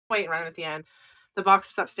wait and run at the end. The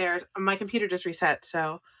box is upstairs. My computer just reset,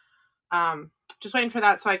 so just waiting for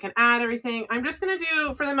that so I can add everything. I'm just going to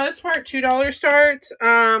do, for the most part, $2 starts.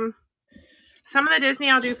 Some of the Disney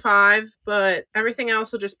I'll do $5, but everything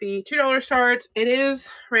else will just be $2 starts. It is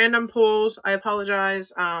random pulls. I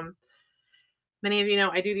apologize. Many of you know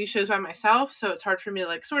I do these shows by myself, so it's hard for me to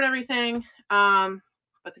like sort everything. But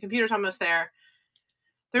the computer's almost there.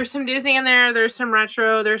 There's some Disney in there. There's some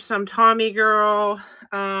retro. There's some Tommy Girl.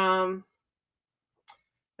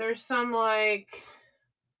 There's some like,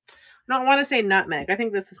 I don't want to say Nutmeg. I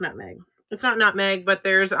think this is Nutmeg. It's not Nutmeg, but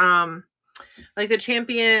there's like the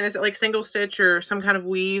Champion. Is it like single stitch or some kind of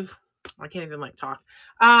weave? I can't even like talk.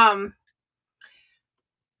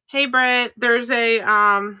 Hey Brett, there's a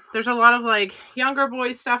lot of like younger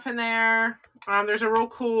boy stuff in there. There's a real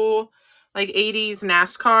cool like 80s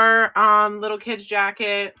NASCAR little kids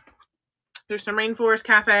jacket. There's some Rainforest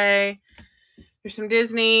Cafe. There's some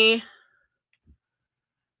Disney.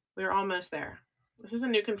 We're almost there. This is a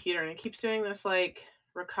new computer and it keeps doing this like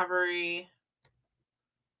recovery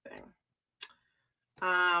thing.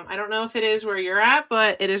 I don't know if it is where you're at,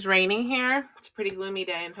 but it is raining here. It's a pretty gloomy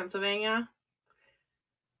day in Pennsylvania.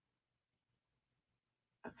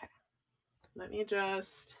 Okay. Let me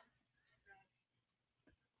just...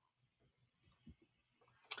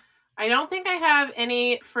 I don't think I have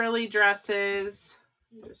any frilly dresses.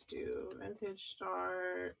 Just do vintage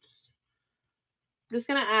starts. I'm just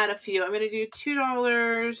going to add a few. I'm going to do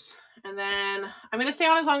 $2 and then I'm going to stay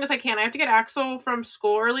on as long as I can. I have to get Axel from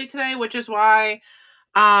school early today, which is why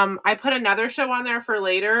I put another show on there for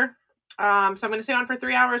later. So I'm going to stay on for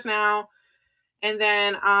 3 hours now and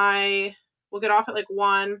then I will get off at like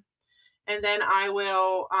 1 and then I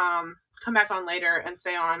will come back on later and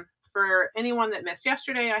stay on. For anyone that missed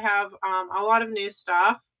yesterday, I have a lot of new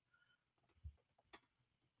stuff.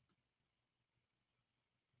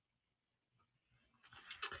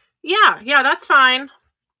 Yeah, that's fine.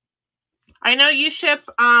 I know you ship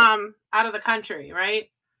out of the country, right?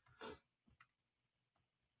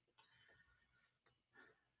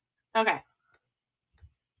 Okay.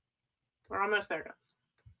 We're almost there, guys.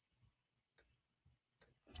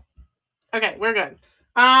 Okay, we're good.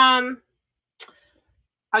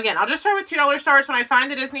 Again, I'll just start with $2 starts. When I find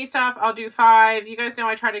the Disney stuff, I'll do $5. You guys know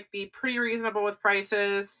I try to be pretty reasonable with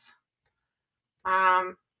prices.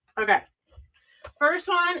 Okay. First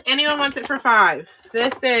one, anyone wants it for $5.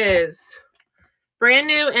 This is brand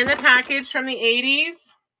new in the package from the 80s.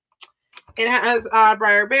 It has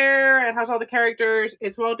Briar Bear. It has all the characters.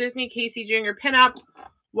 It's Walt Disney Casey Jr. pinup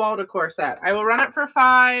wall decor set. I will run it for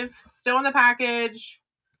 $5. Still in the package.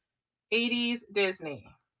 80s Disney.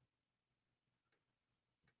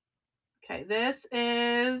 Okay, this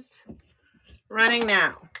is running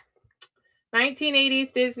now.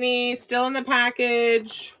 1980s Disney, still in the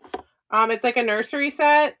package. It's like a nursery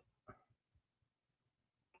set.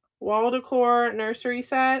 Wall decor nursery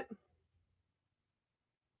set.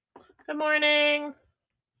 Good morning.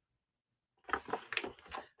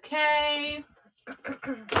 Okay.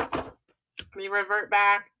 Let me revert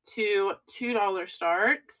back to $2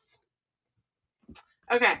 starts.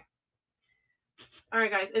 Okay. All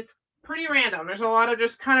right, guys. It's pretty random. There's a lot of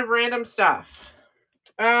just kind of random stuff.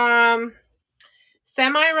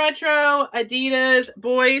 Semi-retro Adidas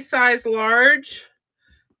boy size large.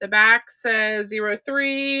 The back says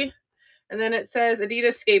 03. And then it says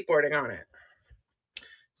Adidas skateboarding on it.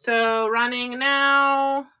 So running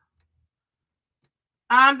now.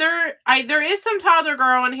 There is some toddler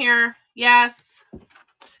girl in here. Yes.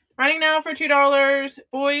 Running now for $2.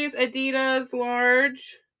 Boys Adidas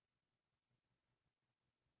large.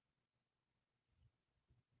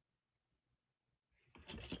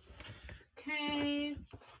 Okay.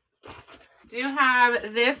 Do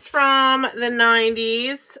have this from the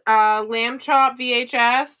 90s. Lamb Chop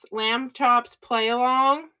VHS. Lamb Chop's Play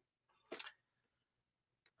Along.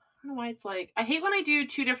 I don't know why it's like... I hate when I do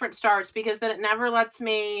 2 different starts because then it never lets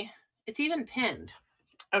me... It's even pinned.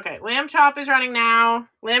 Okay, Lamb Chop is running now.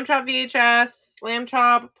 Lamb Chop VHS. Lamb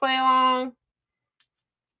Chop Play Along.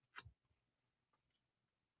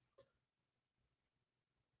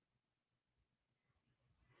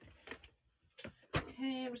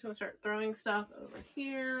 Okay, I'm just going to start throwing stuff over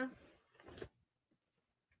here.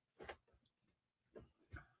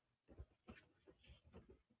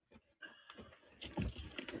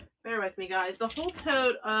 Bear with me, guys. The whole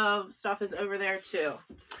tote of stuff is over there, too.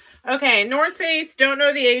 Okay, North Face. Don't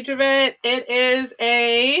know the age of it. It is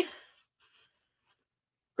a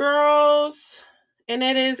girls, and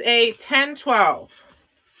it is a 10-12.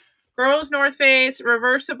 Girls North Face,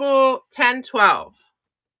 reversible 10-12.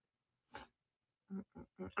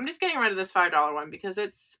 I'm just getting rid of this $5 one because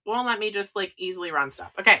it's won't let me just like easily run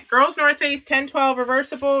stuff. Okay, Girls North Face 1012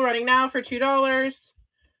 reversible running now for $2.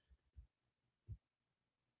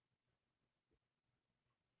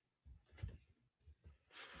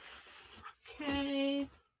 Okay.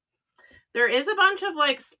 There is a bunch of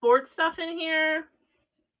like sports stuff in here.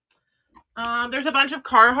 There's a bunch of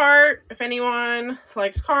Carhartt, if anyone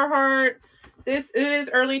likes Carhartt. This is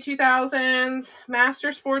early 2000s.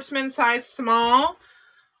 Master Sportsman size small.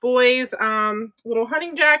 Boys, little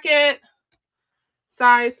hunting jacket.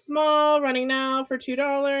 Size small, running now for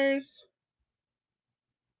 $2.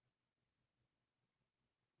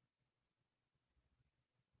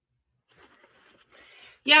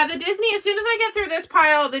 Yeah, the Disney, as soon as I get through this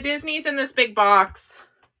pile, the Disney's in this big box.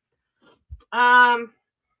 I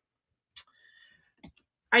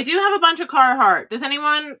do have a bunch of Carhartt. Does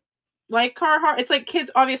anyone like Carhartt? It's like kids,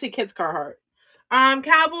 obviously kids Carhartt.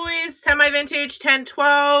 Cowboys, semi-vintage,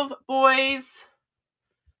 1012, boys,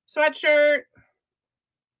 sweatshirt.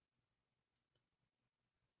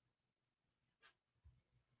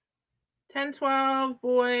 $10.12,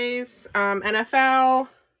 boys, NFL.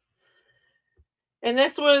 And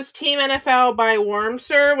this was Team NFL by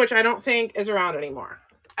Wormser, which I don't think is around anymore.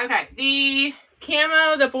 Okay, the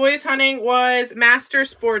camo, the boys hunting, was Master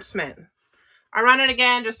Sportsman. I'll run it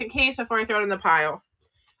again just in case before I throw it in the pile.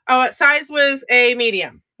 Oh, size was a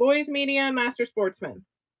medium. Boys medium, Master Sportsman.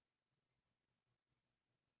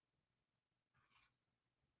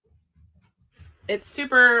 It's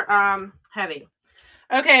super heavy.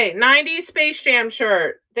 Okay, 90s Space Jam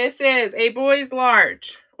shirt. This is a boys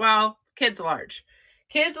large. Well, kids large.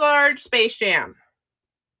 Kids large Space Jam.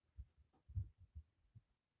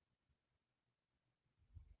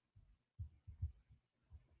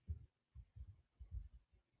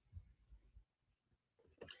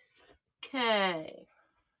 Okay.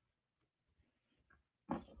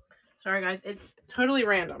 Sorry guys, it's totally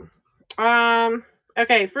random.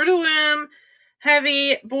 Okay, Fruit of the Loom,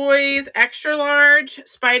 heavy, boys, extra large,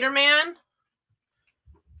 Spider-Man.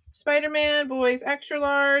 Spider-Man, boys, extra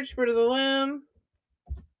large, Fruit of the Loom.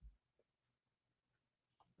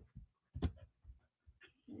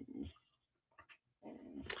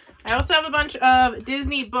 I also have a bunch of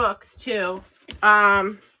Disney books too.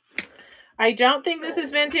 I don't think this is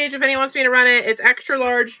vintage. If anyone wants me to run it, it's extra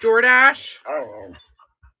large Jordache.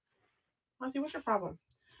 Let's see, what's your problem?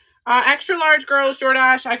 Extra large girls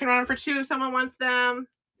Jordache. I can run them for $2 if someone wants them.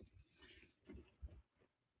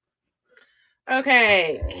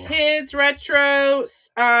 Okay, kids retro.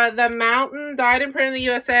 The Mountain dyed and printed in the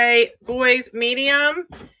USA. Boys medium,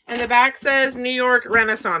 and the back says New York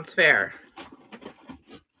Renaissance Fair.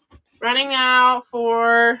 Running now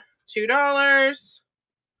for $2.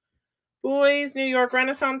 Boys New York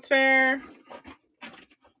Renaissance Fair.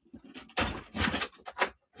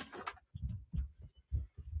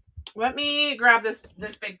 Let me grab this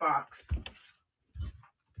big box.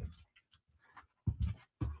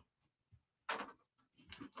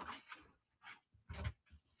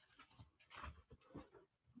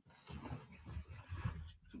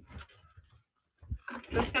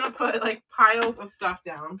 Just gonna put like piles of stuff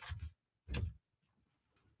down.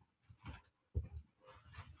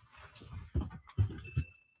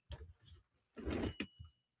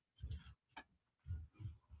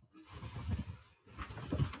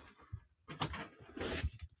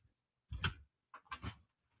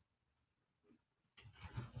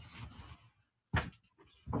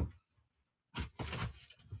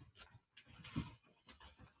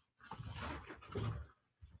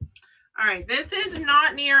 All right, this is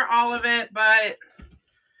not near all of it, but at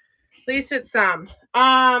least it's some.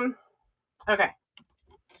 Okay.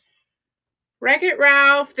 Wreck-It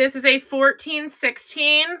Ralph. This is a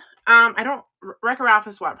 1416. Wreck-It Ralph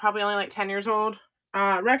is what? Probably only like 10 years old.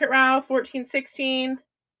 Wreck-It Ralph 1416.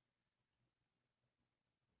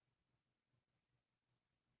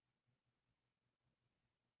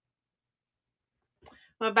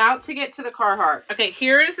 I'm about to get to the Carhartt. Okay,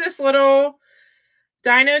 here's this little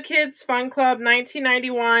Dino Kids Fun Club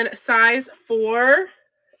 1991 size 4.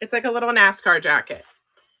 It's like a little NASCAR jacket.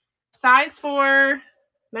 Size 4,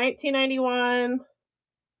 1991.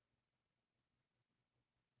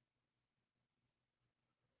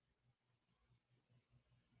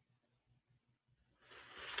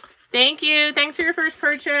 Thank you. Thanks for your first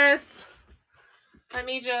purchase. Let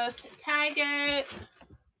me just tag it.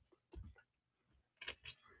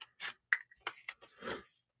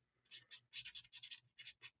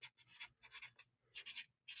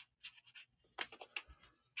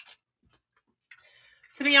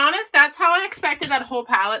 To be honest, that's how I expected that whole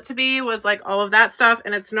palette to be, was like all of that stuff,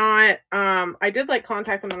 and it's not. I did like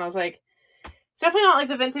contact them and I was like, definitely not like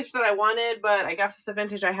the vintage that I wanted, but I guess it's the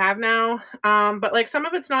vintage I have now. But like some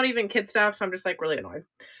of it's not even kid stuff, so I'm just like really annoyed.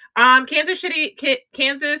 Kansas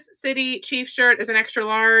City Chiefs shirt is an extra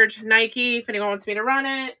large. Nike, if anyone wants me to run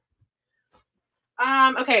it.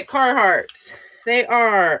 Okay, Carhartt. They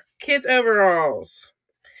are kids overalls.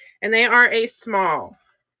 And they are a small.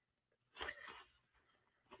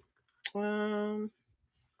 Like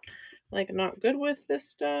not good with this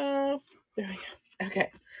stuff. There we go.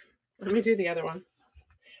 Okay. Let me do the other one.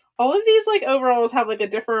 All of these like overalls have like a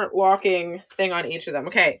different locking thing on each of them.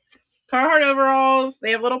 Okay. Carhartt overalls.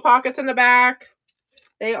 They have little pockets in the back.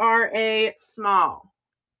 They are a small.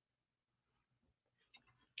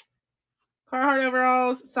 Carhartt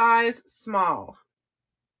overalls, size small.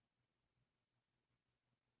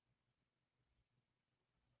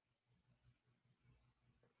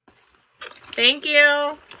 Thank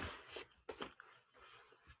you.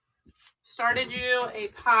 Started you a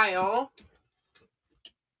pile.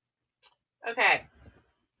 Okay.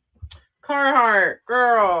 Carhartt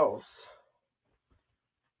girls.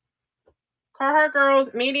 Carhartt girls,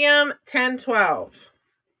 medium, 10, 12.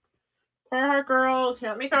 Carhartt girls. Here,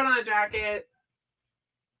 let me throw it on a jacket.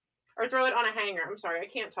 Or throw it on a hanger. I'm sorry, I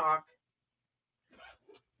can't talk.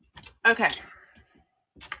 Okay.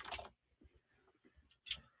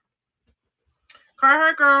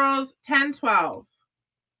 Carhartt girls, 10, 12.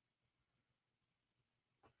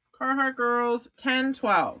 Carhartt girls, 10,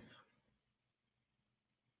 12.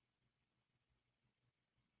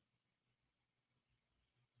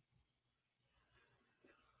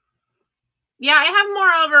 Yeah, I have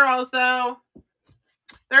more overalls, though.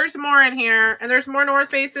 There's more in here. And there's more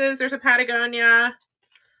North Faces. There's a Patagonia.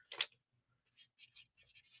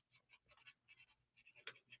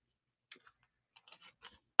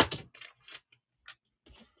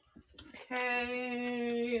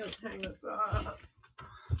 Okay, let's hang this up.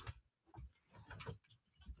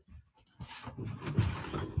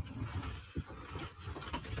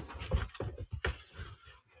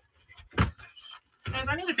 Guys,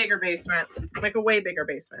 I need a bigger basement. Like a way bigger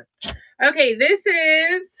basement. Okay, this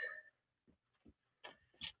is...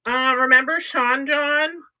 remember Sean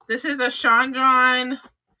John? This is a Sean John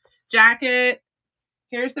jacket.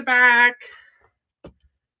 Here's the back.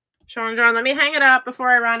 Sean John, let me hang it up before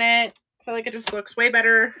I run it. I feel like it just looks way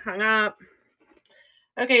better hung up.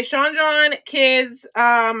 Okay, Sean John, kids,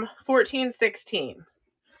 14, 16.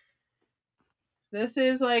 This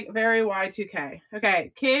is like very Y2K.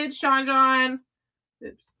 Okay, kids, Sean John,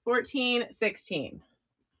 14, 16.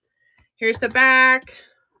 Here's the back.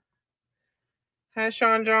 Has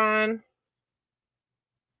Sean John.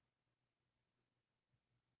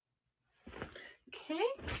 Okay.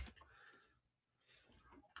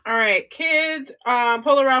 All right, kids,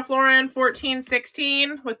 Polo Ralph Lauren, 14,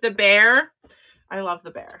 16 with the bear. I love the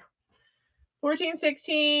bear. 14,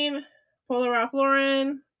 16, Polo Ralph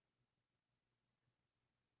Lauren.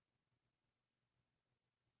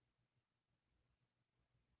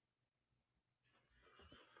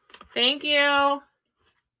 Thank you.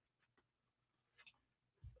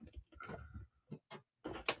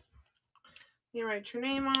 You write your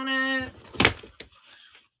name on it.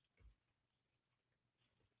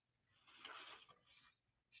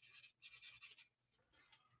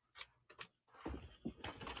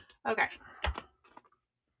 Okay.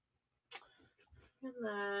 And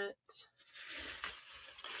that.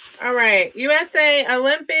 All right. USA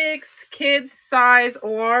Olympics kids size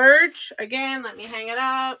large. Again, let me hang it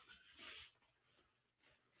up.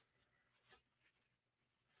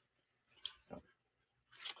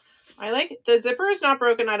 I like the zipper is not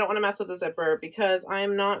broken. I don't want to mess with the zipper because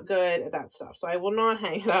I'm not good at that stuff. So I will not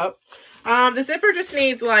hang it up. The zipper just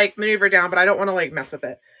needs like maneuver down, but I don't want to like mess with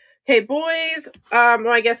it. Okay, boys, well,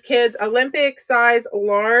 I guess kids, Olympic size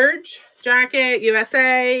large jacket,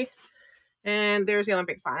 USA. And there's the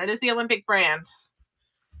Olympic sign. It is the Olympic brand.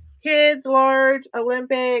 Kids, large,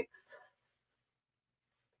 Olympics.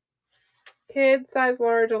 Kids, size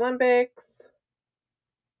large, Olympics.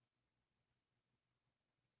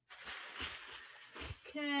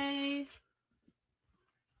 Okay.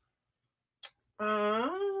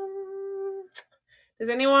 Does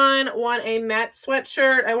anyone want a Met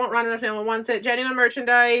sweatshirt? I won't run it if anyone wants it. Genuine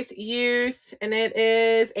Merchandise, youth, and it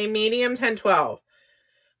is a medium 10-12. If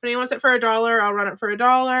anyone wants it for $1, I'll run it for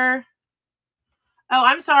 $1. Oh,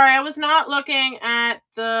 I'm sorry. I was not looking at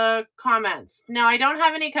the comments. No, I don't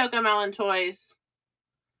have any Cocomelon toys.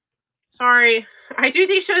 Sorry. I do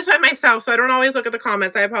these shows by myself, so I don't always look at the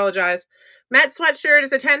comments. I apologize. Met sweatshirt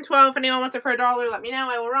is a 10-12. If anyone wants it for $1, let me know.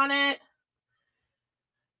 I will run it.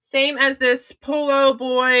 Same as this Polo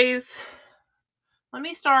Boys. Let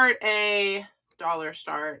me start a $1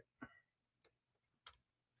 start.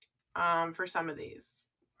 for some of these.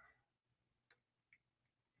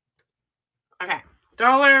 Okay,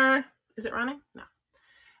 dollar. Is it running? No.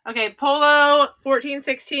 Okay, Polo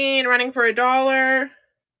 1416 running for $1.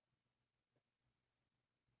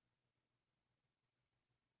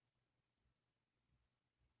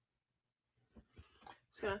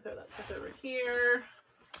 Just gonna throw that stuff over here.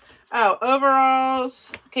 Oh, overalls.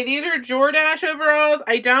 Okay, these are Jordache overalls.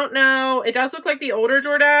 I don't know. It does look like the older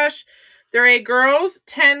Jordache. They're a girls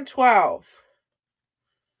 10-12.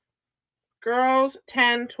 Girls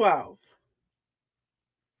 10-12.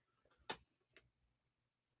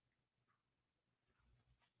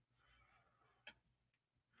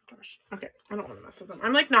 Okay, I don't want to mess with them.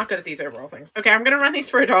 I'm like not good at these overall things. Okay, I'm gonna run these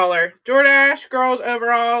for $1. Jordache girls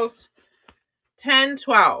overalls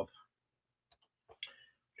 10-12.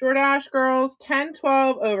 Jordache girls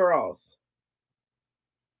 10-12 overalls.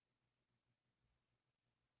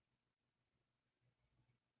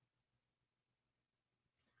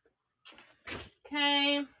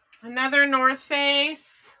 Okay, another North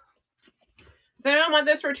Face. Does anyone want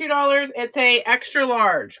this for $2? It's a extra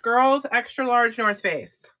large. Girls extra large North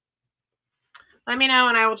Face. Let me know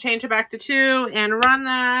and I will change it back to 2 and run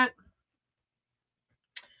that.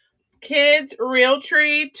 Kids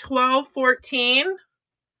Realtree 12-14.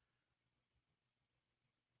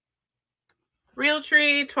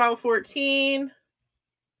 Realtree 12-14.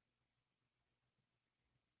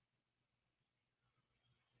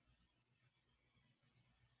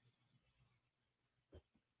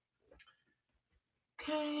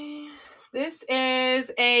 Okay. This is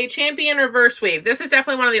a Champion reverse weave. This is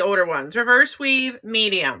definitely one of the older ones. Reverse weave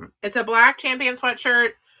medium. It's a black Champion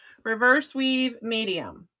sweatshirt. Reverse weave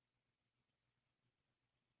medium.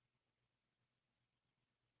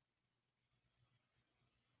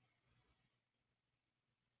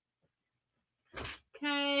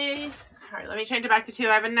 Okay. All right, let me change it back to 2.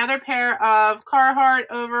 I have another pair of Carhartt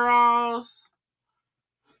overalls.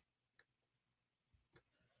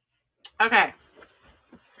 Okay.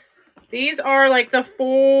 These are like the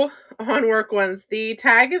full on work ones. The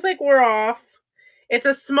tag is like wore off. It's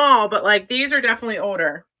a small, but like these are definitely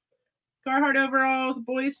older. Carhartt overalls,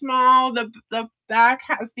 boys small. The back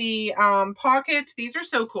has the pockets. These are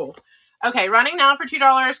so cool. Okay, running now for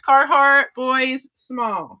 $2. Carhartt boys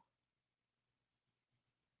small.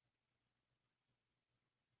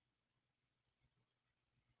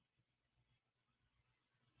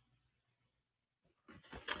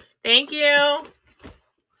 Thank you.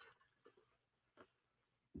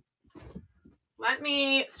 Let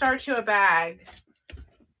me start you a bag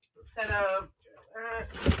instead of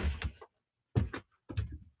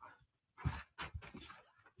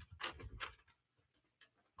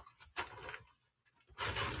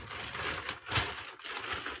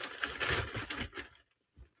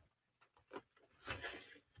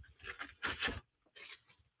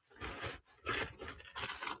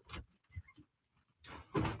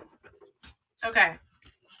okay.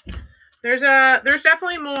 There's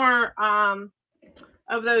definitely more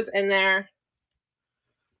of those in there.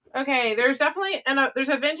 Okay, there's definitely there's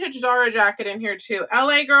a vintage Zara jacket in here too.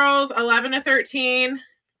 LA girls 11-13. If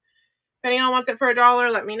anyone wants it for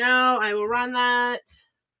 $1, let me know. I will run that.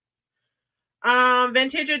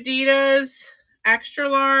 Vintage Adidas extra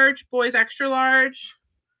large, boys extra large.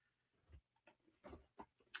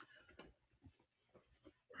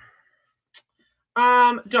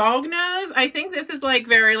 Dog nose. I think this is like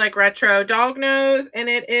very like retro dog nose, and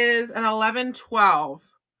it is an 11-12.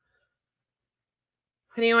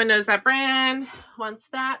 If anyone knows that brand, wants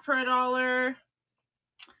that for $1.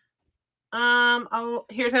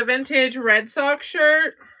 Here's a vintage Red Sox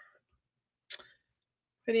shirt.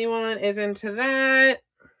 If anyone is into that.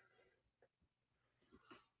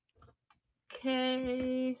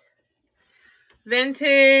 Okay.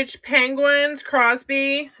 Vintage Penguins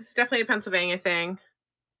Crosby. It's definitely a Pennsylvania thing.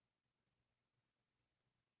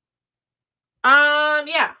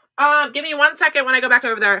 Yeah. Give me 1 second when I go back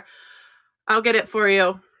over there. I'll get it for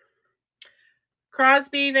you.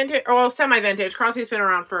 Crosby vintage, or well, semi-vintage. Crosby's been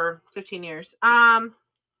around for 15 years.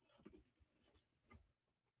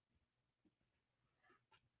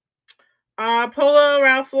 Polo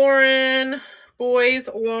Ralph Lauren boys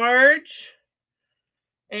large.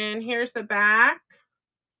 And here's the back.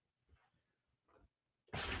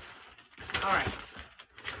 All right.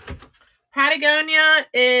 Patagonia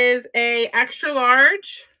is a extra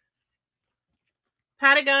large.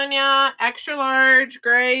 Patagonia, extra large,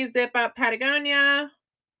 gray zip up Patagonia.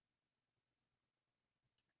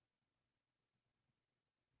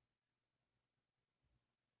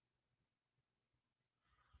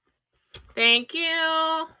 Thank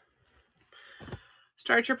you.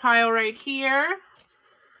 Start your pile right here.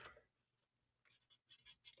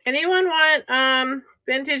 Anyone want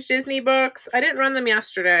vintage Disney books? I didn't run them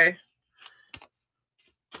yesterday.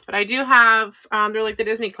 But I do have, they're like the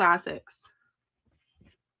Disney classics.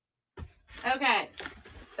 Okay.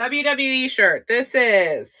 WWE shirt. This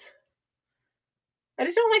is, I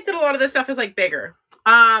just don't like that a lot of this stuff is like bigger.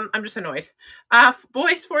 I'm just annoyed.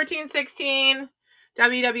 Boys 14-16,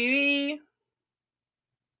 WWE.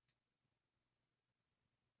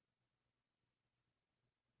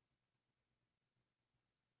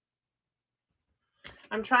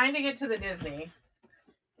 I'm trying to get to the Disney.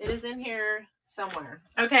 It is in here somewhere.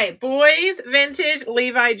 Okay, boys vintage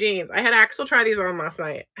Levi jeans. I had Axel try these on last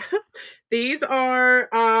night. These are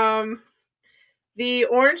the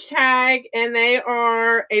orange tag, and they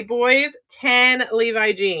are a boys 10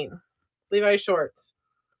 Levi jean. Levi shorts.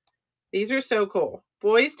 These are so cool.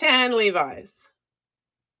 Boys 10 Levi's.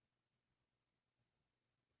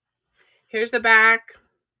 Here's the back.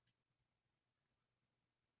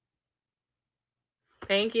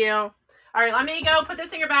 Thank you. All right, let me go put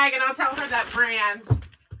this in your bag and I'll tell her that brand.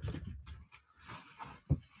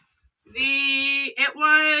 It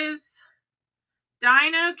was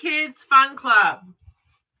Dino Kids Fun Club.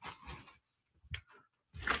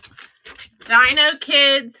 Dino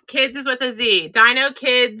Kids. Kids is with a Z. Dino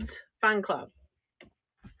Kids Fun Club.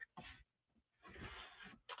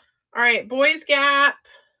 All right, Boys Gap.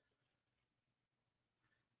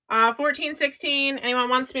 14-16. Anyone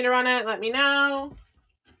wants me to run it, let me know.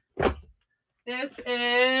 This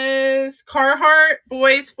is Carhartt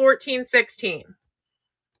Boys 14-16.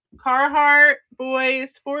 Carhartt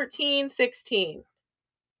Boys 14-16.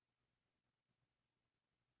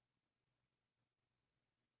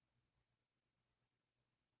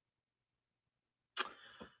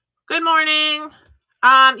 Good morning.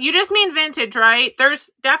 You just mean vintage, right? There's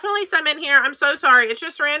definitely some in here. I'm so sorry. It's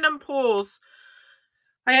just random pulls.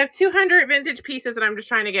 I have 200 vintage pieces that I'm just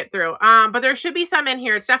trying to get through. But there should be some in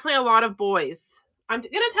here. It's definitely a lot of boys. I'm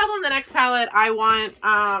going to tell them the next palette I want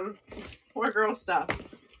more girl stuff.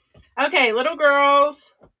 Okay, little girls.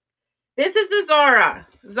 This is the Zara.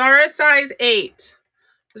 Zara size 8.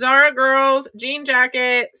 Zara girls jean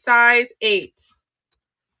jacket size 8.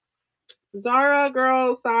 Zara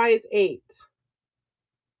girl size 8.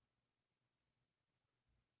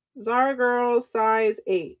 Zara girl size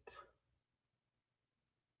 8.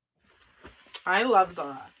 I love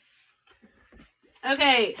Zara.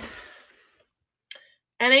 Okay.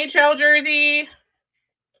 NHL jersey.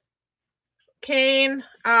 Kane.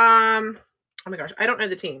 Oh my gosh, I don't know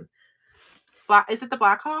the team. Is it the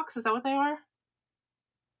Blackhawks? Is that what they are?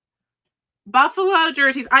 Buffalo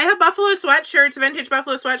jerseys. I have Buffalo sweatshirts, vintage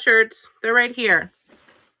Buffalo sweatshirts. They're right here.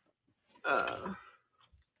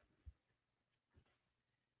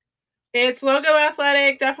 It's Logo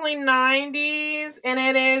Athletic, definitely 90s, and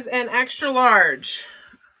it is an extra large.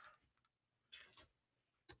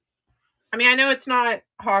 I mean, I know it's not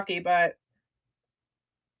hockey, but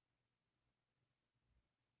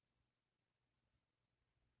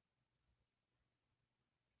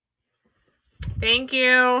thank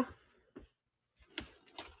you.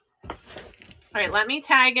 All right, let me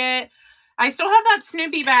tag it. I still have that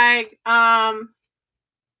Snoopy bag.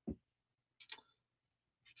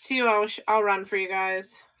 Too, I'll run for you guys.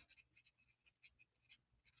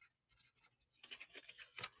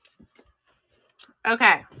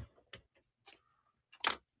 Okay.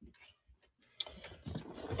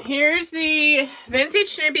 Here's the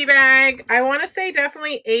vintage Snoopy bag. I want to say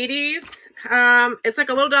definitely 80s. It's like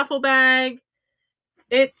a little duffel bag.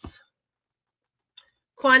 It's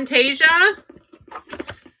Quantasia.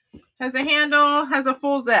 Has a handle, has a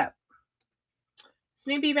full zip.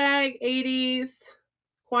 Snoopy bag, 80s.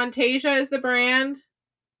 Quantasia is the brand.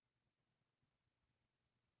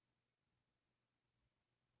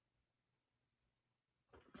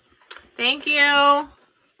 Thank you.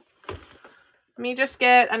 Let me just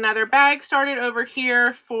get another bag started over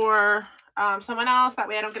here for someone else. That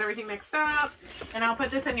way I don't get everything mixed up. And I'll put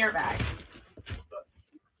this in your bag.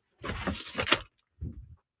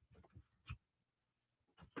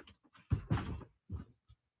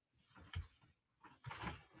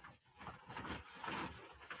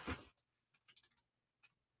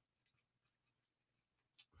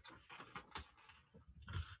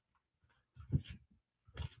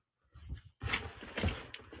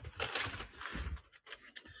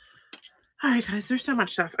 All right, guys, there's so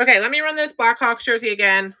much stuff. Okay, let me run this Blackhawks jersey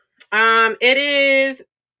again. It is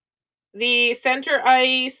the center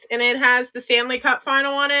ice, and it has the Stanley Cup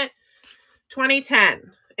final on it,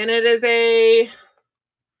 2010. And it is a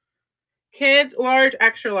kids large,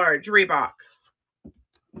 extra large, Reebok.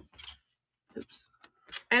 Oops.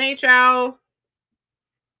 NHL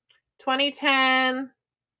 2010.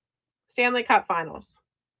 Stanley Cup Finals.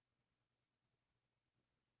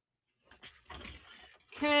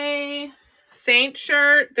 Okay. Saint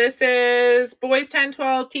shirt. This is boys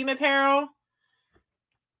 10-12 team apparel.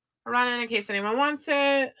 I'll run it in case anyone wants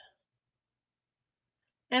it.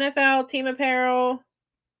 NFL team apparel.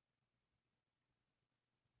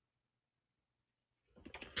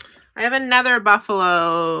 I have another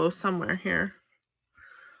buffalo somewhere here.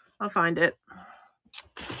 I'll find it.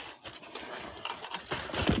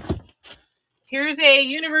 Here's a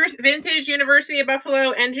vintage University of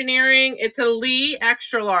Buffalo engineering. It's a Lee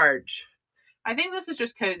extra large. I think this is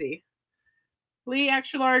just cozy. Lee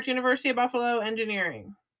extra large University of Buffalo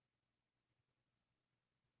engineering.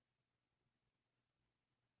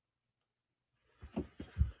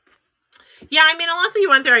 Yeah, I mean, unless you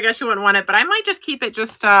went there, I guess you wouldn't want it, but I might just keep it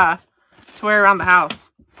just to wear around the house.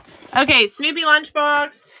 Okay, Snoopy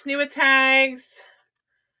lunchbox, new with tags.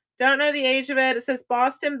 Don't know the age of it. It says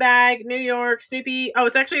Boston bag, New York, Snoopy. Oh,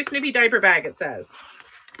 it's actually a Snoopy diaper bag, it says.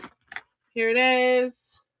 Here it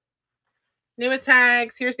is. New with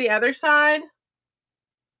tags. Here's the other side.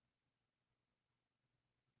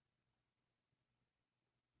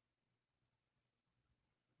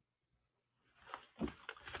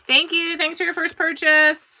 Thank you. Thanks for your first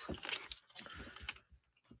purchase.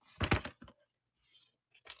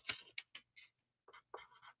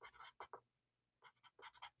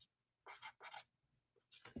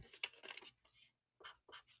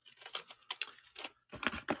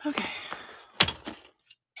 Okay.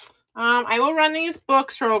 I will run these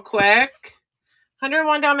books real quick.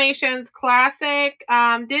 101 Dalmatians, classic,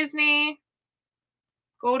 Disney,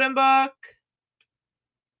 Golden Book.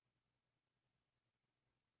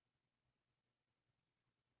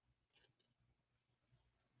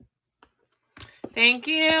 Thank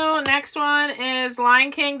you. Next one is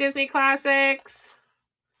Lion King Disney Classics.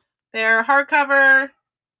 They're hardcover.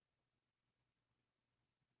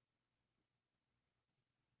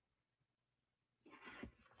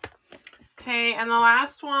 Okay, and the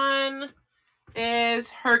last one is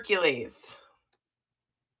Hercules.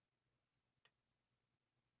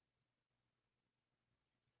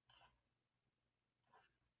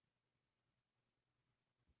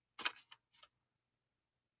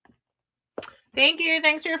 Thank you.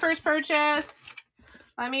 Thanks for your first purchase.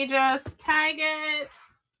 Let me just tag it.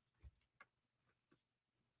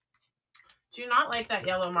 Do not like that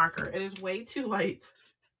yellow marker. It is way too light.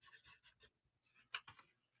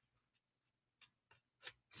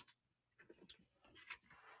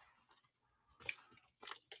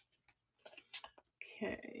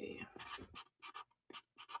 Okay.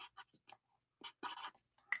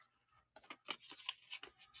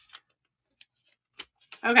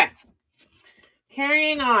 Okay.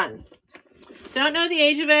 Carrying on. Don't know the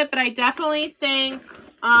age of it, but I definitely think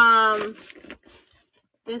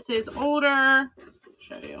this is older. I'll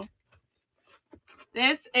show you.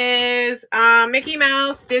 This is Mickey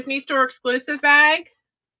Mouse Disney Store exclusive bag.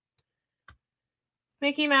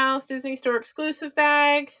 Mickey Mouse Disney Store exclusive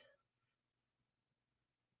bag.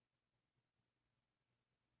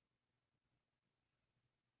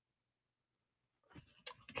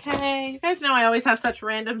 Okay, you guys know I always have such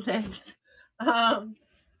random things. All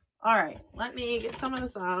right, let me get some of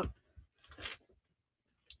this up.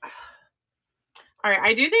 All right,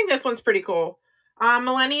 I do think this one's pretty cool.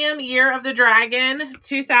 Millennium Year of the Dragon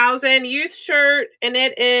 2000 youth shirt, and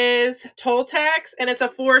it is Toltecs, and it's a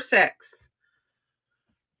 4-6.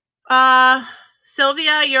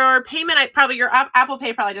 Sylvia, your payment, your Apple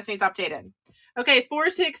Pay probably just needs updated. Okay,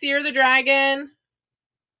 4-6 Year of the Dragon.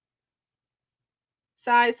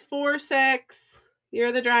 Size 4-6 Year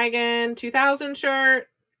of the Dragon 2000 shirt.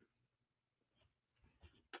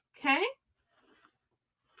 Okay.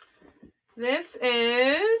 This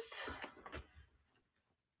is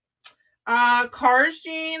Cars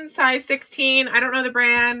jeans, size 16. I don't know the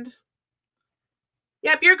brand.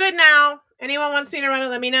 Yep, you're good now. Anyone wants me to run it,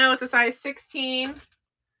 let me know. It's a size 16.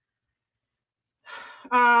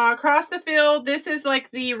 Across the field, this is like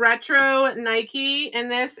the retro Nike,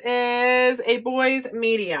 and this is a boys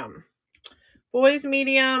medium. Boys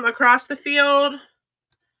medium across the field,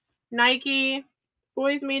 Nike.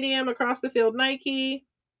 Boys medium across the field, Nike.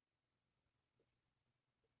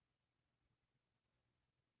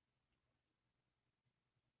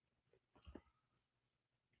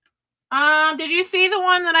 Did you see the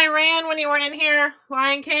one that I ran when you weren't in here?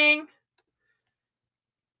 Lion King?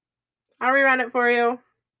 I'll rerun it for you.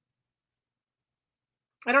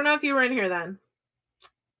 I don't know if you were in here then.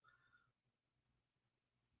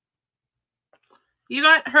 You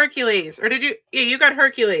got Hercules. Or did you? Yeah, you got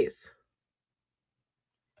Hercules.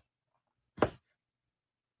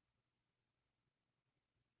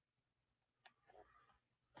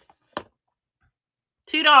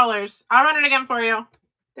 $2. I'll run it again for you.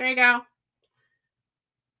 There you go.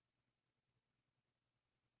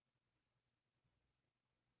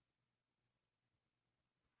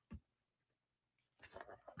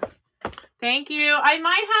 Thank you. I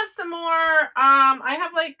might have some more. I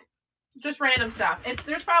have like just random stuff.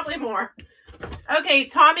 There's probably more. Okay,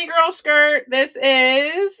 Tommy girl skirt. This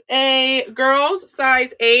is a girl's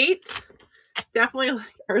size 8. It's definitely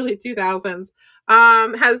like early 2000s.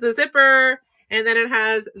 Has the zipper and then it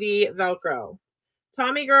has the Velcro.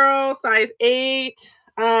 Tommy girl size 8.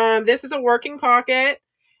 This is a working pocket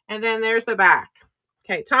and then there's the back.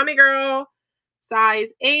 Okay, Tommy girl size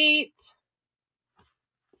 8.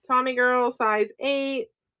 Tommy girl size 8.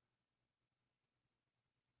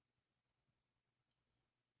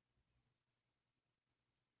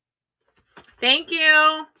 Thank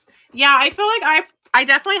you. Yeah, I feel like I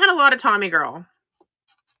definitely had a lot of Tommy girl.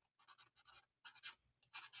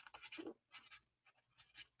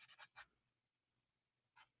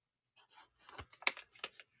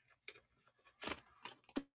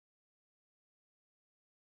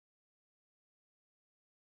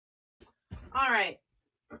 All right.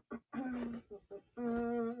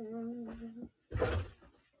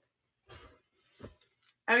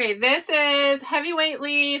 Okay, this is Heavyweight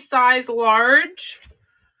Lee size large.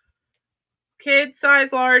 Kid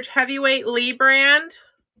size large, Heavyweight Lee brand.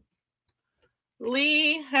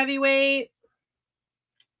 Lee Heavyweight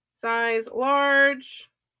size large.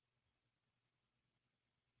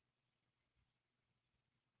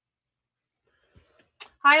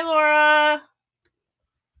 Hi, Laura.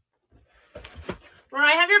 Laura,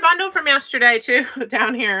 I have your bundle from yesterday too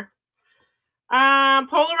down here.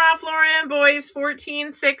 Polo Ralph Lauren boys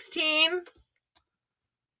 14-16.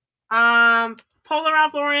 Polo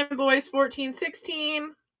Ralph Lauren boys 14-16.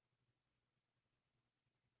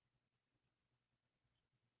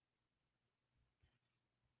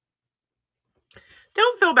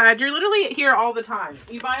 Don't feel bad. You're literally here all the time.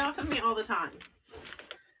 You buy off of me all the time.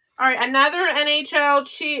 All right, another NHL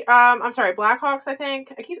Chiefs. I'm sorry, Blackhawks. I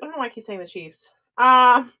think I don't know why I keep saying the Chiefs.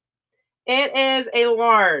 It is a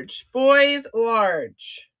large, boys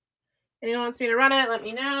large. Anyone wants me to run it? Let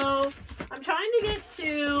me know. I'm trying to get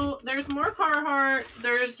to. There's more Carhartt.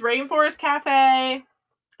 There's Rainforest Cafe.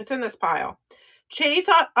 It's in this pile. Chase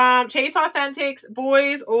Authentics,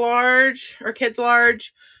 boys large or kids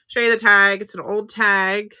large. Show you the tag. It's an old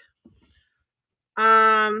tag.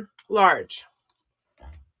 Large.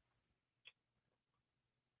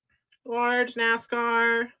 Large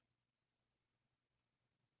NASCAR.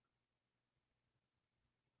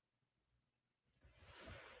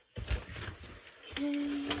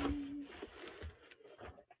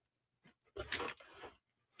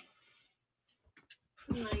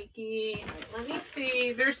 Nike. Let me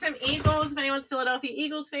see. There's some Eagles. If anyone's a Philadelphia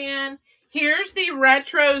Eagles fan. Here's the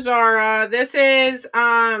retro Zara. This is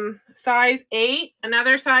size 8.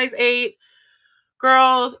 Another size 8.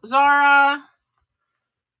 Girls Zara.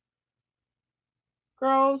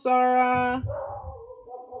 Girls Zara.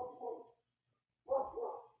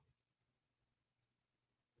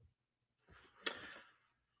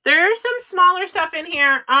 There's some smaller stuff in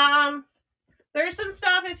here. There's some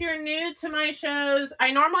stuff if you're new to my shows. I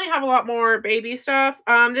normally have a lot more baby stuff.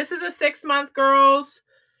 This is a 6-month girls.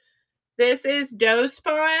 This is doe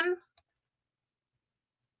spun.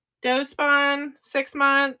 Doe spun, 6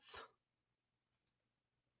 months.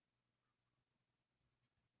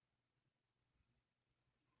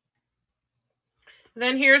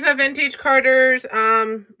 Then here's a vintage Carter's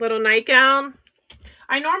little nightgown.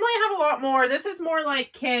 I normally have a lot more. This is more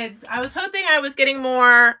like kids. I was hoping I was getting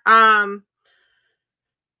more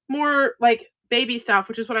like baby stuff,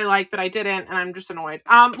 which is what I like, but I didn't, and I'm just annoyed.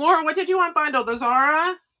 Laura, what did you want bundled? The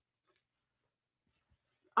Zara?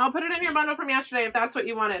 I'll put it in your bundle from yesterday if that's what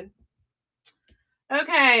you wanted.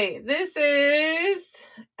 Okay, this is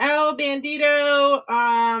El Bandito.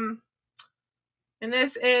 And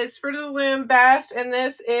this is Fruit of the Loom Best, and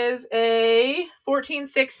this is a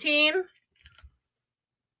 14-16.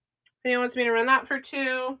 Anyone wants me to run that for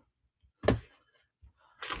 2?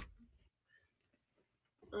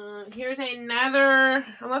 Here's another,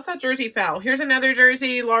 unless that jersey fell. Here's another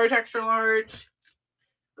jersey, large, extra large.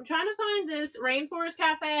 I'm trying to find this Rainforest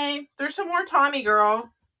Cafe. There's some more Tommy girl.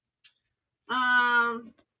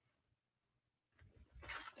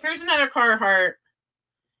 Here's another Carhartt.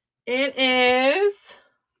 It is,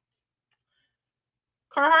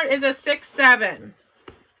 Carhartt is a 6-7.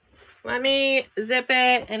 Let me zip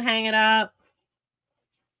it and hang it up.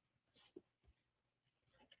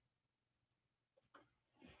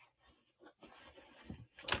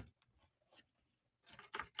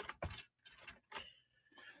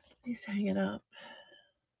 Let's hang it up.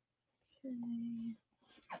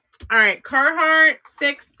 All right, Carhartt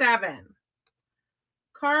 6'7".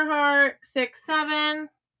 Carhartt 6'7".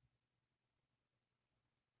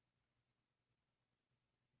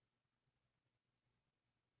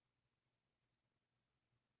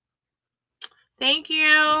 Thank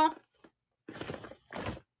you.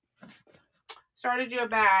 Started you a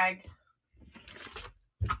bag.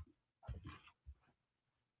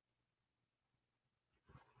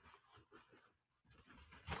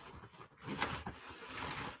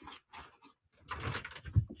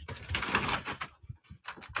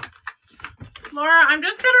 Laura, I'm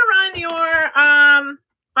just gonna run your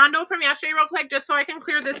bundle from yesterday real quick just so I can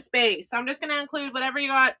clear this space. So I'm just gonna include whatever you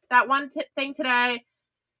got, that one thing today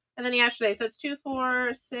and then yesterday. So it's 2,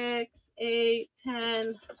 4, 6, 8,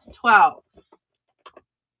 10, 12.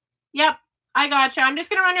 Yep, I gotcha. I'm just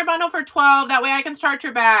gonna run your bundle for 12. That way I can start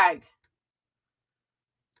your bag.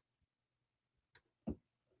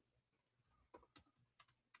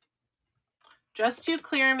 Just to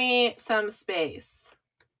clear me some space.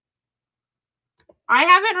 I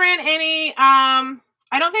haven't ran any, I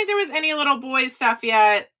don't think there was any little boy stuff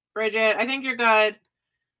yet, Bridget. I think you're good.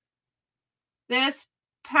 This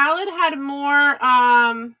palette had more,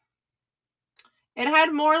 it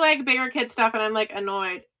had more like bigger kid stuff and I'm like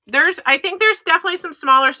annoyed. I think there's definitely some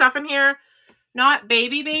smaller stuff in here. Not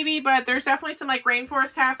baby, but there's definitely some like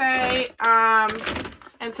Rainforest Cafe,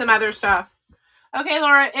 and some other stuff. Okay,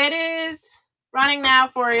 Laura, it is running now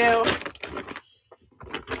for you.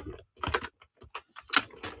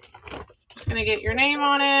 Just gonna get your name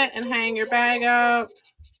on it and hang your bag up.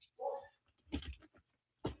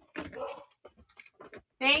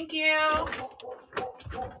 Thank you.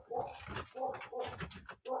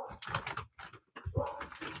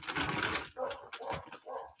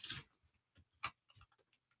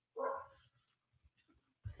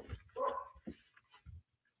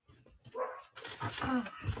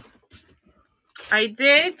 I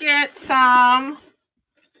did get some.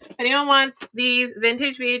 If anyone wants these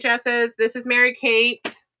vintage VHSs, this is Mary Kate.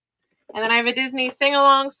 And then I have a Disney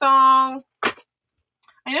sing-along song.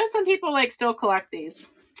 I know some people like still collect these.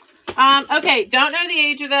 Okay, don't know the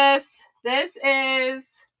age of this. This is,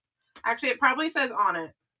 actually it probably says on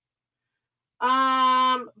it.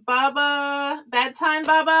 Bubba, Bedtime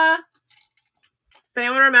Bubba. Does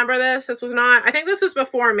anyone remember this? This was not, I think this was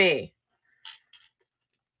before me.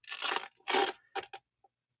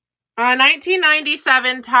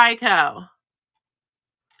 1997 Tyco.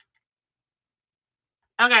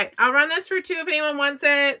 Okay, I'll run this for 2 if anyone wants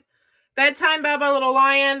it. Bedtime Bubba Little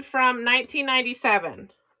Lion from 1997.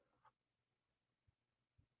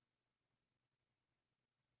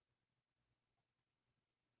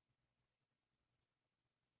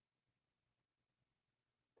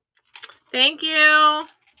 Thank you.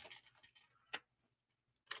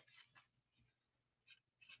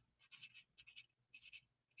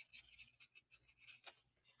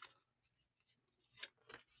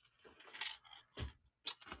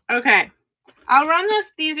 Okay, I'll run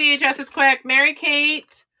these VHSs quick. Mary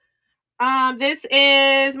Kate. This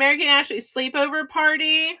is Mary Kate and Ashley's Sleepover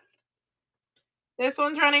Party. This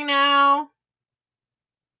one's running now.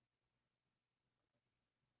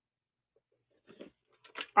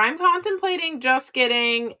 I'm contemplating just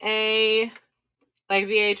getting a like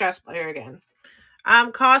VHS player again.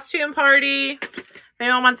 Costume Party. If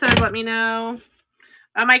anyone wants to let me know.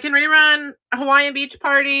 I can rerun Hawaiian Beach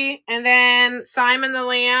Party and then Simon the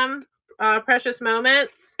Lamb, Precious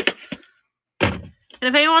Moments. And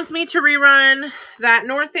if anyone wants me to rerun that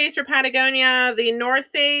North Face or Patagonia, the North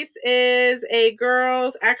Face is a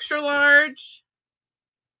girl's extra large.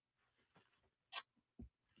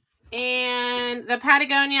 And the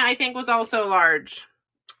Patagonia, I think, was also large.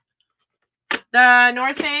 The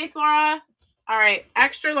North Face, Laura? All right,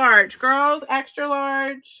 extra large. Girls, extra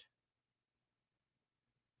large.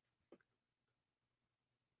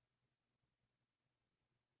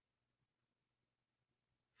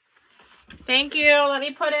 Thank you. Let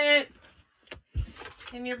me put it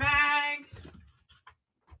in your bag.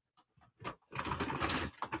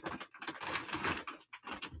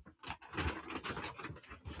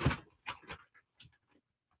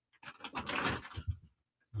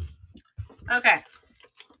 Okay.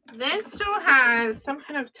 This still has some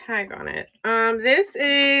kind of tag on it. This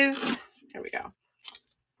is, here we go.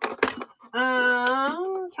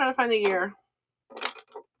 I'm trying to find the year.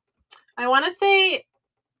 I want to say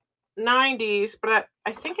 90s, but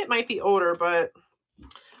I think it might be older, but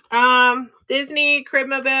Disney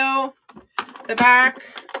Cribmobile. The back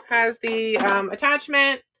has the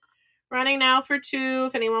attachment. Running now for 2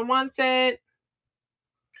 if anyone wants it.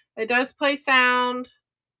 It does play sound.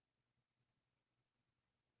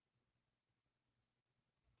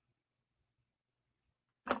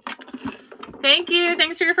 Thank you.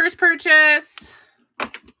 Thanks for your first purchase.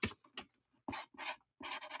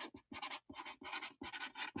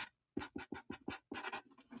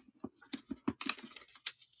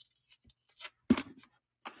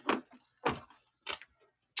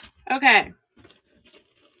 Okay.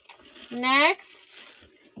 Next.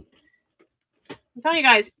 I'm telling you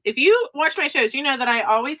guys, if you watch my shows, you know that I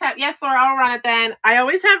always have, yes, Laura, I'll run it then. I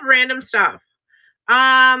always have random stuff.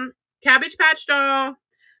 Cabbage Patch doll.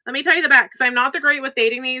 Let me tell you the back, because I'm not the great with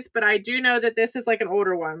dating these, but I do know that this is like an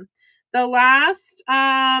older one. The last,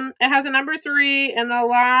 it has a number 3, and the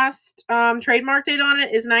last trademark date on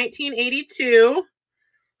it is 1982.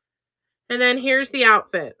 And then here's the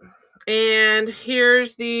outfit. And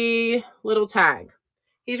here's the little tag.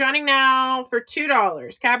 He's running now for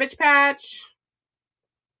 $2. Cabbage Patch.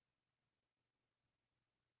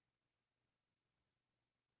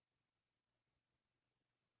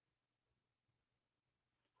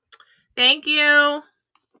 Thank you.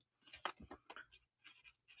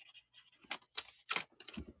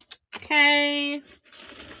 Okay.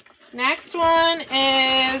 Next one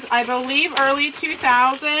is, I believe, early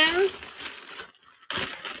 2000s.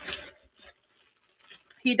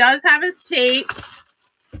 He does have his tapes.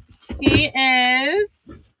 He is, I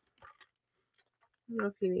don't know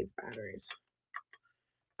if he needs batteries.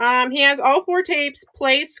 He has all 4 tapes.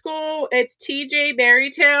 Play School. It's TJ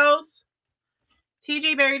Berry Tales.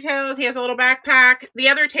 TJ Berry Tales. He has a little backpack. The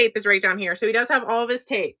other tape is right down here. So he does have all of his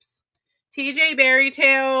tapes. TJ Berry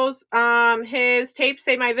Tales. His tapes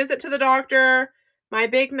say My Visit to the Doctor, My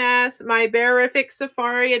Big Mess, My Bearific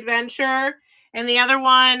Safari Adventure. And the other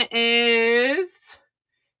one is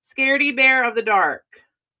Scaredy Bear of the Dark.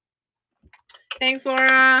 Thanks,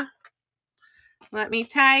 Laura. Let me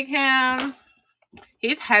tag him.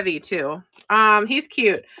 He's heavy too. He's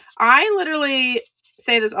cute. I literally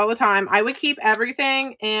say this all the time. I would keep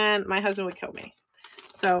everything and my husband would kill me.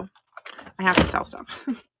 So I have to sell stuff.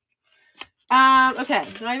 Okay.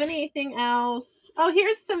 Do I have anything else? Oh,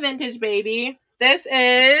 here's some vintage baby. This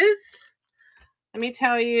is, let me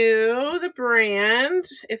tell you the brand,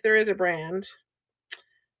 if there is a brand.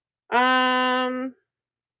 Gosh.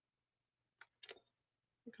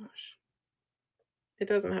 It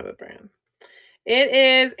doesn't have a brand. It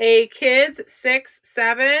is a Kids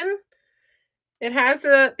 6-7. It has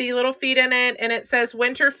the little feet in it, and it says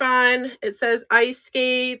Winter Fun. It says Ice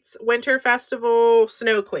Skates, Winter Festival,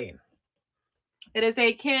 Snow Queen. It is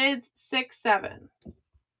a Kids 6-7.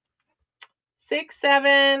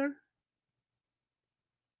 6-7.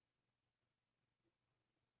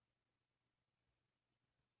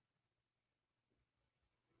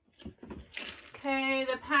 Okay,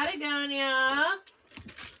 the Patagonia.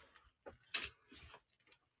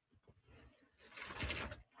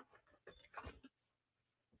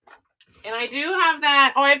 And I do have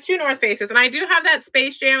that. Oh, I have 2 North Faces. And I do have that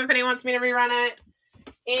Space Jam if anyone wants me to rerun it.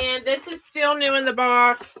 And this is still new in the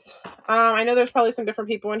box. I know there's probably some different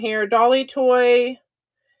people in here. Dolly Toy,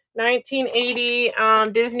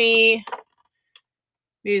 1980 Disney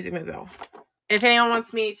Music Mobile. If anyone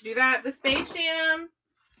wants me to do that. The Space Jam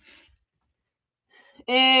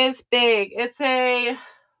is big. It's a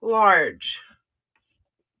large.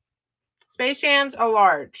 Space Jam's a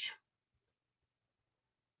large.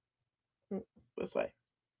 This way.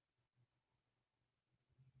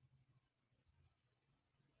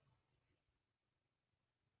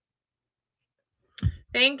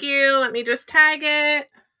 Thank you. Let me just tag it.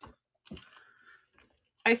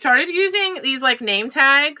 I started using these like name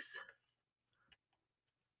tags.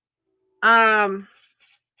 And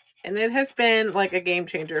it has been like a game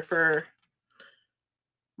changer for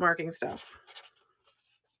marking stuff.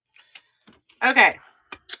 Okay.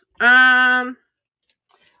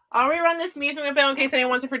 I'll rerun this music bill in case anyone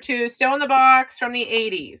wants it for 2. Still in the box from the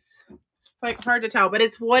 80s. It's like hard to tell, but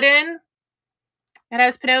it's wooden. It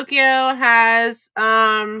has Pinocchio, has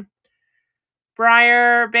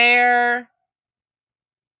Briar Bear.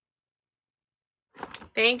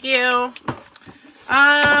 Thank you.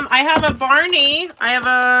 I have a Barney. I have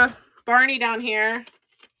a Barney down here.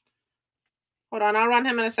 Hold on, I'll run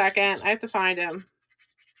him in a second. I have to find him.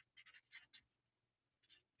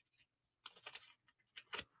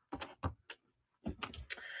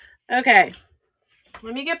 Okay.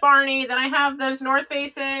 Let me get Barney. Then I have those North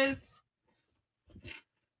Faces.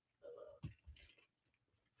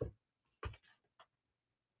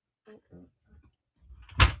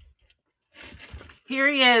 Here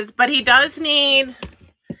he is, but he does need,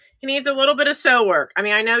 he needs a little bit of sew work. I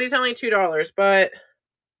mean, I know he's only $2, but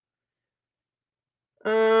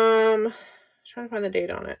trying to find the date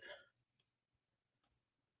on it.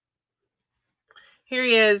 Here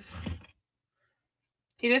he is.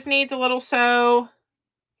 He just needs a little sew.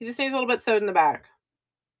 He just needs a little bit sewed in the back.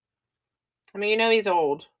 I mean, you know he's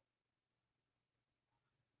old.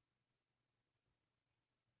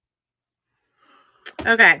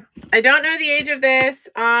 Okay. I don't know the age of this.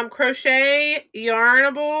 Crochet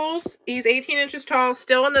Yarnables. He's 18 inches tall,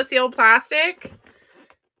 still in the sealed plastic.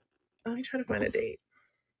 Let me try to find a date.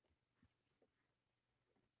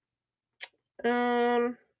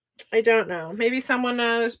 I don't know. Maybe someone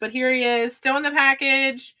knows, but here he is, still in the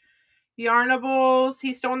package. Yarnables.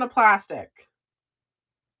 He's still in the plastic.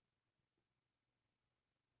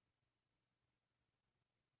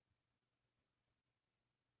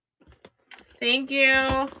 Thank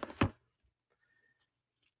you.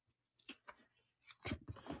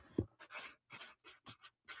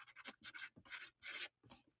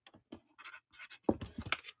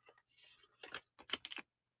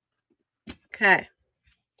 Okay.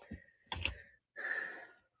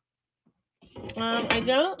 I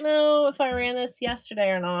don't know if I ran this yesterday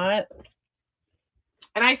or not.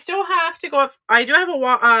 And I still have to go up. I do have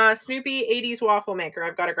a Snoopy 80s waffle maker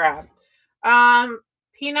I've got to grab.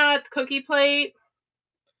 Peanuts cookie plate.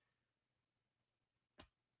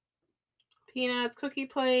 Peanuts cookie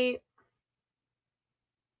plate.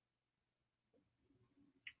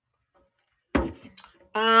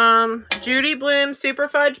 Judy Bloom Super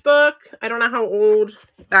Fudge book. I don't know how old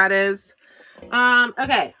that is.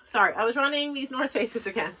 Okay. Sorry. I was running these North Faces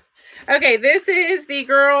again. Okay. This is the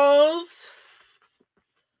girls.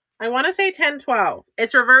 I want to say 10-12.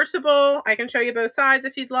 It's reversible. I can show you both sides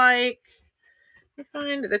if you'd like. I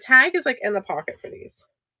find the tag is like in the pocket for these.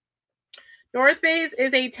 North Face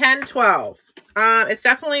is a 10-12. It's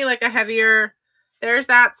definitely like a heavier. There's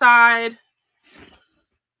that side.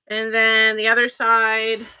 And then the other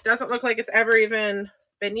side doesn't look like it's ever even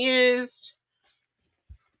been used.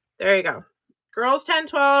 There you go. Girls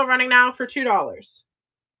 10-12 running now for $2.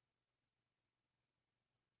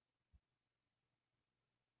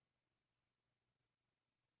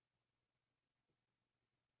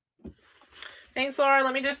 Thanks, Laura.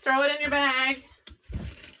 Let me just throw it in your bag.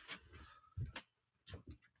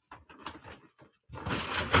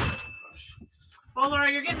 Oh, Laura,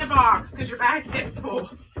 you're getting a box because your bag's getting full.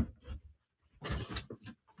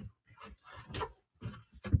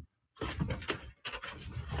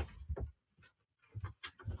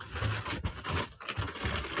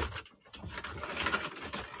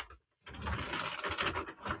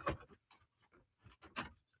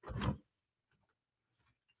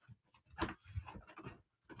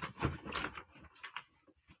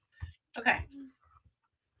 Okay.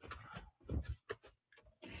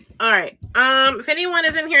 All right. If anyone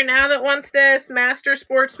is in here now that wants this, Master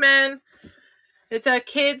Sportsman, it's a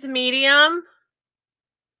kids medium.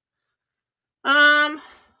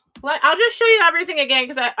 I'll just show you everything again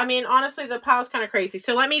because I mean, honestly, the pile's kind of crazy.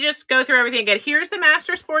 So let me just go through everything again. Here's the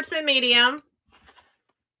Master Sportsman medium.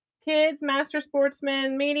 Kids Master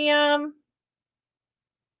Sportsman medium.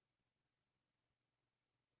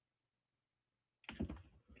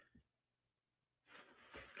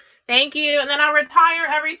 Thank you. And then I'll retire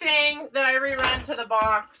everything that I rerun to the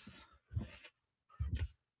box.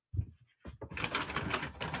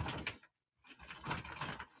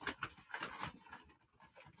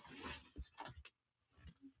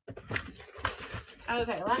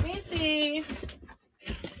 Okay, let me see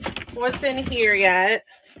what's in here yet.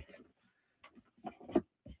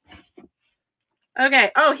 Okay.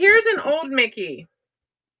 Oh, here's an old Mickey.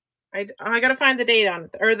 I gotta find the date on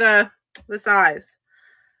it, or the size.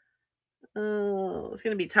 Oh, it's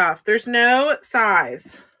gonna be tough. There's no size.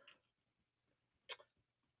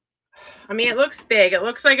 I mean, it looks big. It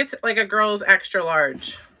looks like it's like a girl's extra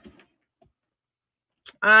large.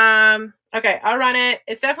 Okay, I'll run it.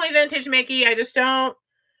 It's definitely vintage Mickey. I just don't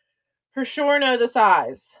for sure know the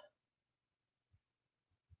size.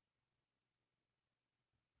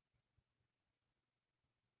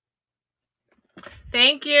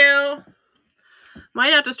 Thank you.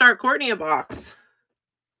 Might have to start Courtney a box.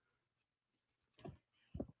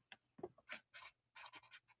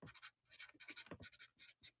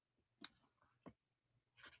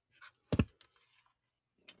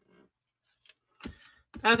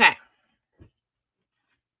 Okay.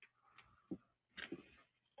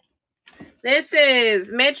 This is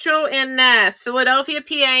Mitchell and Ness, Philadelphia,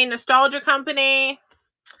 PA, Nostalgia Company.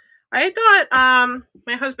 I got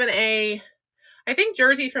my husband I think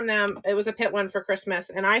jersey from them. It was a pit one for Christmas,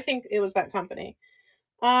 and I think it was that company.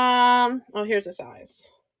 Oh, here's the size.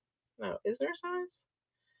 No, is there a size?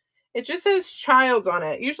 It just says Child's on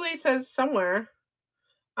it. Usually it says somewhere.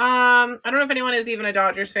 I don't know if anyone is even a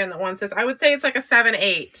Dodgers fan that wants this. I would say it's like a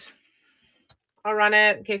 7-8. I'll run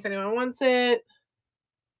it in case anyone wants it.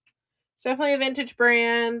 It's definitely a vintage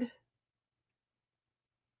brand.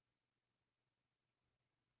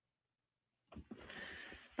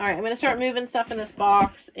 All right, I'm going to start moving stuff in this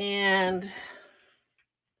box. And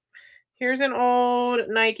here's an old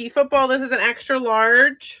Nike football. This is an extra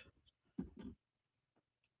large.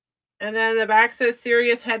 And then the back says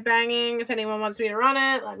serious headbanging. If anyone wants me to run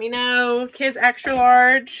it, let me know. Kids extra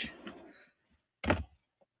large.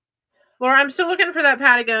 Laura, I'm still looking for that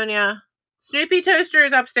Patagonia. Snoopy toaster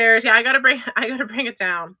is upstairs. Yeah, I gotta bring it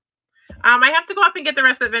down. I have to go up and get the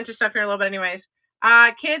rest of the vintage stuff here in a little bit anyways.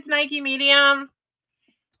 Kids Nike medium.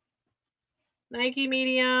 Nike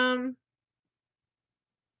medium.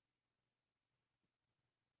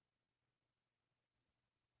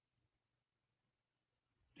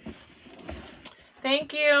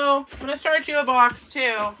 Thank you. I'm gonna start you a box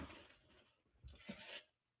too.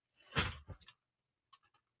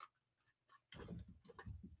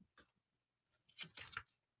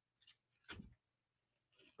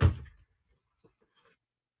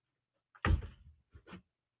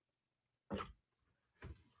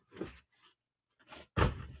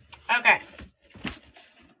 Okay.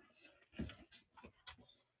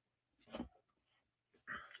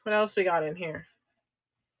 What else we got in here?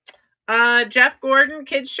 Jeff Gordon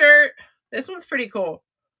kid shirt. This one's pretty cool.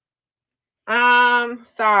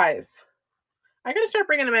 Size. I gotta start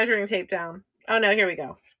bringing the measuring tape down. Oh no, here we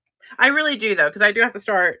go. I really do though, because I do have to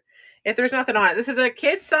start. If there's nothing on it, this is a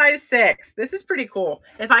kid size 6. This is pretty cool.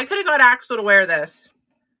 If I could have got Axel to wear this.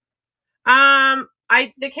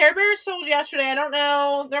 The Care Bears sold yesterday. I don't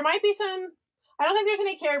know. There might be some. I don't think there's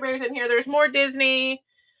any Care Bears in here. There's more Disney.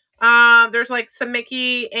 There's like some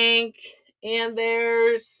Mickey ink, and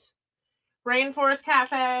there's Rainforest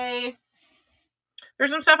Cafe.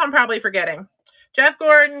 There's some stuff I'm probably forgetting. Jeff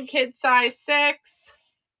Gordon, kid size 6.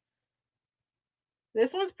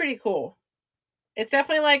 This one's pretty cool. It's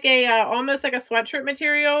definitely like a almost like a sweatshirt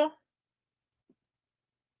material.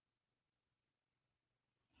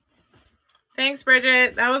 Thanks,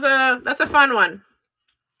 Bridget. That's a fun one.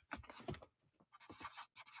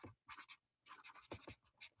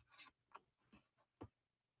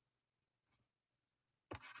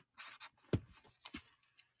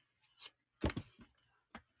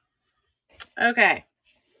 Okay.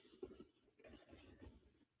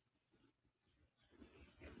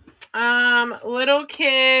 Little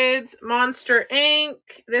kids Monster Inc.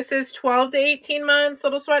 This is 12 to 18 months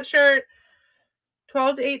little sweatshirt.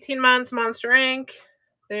 12 to 18 months Monster Inc.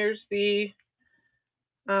 There's the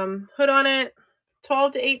hood on it.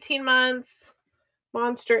 12 to 18 months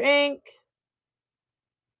Monster Inc.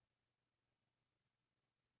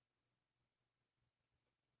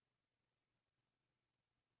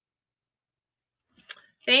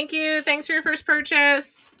 Thank you. Thanks for your first purchase.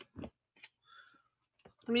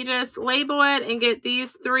 Let me just label it and get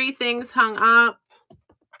these 3 things hung up.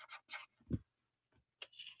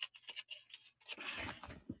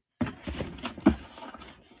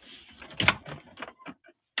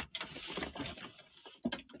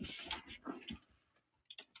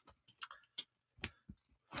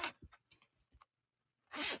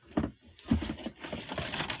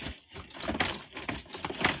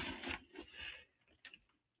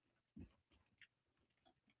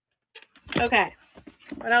 Okay,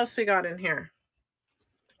 what else we got in here?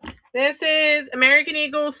 This is American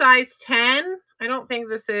Eagle size 10. I don't think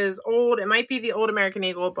this is old. It might be the old American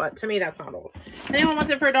Eagle, but to me that's not old. If anyone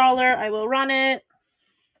wants it for $1, I will run it.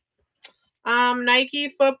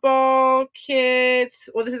 Nike football kids.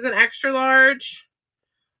 Well, this is an extra large.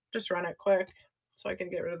 Just run it quick so I can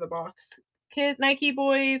get rid of the box. Kid Nike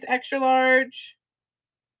boys extra large.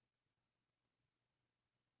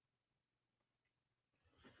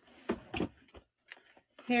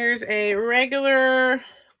 Here's a regular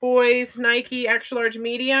boys Nike extra large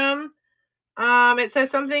medium. It says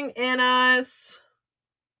something in us.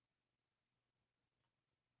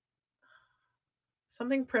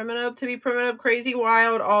 Something primitive, to be primitive, crazy,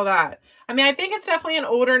 wild, all that. I mean, I think it's definitely an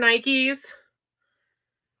older Nikes.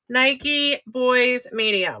 Nike boys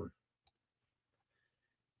medium.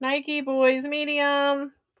 Nike boys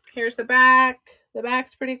medium. Here's the back. The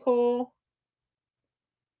back's pretty cool.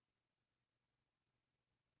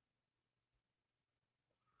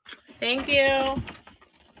 Thank you.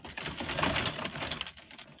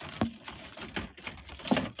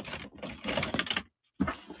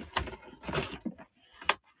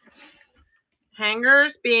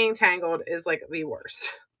 Hangers being tangled is like the worst.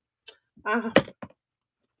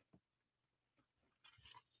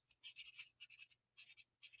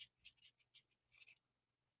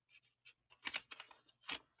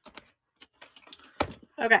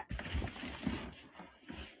 Okay.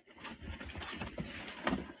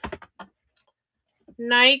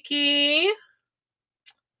 Nike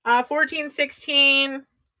 1416,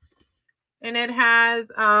 and it has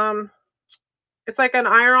it's like an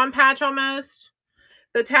iron patch almost.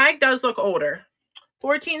 The tag does look older.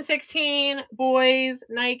 1416 boys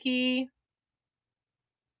Nike.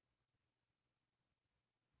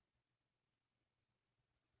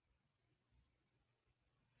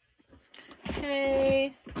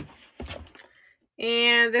 Okay.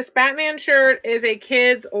 And this Batman shirt is a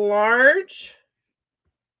kids large.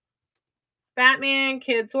 Batman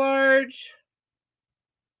kids large.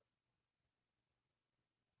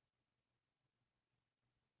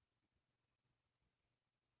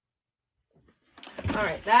 All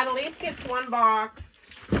right, that at least gets one box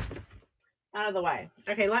out of the way.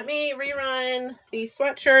 Okay, let me rerun the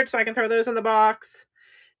sweatshirt so I can throw those in the box.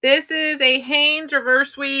 This is a Hanes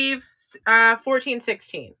reverse weave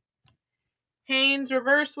 1416. Hanes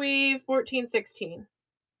reverse weave 1416.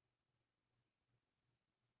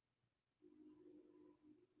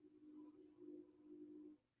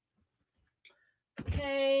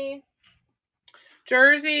 Okay.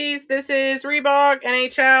 Jerseys. This is Reebok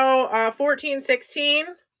NHL 1416.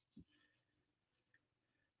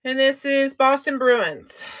 And this is Boston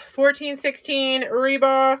Bruins. 1416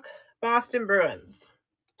 Reebok Boston Bruins.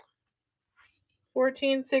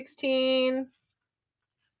 1416.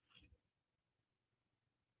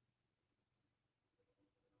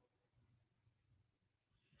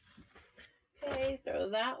 Okay, throw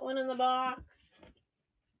that one in the box.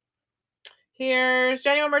 Here's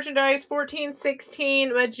genuine merchandise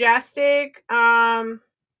 1416 Majestic Boston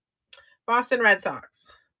Red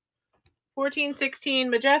Sox. 1416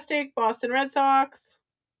 Majestic Boston Red Sox.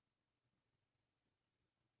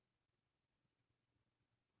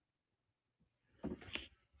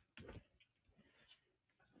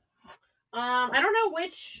 I don't know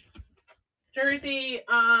which jersey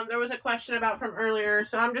there was a question about from earlier,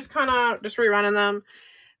 so I'm just kind of rerunning them.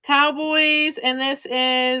 Cowboys, and this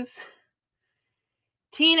is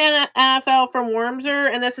Teen NFL from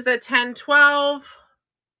Wormser, and this is a 10-12.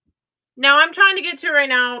 Now I'm trying to get to right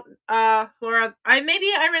now, Laura.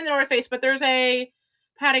 Maybe I ran the North Face, but there's a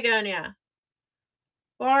Patagonia.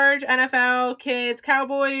 Large NFL kids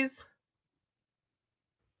Cowboys.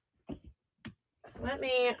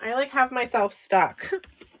 I like have myself stuck.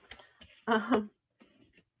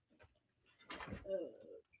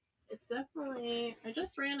 It's definitely, I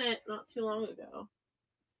just ran it not too long ago.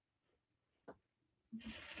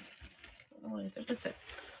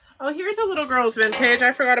 Oh, here's a little girl's vintage.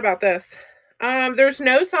 I forgot about this. There's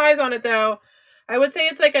no size on it though. I would say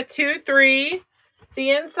it's like a 2-3.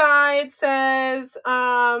 The inside says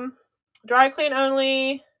dry clean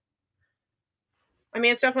only. I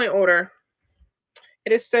mean, it's definitely older.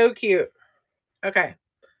 It is so cute. Okay.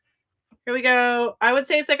 Here we go. I would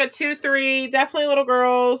say it's like a 2-3. Definitely little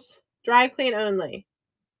girls. Dry clean only.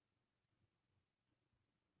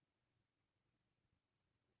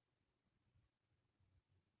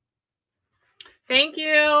 Thank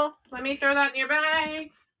you. Let me throw that in your bag.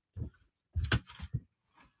 All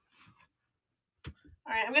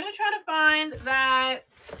right, I'm going to try to find that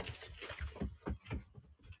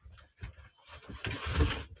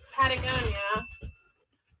Patagonia.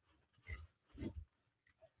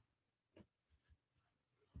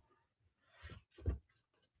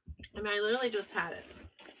 I mean, I literally just had it.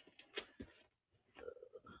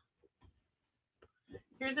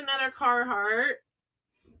 Here's another Carhartt.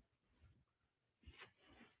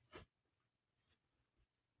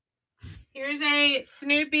 Here's a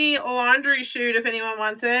Snoopy laundry chute if anyone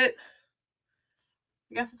wants it.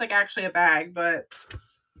 I guess it's like actually a bag, but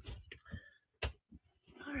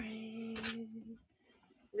all right. I'm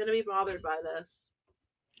gonna be bothered by this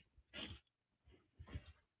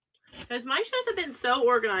because my shows have been so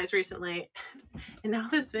organized recently, and now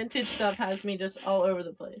this vintage stuff has me just all over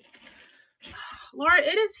the place. Laura,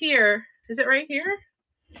 it is here. Is it right here?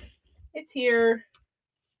 It's here.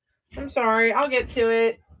 I'm sorry. I'll get to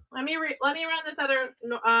it. Let me run this other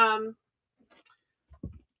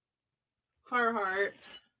Carhartt.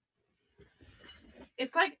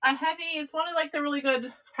 It's like a heavy. It's one of like the really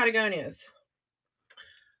good Patagonias.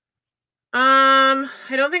 I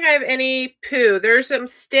don't think I have any Pooh. There's some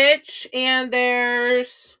Stitch and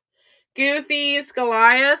there's Goofy's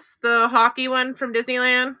Goliath, the hockey one from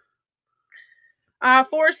Disneyland.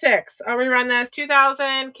 4-6. I'll rerun this.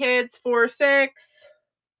 2000 kids 4-6.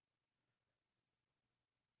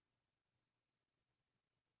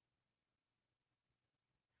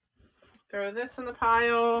 Throw this in the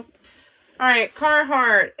pile. All right,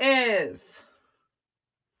 Carhartt is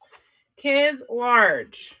kids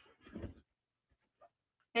large.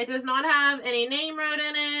 It does not have any name wrote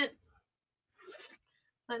in it.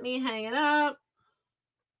 Let me hang it up.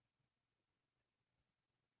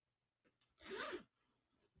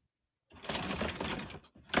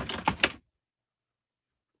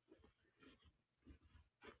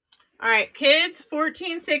 All right, kids,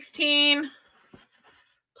 14, 16,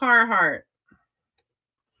 Carhartt.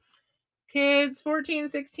 Kids, 14,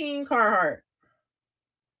 16, Carhartt.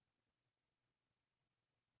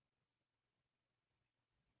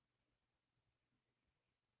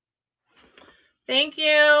 Thank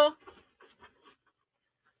you.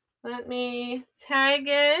 Let me tag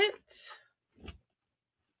it.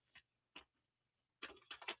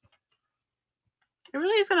 It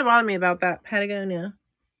really is going to bother me about that Patagonia.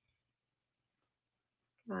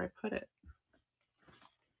 Where I put it.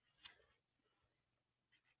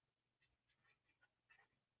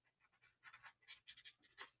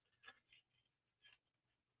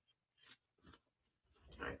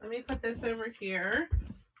 All right, let me put this over here.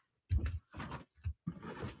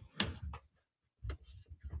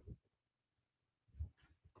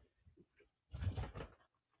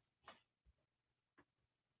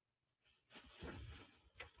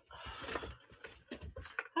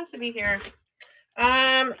 Has to be here.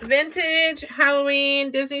 Vintage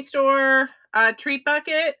Halloween Disney Store treat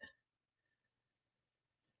bucket.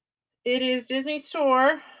 It is Disney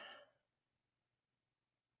Store.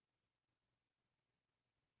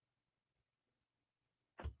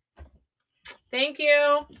 Thank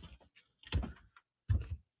you.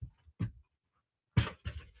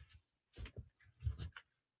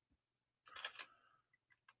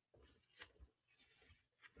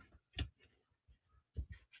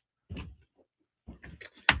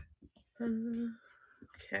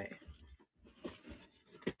 Okay.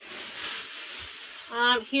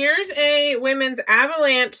 Here's a women's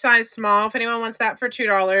avalanche size small. If anyone wants that for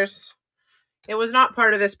 $2. It was not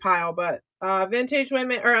part of this pile, but vintage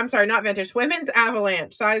women, or I'm sorry, not vintage, women's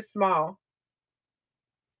avalanche size small.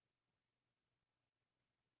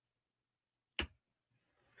 All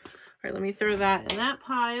right, let me throw that in that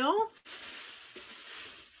pile.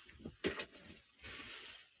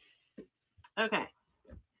 Okay.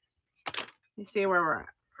 Let's see where we're at.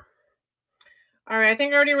 All right, I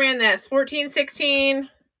think I already ran this. 14, 16,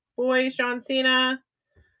 boys, John Cena.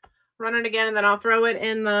 Run it again, and then I'll throw it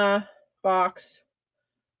in the box.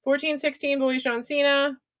 14, 16, boys, John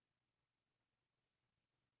Cena.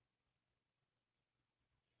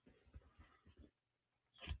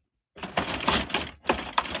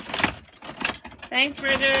 Thanks,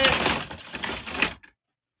 Bridget.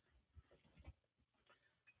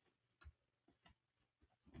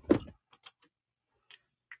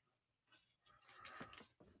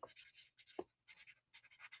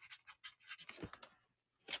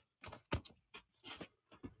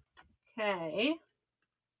 Okay.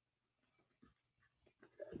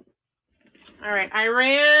 All right, I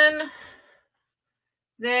ran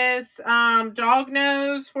this dog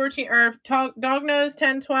nose 14 or dog nose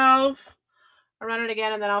 10, 12. I'll run it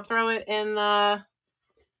again, and then I'll throw it in the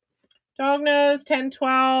dog nose 10,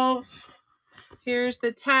 12. Here's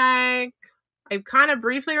the tag. I kind of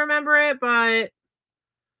briefly remember it, but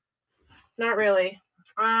not really.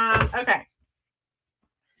 Okay.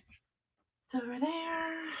 It's over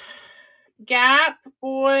there. Gap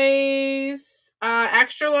boys,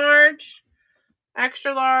 extra large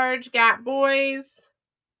Gap boys.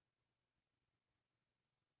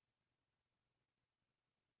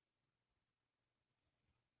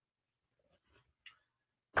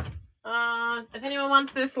 If anyone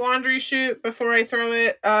wants this laundry chute before I throw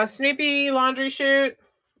it, Snoopy laundry chute,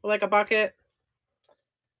 like a bucket.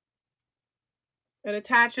 It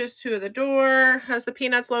attaches to the door, has the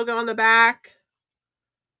Peanuts logo on the back.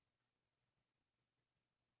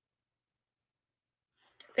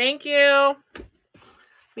 Thank you. Let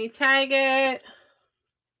me tag it.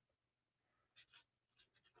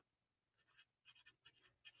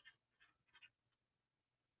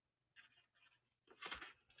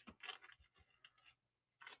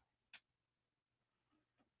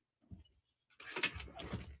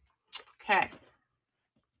 Okay.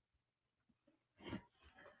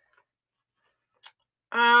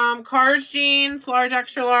 Cars jeans, large,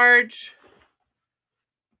 extra large.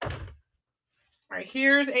 All right,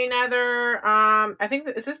 here's another, I think,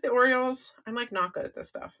 is this the Orioles? I'm like not good at this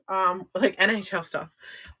stuff. Like NHL stuff.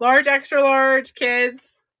 Large, extra large, kids.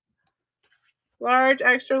 Large,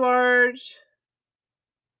 extra large.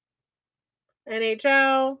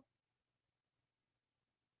 NHL.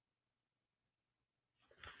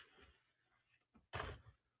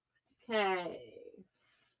 Okay.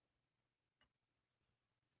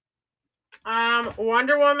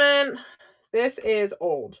 Wonder Woman. This is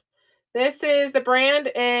old. This is, the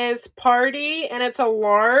brand is Party, and it's a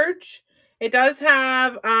large. It does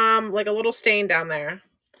have like a little stain down there.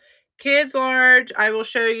 Kids large. I will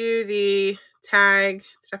show you the tag.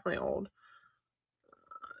 It's definitely old.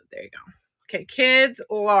 There you go. Okay, kids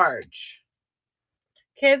large.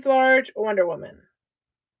 Kids large, Wonder Woman.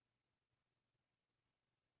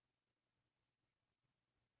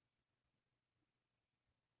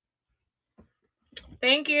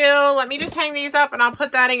 Thank you. Let me just hang these up and I'll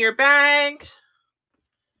put that in your bag.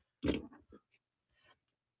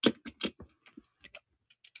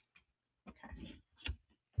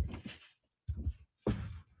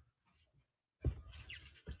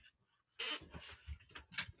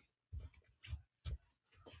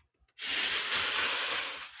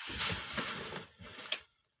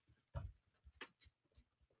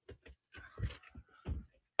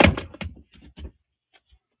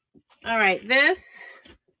 All right, this,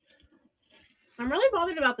 I'm really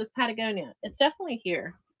bothered about this Patagonia. It's definitely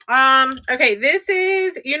here. Okay, this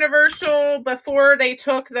is Universal before they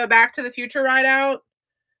took the Back to the Future ride out.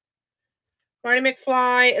 Marty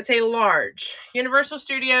McFly, it's a large. Universal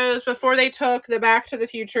Studios before they took the Back to the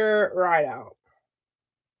Future ride out.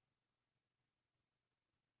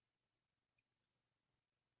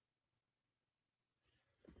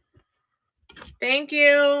 Thank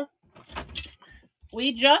you.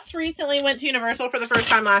 We just recently went to Universal for the first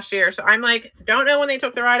time last year, so I'm like, don't know when they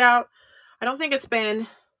took the ride out. I don't think it's been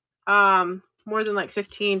more than like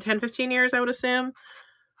 10, 15 years, I would assume.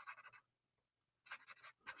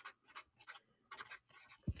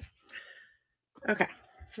 Okay,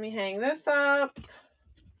 let me hang this up.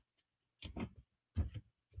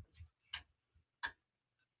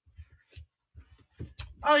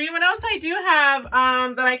 Oh, you know what else I do have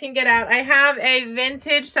that I can get out? I have a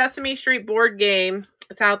vintage Sesame Street board game.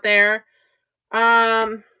 It's out there.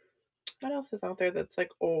 What else is out there that's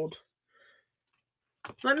like old?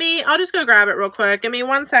 I'll just go grab it real quick. Give me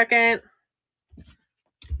 1 second.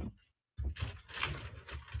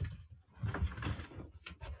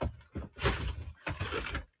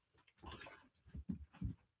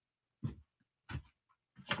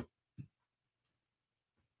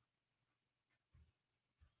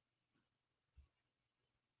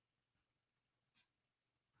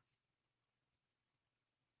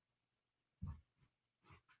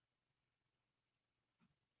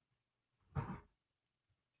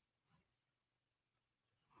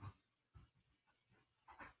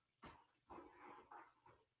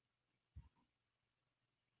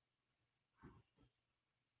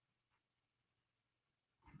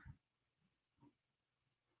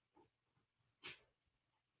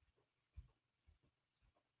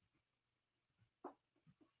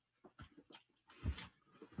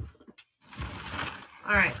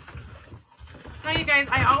 All right. Hi, you guys.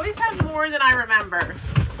 I always have more than I remember.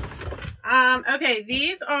 Okay,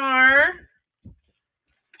 these are...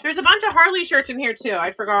 There's a bunch of Harley shirts in here, too.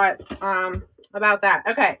 I forgot about that.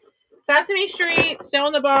 Okay. Sesame Street, still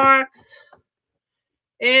in the box.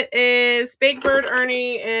 It is Big Bird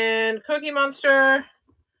Ernie and Cookie Monster.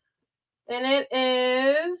 And it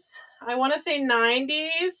is, I want to say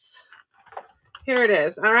 90s. Here it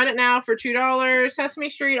is. I run it now for $2. Sesame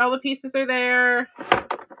Street, all the pieces are there.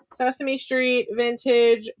 Sesame Street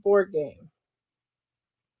vintage board game.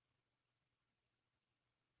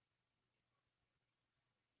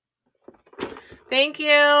 Thank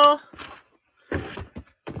you.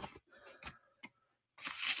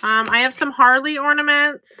 I have some Harley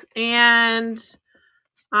ornaments, and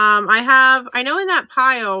I know in that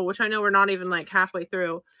pile, which I know we're not even like halfway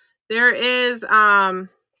through, there is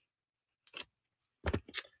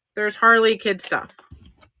there's Harley kid stuff,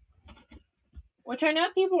 which I know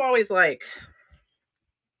people always like.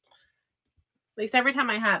 At least every time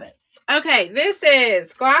I have it. Okay, this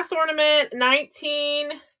is glass ornament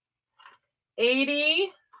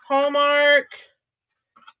 1980 Hallmark.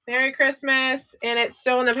 Merry Christmas, and it's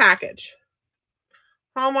still in the package.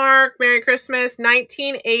 Hallmark, Merry Christmas,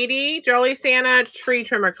 1980 Jolly Santa Tree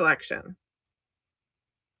Trimmer Collection.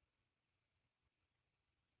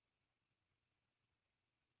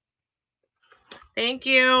 Thank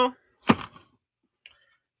you.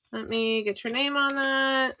 Let me get your name on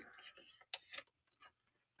that.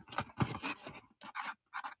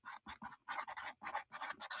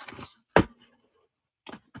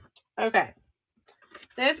 Okay.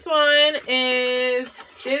 This one is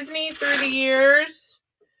Disney Through the Years.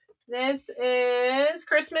 This is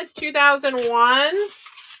Christmas 2001.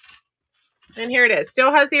 And here it is.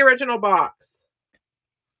 Still has the original box.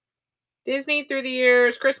 Disney Through the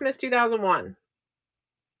Years, Christmas 2001.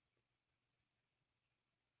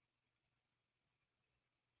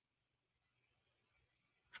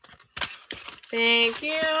 Thank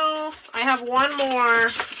you. I have one more.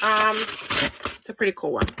 It's a pretty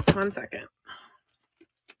cool one. 1 second.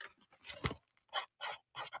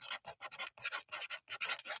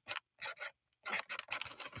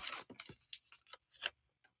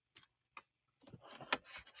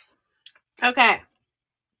 Okay.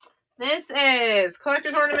 This is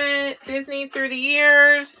Collector's Ornament, Disney Through the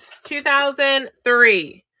Years,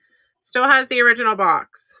 2003. Still has the original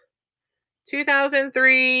box.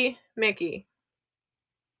 2003 Mickey.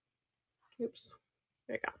 Oops.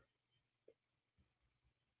 There you go.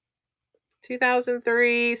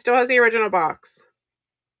 2003. Still has the original box.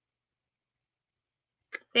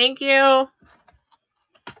 Thank you.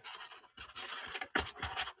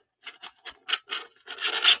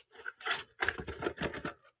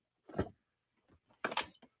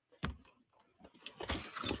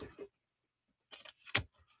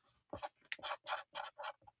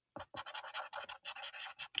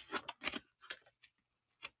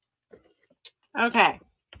 Okay.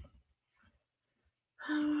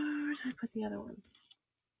 Where did I put the other one?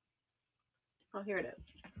 Oh, here it is.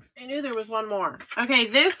 I knew there was one more. Okay,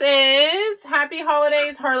 this is Happy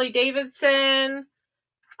Holidays, Harley Davidson.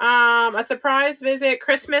 A surprise visit,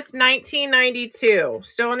 Christmas 1992.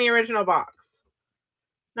 Still in the original box.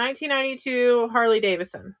 1992 Harley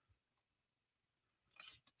Davidson.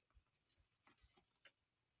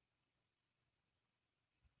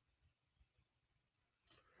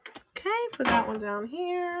 Okay, put that one down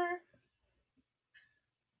here.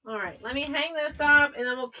 All right, let me hang this up and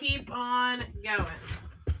then we'll keep on going.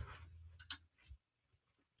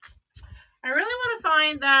 I really want to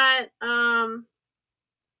find that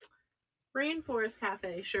Rainforest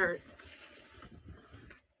Cafe shirt.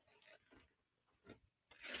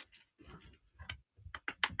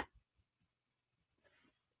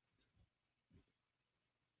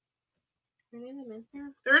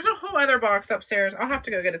 There's a whole other box upstairs. I'll have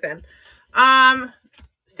to go get it then.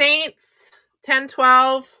 Saints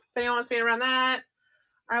 10-12. If anyone wants me to run that,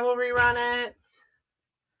 I will rerun it.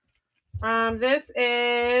 This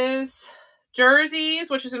is Jerseys,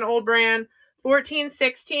 which is an old brand.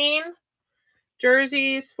 14-16.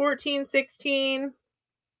 Jerseys 14-16.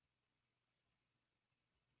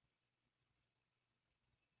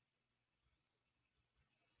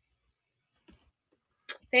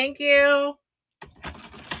 Thank you.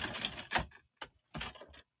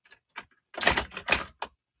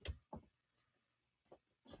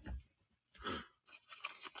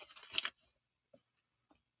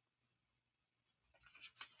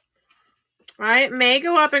 I may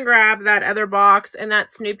go up and grab that other box and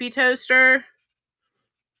that Snoopy toaster.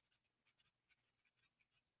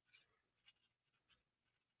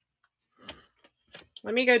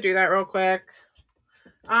 Let me go do that real quick.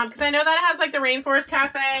 Because I know that it has like the Rainforest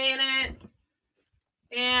Cafe in it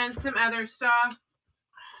and some other stuff.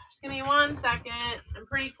 Just give me 1 second. I'm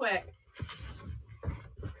pretty quick.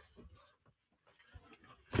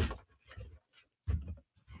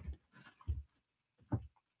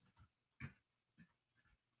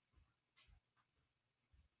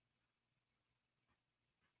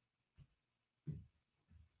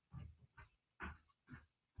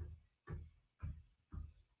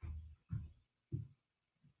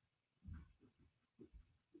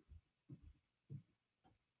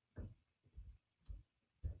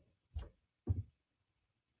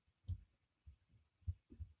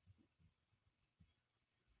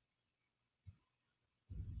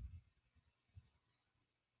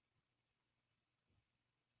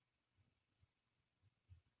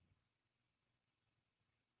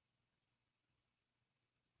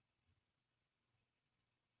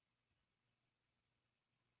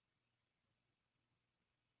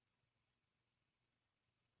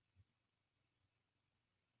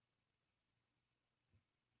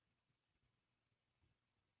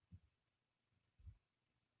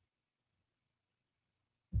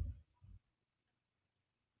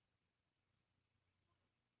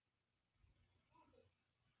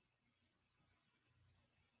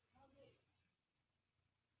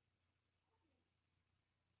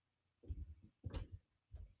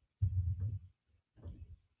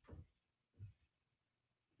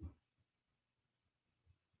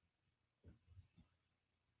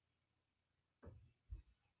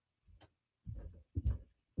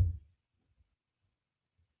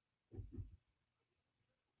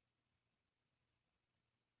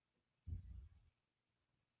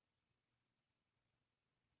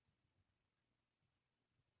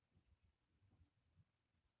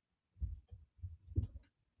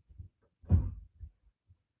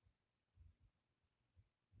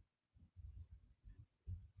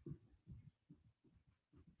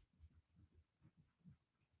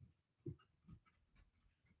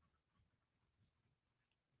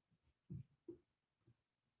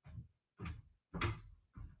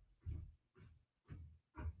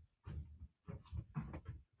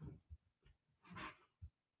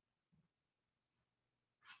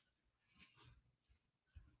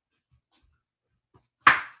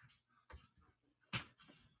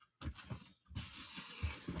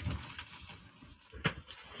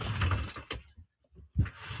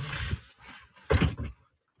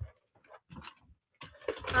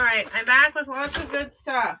 All right, I'm back with lots of good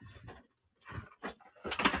stuff.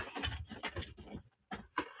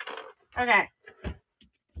 Okay.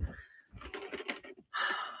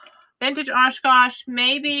 Vintage Oshkosh,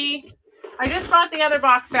 maybe. I just brought the other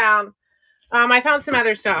box down. I found some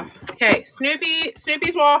other stuff. Okay,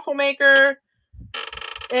 Snoopy's waffle maker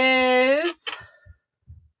is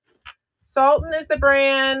Sultan is the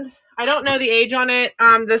brand. I don't know the age on it.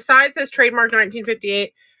 The side says trademarked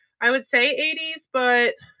 1958. I would say 80s,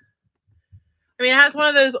 but I mean, it has one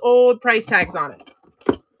of those old price tags on it.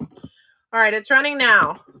 All right, it's running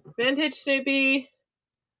now. Vintage Snoopy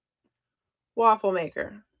waffle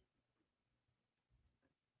maker.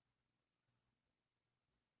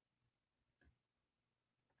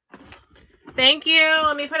 Thank you.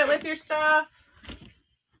 Let me put it with your stuff.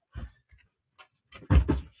 Bring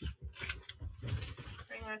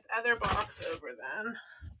this other box over then.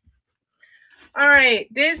 All right,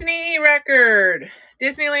 Disneyland Records,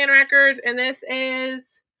 and this is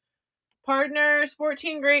Partners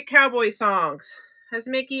 14 Great Cowboy Songs. Has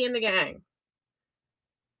Mickey and the gang.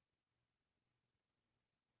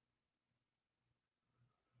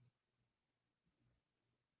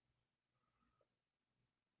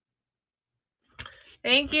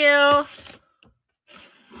 Thank you.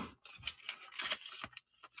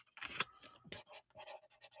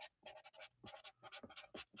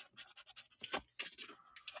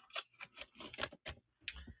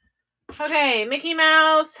 Okay, Mickey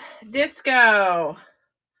Mouse Disco.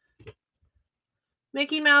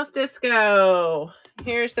 Mickey Mouse Disco.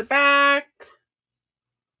 Here's the back.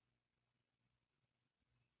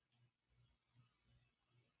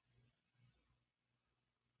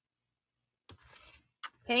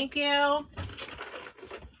 Thank you.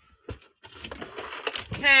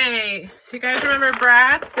 Okay, you guys remember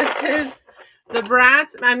Bratz? This is the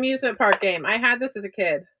Bratz amusement park game. I had this as a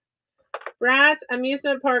kid. Bratz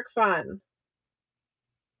amusement park fun.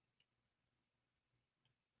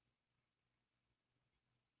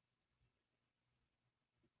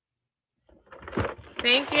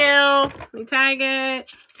 Thank you. Let me tag it.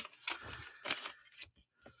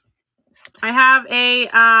 I have a,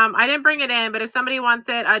 I didn't bring it in, but if somebody wants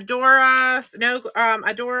it, Adora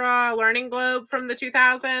Learning Globe from the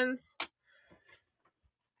 2000s.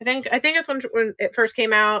 I think it's when it first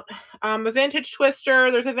came out. A vintage Twister.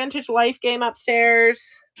 There's a vintage Life game upstairs.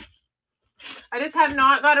 I just have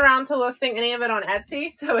not got around to listing any of it on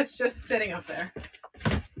Etsy, so it's just sitting up there.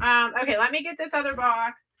 Okay, let me get this other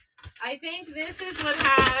box. I think this is what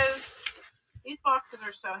has, these boxes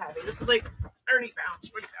are so heavy. This is like 30 pounds,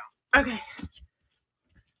 40 pounds. Okay.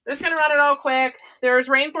 Just gonna run it all quick. There's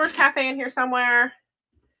Rainforest Cafe in here somewhere.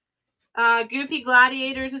 Goofy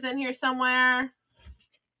Gladiators is in here somewhere.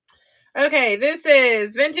 Okay, this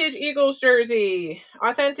is vintage Eagles jersey,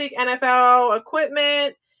 authentic NFL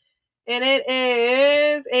equipment, and it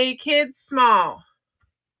is a kids small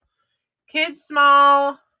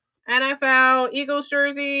NFL Eagles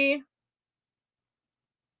jersey.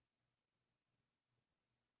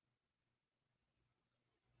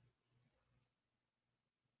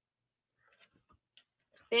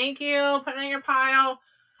 Thank you. Put it in your pile.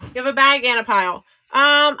 You have a bag and a pile.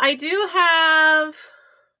 I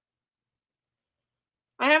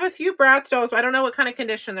have a few Bratz dolls, but I don't know what kind of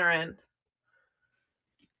condition they're in.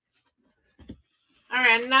 All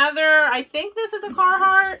right, another, I think this is a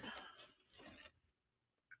Carhartt.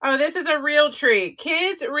 Oh, this is a Real Tree.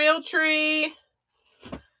 Kids Real Tree.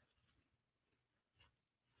 What's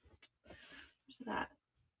that?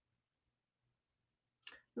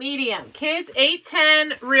 Medium. Kids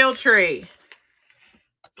 810 Real Tree.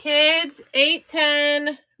 Kids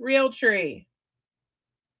 810 Real Tree.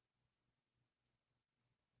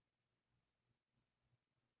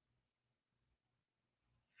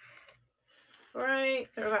 All right,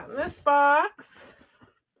 throw that in this box.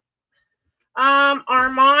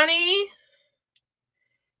 Armani.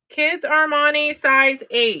 Kids Armani size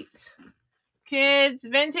 8. Kids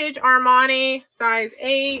vintage Armani size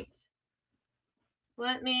 8.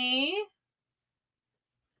 Let me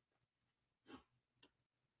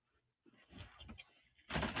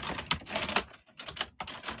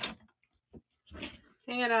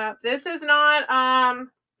hang it up. This is not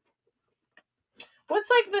what's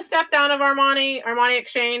like the step down of Armani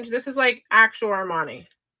Exchange. This is like actual Armani.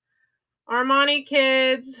 Armani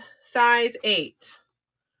Kids size 8.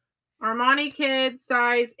 Armani Kids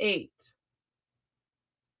size 8.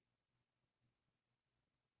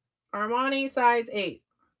 Armani size 8.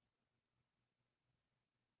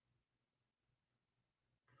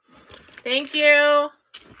 Thank you.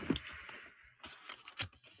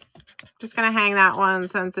 Just gonna hang that one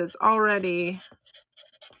since it's already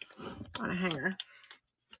on a hanger.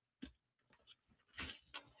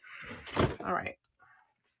 All right.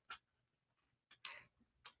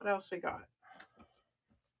 What else we got?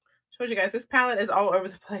 Told you guys, this palette is all over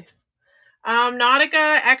the place.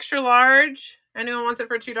 Nautica extra large. Anyone wants it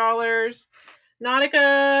for $2?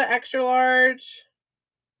 Nautica extra large.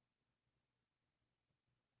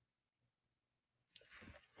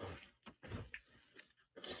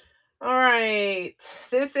 All right.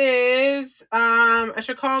 This is a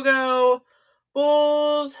Chicago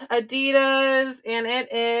Bulls Adidas, and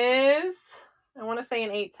it is, I want to say,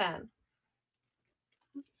 an 810.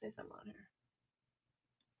 Let's say something on here.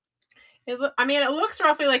 I mean, it looks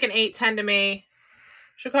roughly like an 810 to me.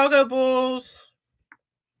 Chicago Bulls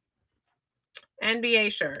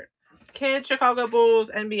NBA shirt. Kids Chicago Bulls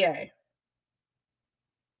NBA.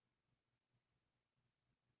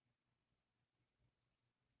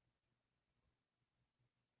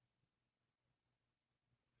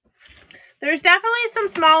 There's definitely some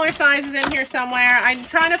smaller sizes in here somewhere. I'm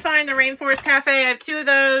trying to find the Rainforest Cafe. I have 2 of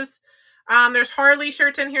those. There's Harley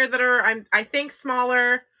shirts in here that are, I think,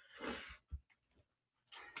 smaller.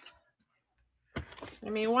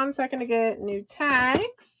 Give me 1 second to get new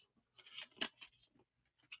tags.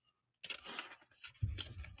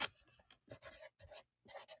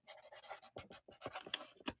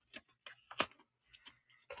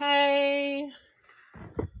 Okay.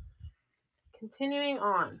 Continuing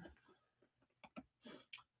on.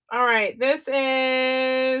 All right, this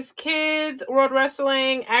is Kids World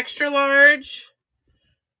Wrestling Extra Large.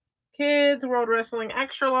 Kids World Wrestling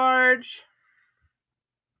Extra Large.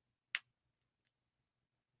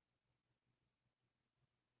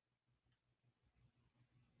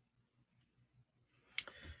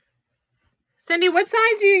 Cindy, what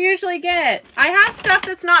size do you usually get? I have stuff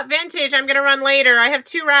that's not vintage I'm going to run later. I have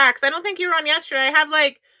 2 racks. I don't think you run yesterday. I have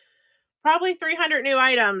like probably 300 new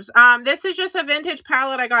items. This is just a vintage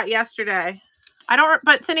palette I got yesterday.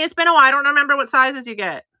 But Cindy, it's been a while. I don't remember what sizes you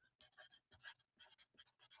get.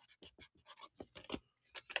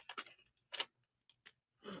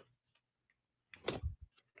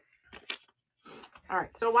 All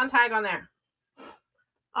right, so 1 tag on there.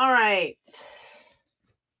 All right.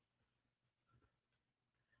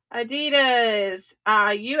 Adidas,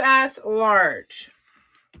 US large.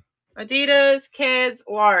 Adidas Kids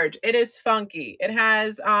large. It is funky. It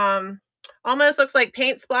has almost looks like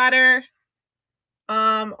paint splatter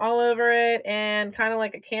all over it and kind of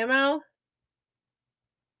like a camo.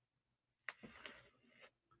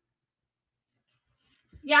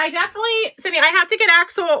 Yeah, I definitely, Cindy, I have to get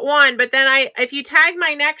Axel at 1, but then if you tag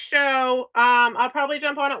my next show, I'll probably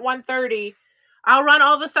jump on at 1:30. I'll run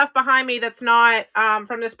all the stuff behind me that's not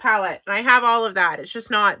from this palette. And I have all of that. It's just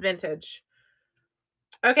not vintage.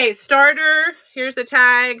 Okay, starter. Here's the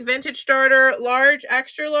tag. Vintage starter. Large,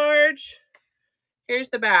 extra large. Here's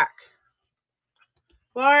the back.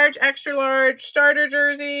 Large, extra large starter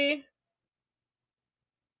jersey.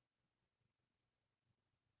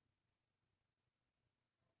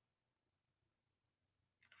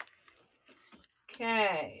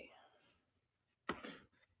 Okay.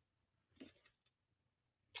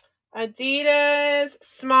 Adidas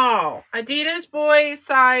small. Adidas boys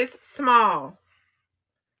size small.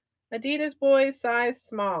 Adidas boys size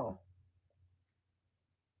small.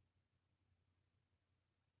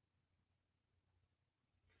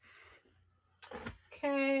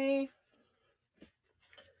 Okay.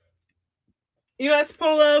 US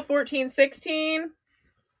Polo 14-16.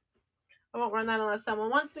 I won't run that unless someone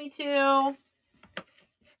wants me to.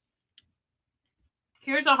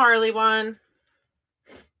 Here's a Harley one.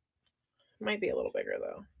 Might be a little bigger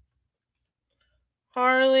though.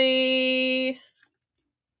 Harley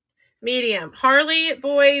medium. Harley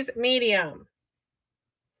boys medium.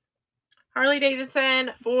 Harley Davidson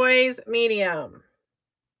boys medium.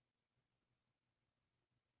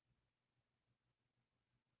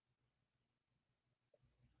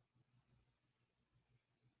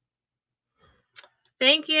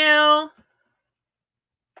 Thank you.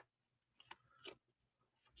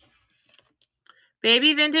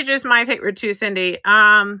 Baby vintage is my favorite too, Cindy.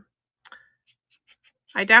 I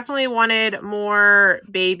definitely wanted more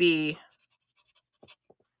baby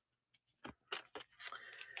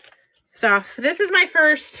stuff. This is my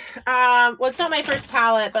first, well, it's not my first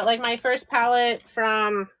palette, but like my first palette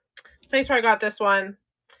from the place where I got this one.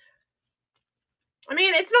 I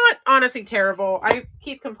mean, it's not honestly terrible. I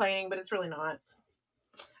keep complaining, but it's really not.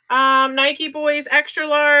 Nike boys extra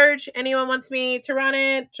large. Anyone wants me to run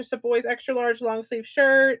it? Just a boys extra large long sleeve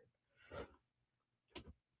shirt.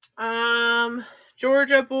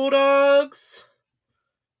 Georgia Bulldogs.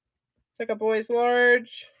 It's like a boys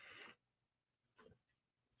large.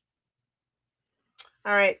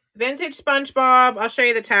 All right, vintage SpongeBob. I'll show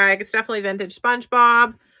you the tag. It's definitely vintage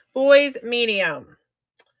SpongeBob. Boys medium.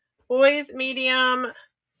 Boys medium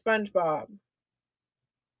SpongeBob.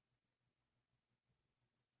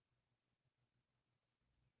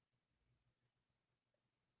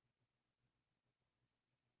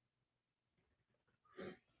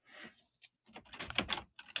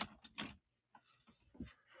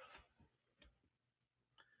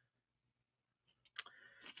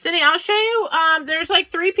 Cindy, I'll show you. There's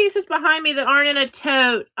like 3 pieces behind me that aren't in a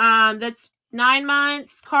tote. That's 9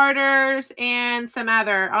 months, Carter's, and some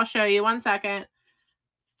other. I'll show you. 1 second.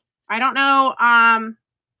 I don't know. I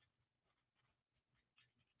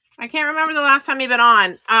can't remember the last time you've been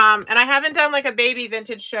on. And I haven't done like a baby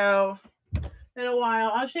vintage show in a while.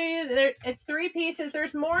 I'll show you. It's 3 pieces.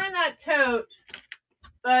 There's more in that tote,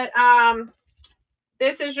 but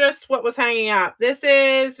this is just what was hanging up. This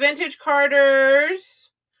is vintage Carter's,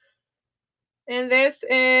 and this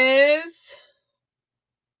is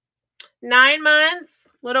 9 months.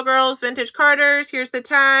 Little girls, vintage Carter's. Here's the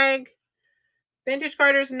tag. Vintage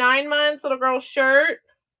Carter's 9 months. Little girl shirt.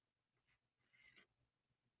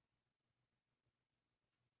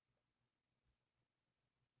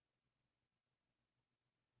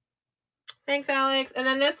 Thanks, Alex. And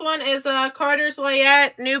then this one is a Carter's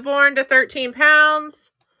Layette, newborn to 13 pounds.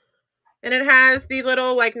 And it has the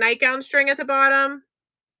little like nightgown string at the bottom.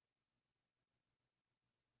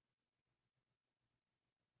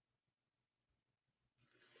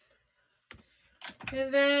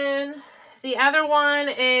 And then the other one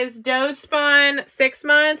is doe spun, 6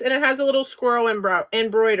 months, and it has a little squirrel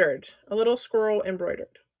embroidered. A little squirrel embroidered.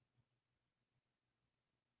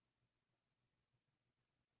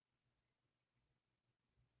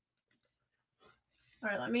 All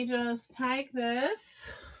right, let me just tag this.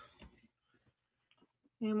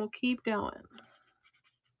 And we'll keep going.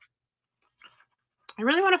 I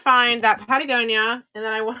really want to find that Patagonia, and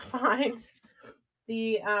then I want to find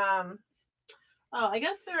the, oh, I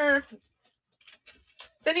guess they're,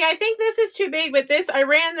 Cindy, I think this is too big, but this, I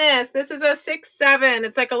ran this. This is a 6'7".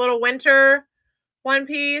 It's like a little winter one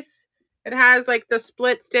piece. It has like the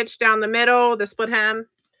split stitch down the middle, the split hem.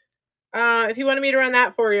 If you wanted me to run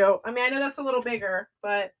that for you. I mean, I know that's a little bigger,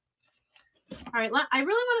 but all right. I really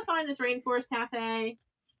want to find this Rainforest Cafe.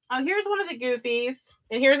 Oh, here's one of the Goofies,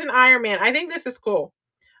 and here's an Iron Man. I think this is cool.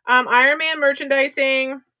 Iron Man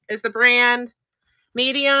merchandising is the brand,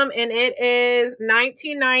 medium, and it is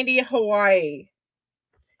 1990 Hawaii.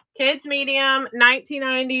 Kids medium,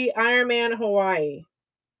 1990 Iron Man Hawaii.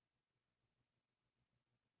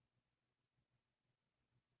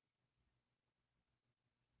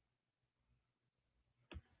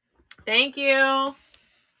 Thank you.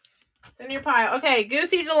 It's in your pile. Okay,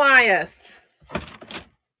 Goofy Goliath.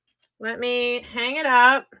 Let me hang it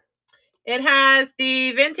up. It has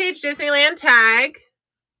the vintage Disneyland tag.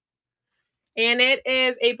 And it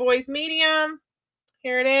is a boys medium.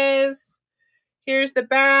 Here it is. Here's the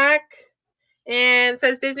back. And it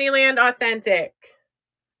says Disneyland Authentic.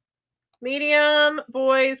 Medium,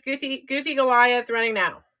 boys, Goofy Goliath running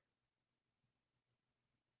now.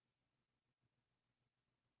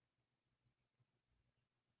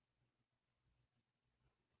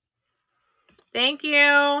 Thank you.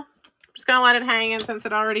 I'm just going to let it hang in since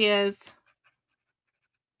it already is.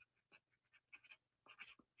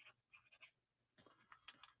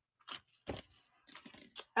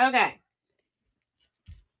 Okay.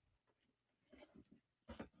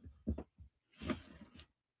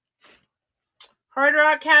 Hard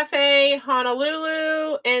Rock Cafe,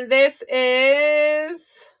 Honolulu. And this is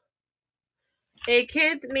a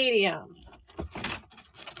kids medium.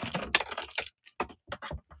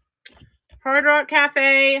 Hard Rock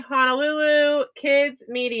Cafe, Honolulu, kids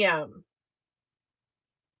medium.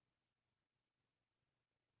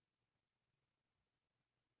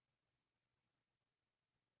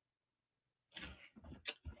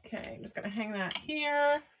 Okay, I'm just going to hang that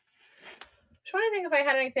here. I'm trying to think if I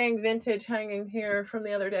had anything vintage hanging here from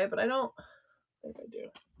the other day, but I don't think I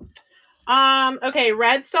do. Okay,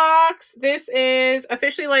 Red Sox. This is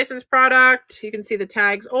officially licensed product. You can see the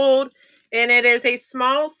tag's old, and it is a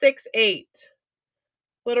small 6'8".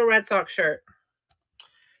 Little Red Sox shirt.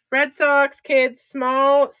 Red Sox kids,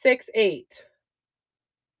 small 6'8".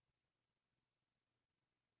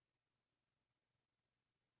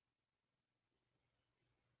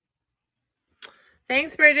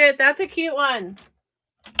 Thanks, Bridget. That's a cute one.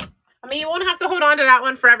 I mean, you won't have to hold on to that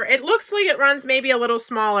one forever. It looks like it runs maybe a little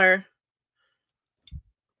smaller.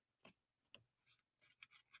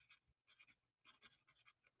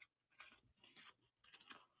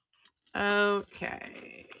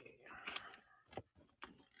 Okay.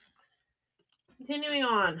 Continuing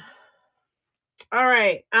on. All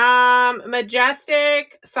right.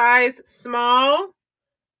 Majestic, size small.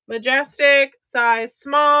 Majestic, size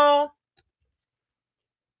small.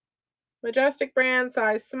 Majestic brand,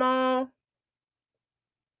 size small.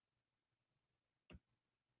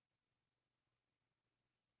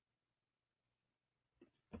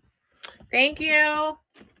 Thank you.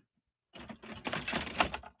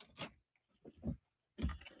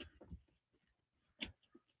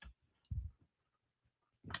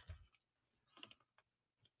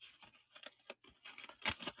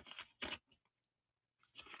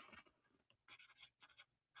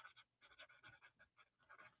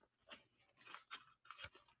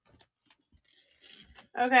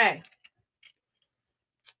 Okay.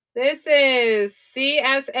 This is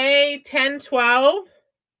CSA 1012.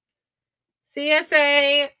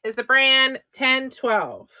 CSA is the brand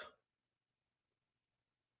 1012.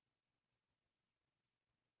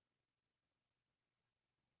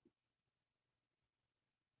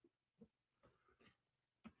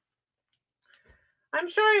 I'm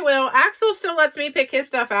sure he will. Axel still lets me pick his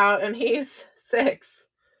stuff out, and he's 6.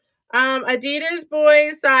 Adidas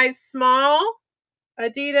boys, size small.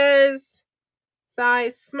 Adidas,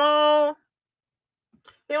 size small.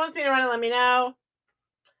 If he wants me to run it, let me know.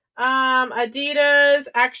 Adidas,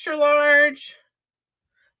 extra large.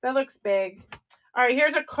 That looks big. All right,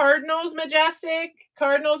 here's a Cardinals Majestic.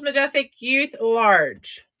 Cardinals Majestic Youth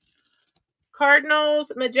Large.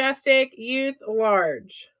 Cardinals Majestic Youth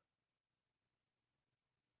Large.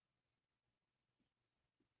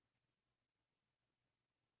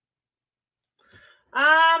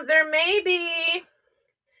 There may be.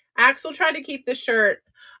 Axel tried to keep the shirt.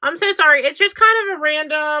 I'm so sorry. It's just kind of a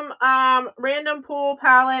random pool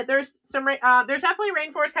palette. There's there's definitely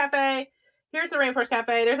Rainforest Cafe. Here's the Rainforest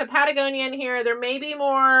Cafe. There's a Patagonia in here. There may be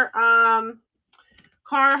more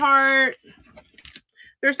Carhartt.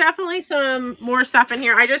 There's definitely some more stuff in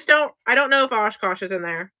here. I don't know if Oshkosh is in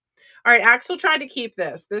there. All right, Axel tried to keep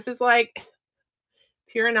this. This is like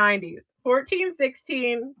pure 90s. 14,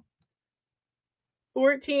 16.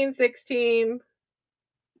 14, 16.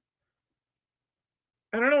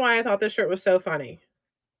 I don't know why I thought this shirt was so funny.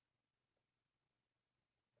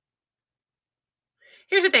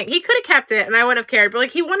 Here's the thing. He could have kept it and I wouldn't have cared, but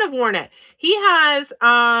like he wouldn't have worn it. He has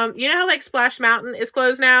you know how like Splash Mountain is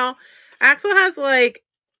closed now? Axel has like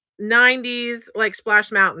 90s like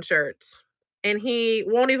Splash Mountain shirts. And he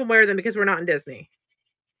won't even wear them because we're not in Disney.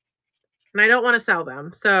 And I don't want to sell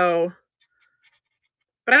them. So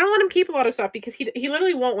but I don't want him to keep a lot of stuff because he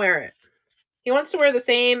literally won't wear it. He wants to wear the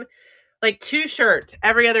same like 2 shirts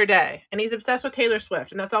every other day. And he's obsessed with Taylor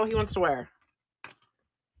Swift and that's all he wants to wear.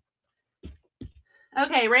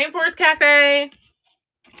 Okay, Rainforest Cafe.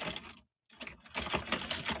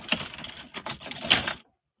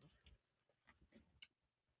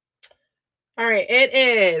 All right, it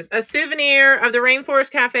is a souvenir of the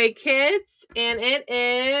Rainforest Cafe Kids, and it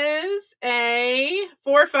is a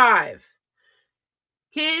 4-5.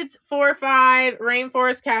 Kids 4-5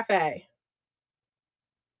 Rainforest Cafe.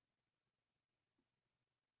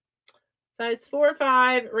 Size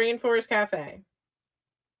 4-5 Rainforest Cafe.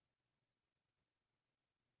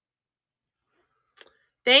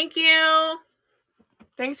 Thank you.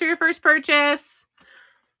 Thanks for your first purchase.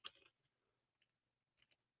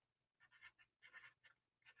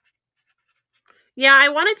 Yeah, I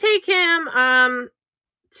want to take him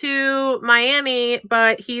to Miami,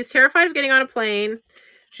 but he's terrified of getting on a plane.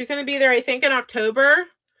 She's going to be there, I think, in October.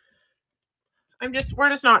 We're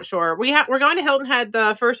just not sure. We're going to Hilton Head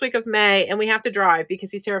the first week of May, and we have to drive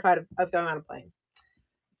because he's terrified of going on a plane.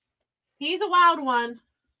 He's a wild one.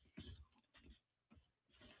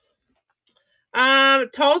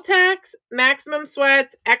 Toltex, Maximum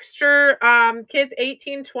Sweats, Extra, Kids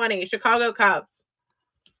 1820, Chicago Cubs.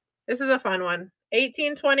 This is a fun one.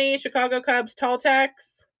 1820, Chicago Cubs, Toltex.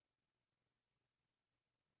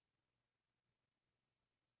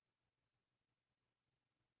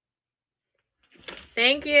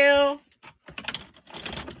 Thank you.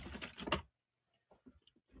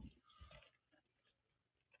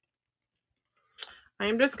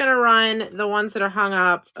 I'm just going to run the ones that are hung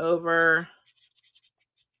up over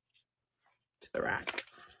to the rack.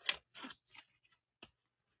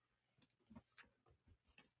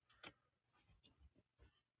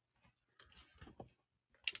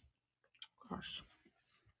 Gosh.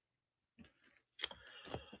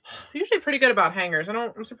 I'm usually pretty good about hangers.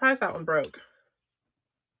 I'm surprised that one broke.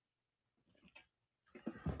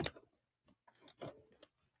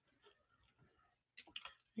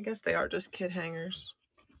 I guess they are just kid hangers.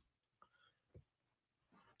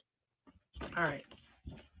 All right.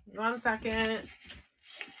 1 second.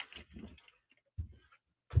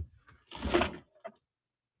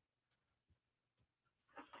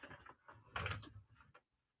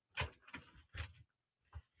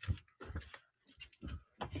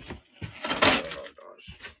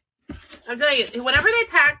 I'm telling you, whenever they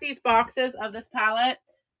pack these boxes of this palette,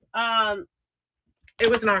 it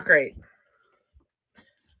was not great.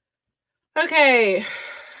 Okay.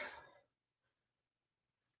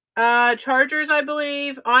 Chargers, I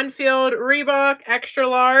believe. On-field Reebok, extra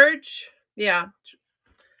large. Yeah.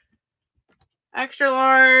 Extra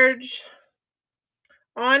large.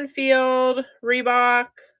 On-field Reebok.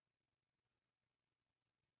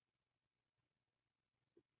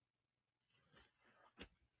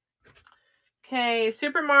 Okay,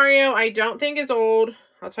 Super Mario, I don't think is old.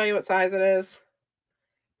 I'll tell you what size it is.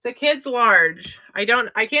 It's a kid's large. I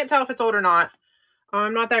can't tell if it's old or not.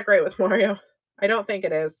 I'm not that great with Mario. I don't think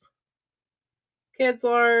it is. Kids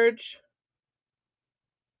large.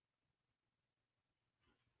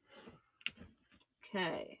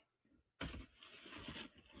 Okay.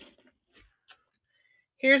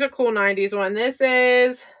 Here's a cool 90s one. This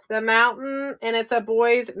is the Mountain, and it's a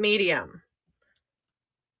boys medium.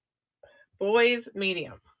 Boys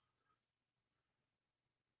medium.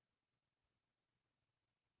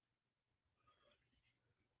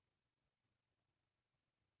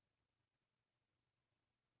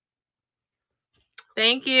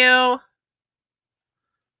 Thank you.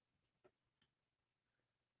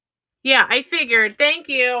 Yeah, I figured. Thank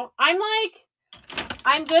you. I'm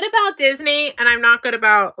good about Disney, and I'm not good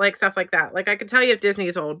about like stuff like that. Like I could tell you if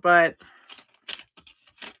Disney's old, but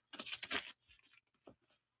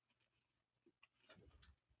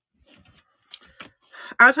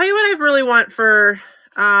I'll tell you what I really want for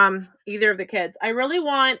either of the kids. I really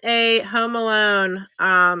want a Home Alone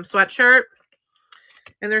sweatshirt.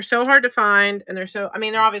 And they're so hard to find, and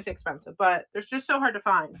they're obviously expensive, but they're just so hard to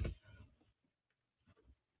find.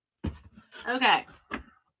 Okay.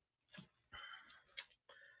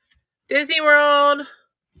 Disney World.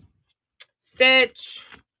 Stitch.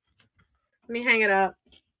 Let me hang it up.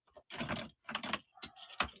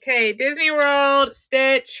 Okay, Disney World,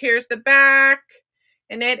 Stitch. Here's the back.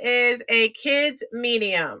 And it is a kids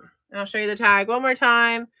medium. And I'll show you the tag one more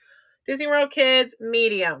time. Disney World Kids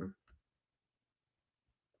medium.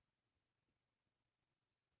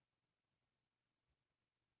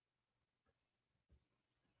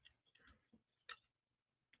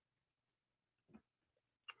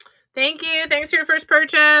 Thank you. Thanks for your first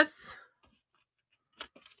purchase.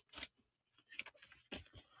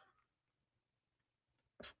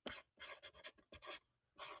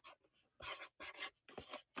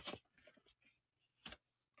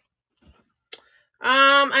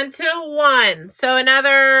 Until 1. So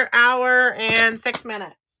another hour and 6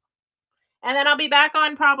 minutes. And then I'll be back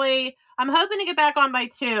on probably, I'm hoping to get back on by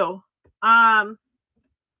 2. Our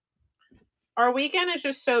weekend is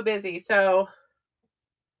just so busy. So,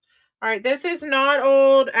 all right, this is not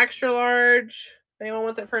old, extra large. If anyone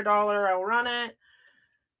wants it for $1, I'll run it.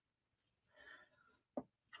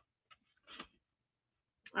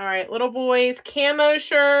 All right, little boys, camo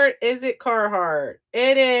shirt. Is it Carhartt?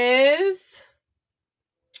 It is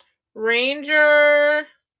Ranger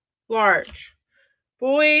large.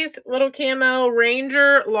 Boys, little camo,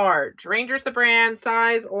 Ranger large. Ranger's the brand,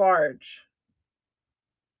 size large.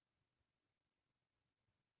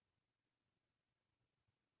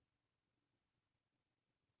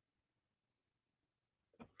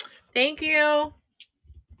 Thank you.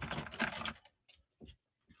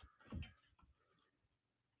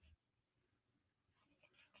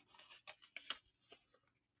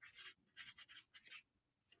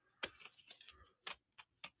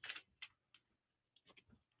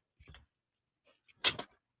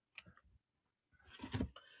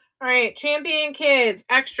 All right, Champion Kids,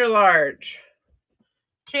 extra large.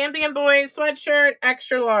 Champion Boys sweatshirt,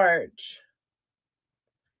 extra large.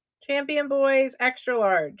 Champion Boys, extra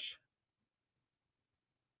large.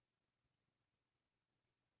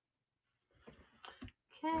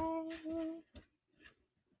 Okay.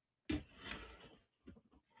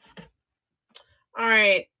 All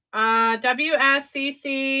right,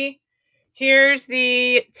 WSCC. Here's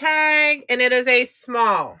the tag, and it is a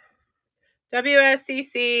small.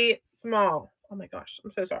 WSCC small. Oh my gosh,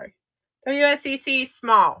 I'm so sorry. WSCC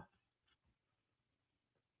small.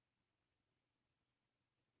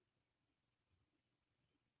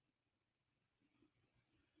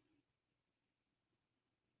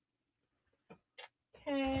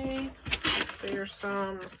 Okay, there's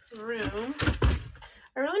some room.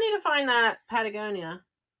 I really need to find that Patagonia.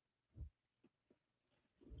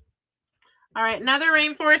 All right, another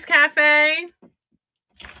Rainforest Cafe.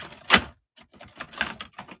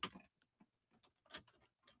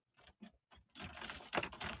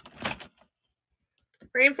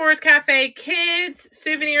 Rainforest Cafe Kids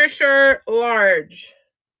souvenir shirt, large.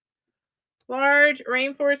 Large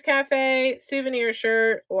Rainforest Cafe souvenir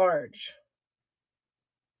shirt, large.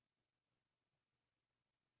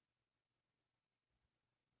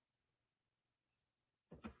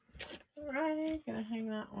 right, gonna hang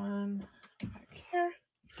that one back here.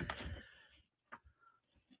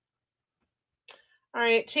 All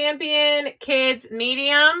right, champion kids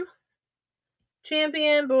medium.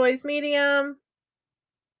 Champion boys medium.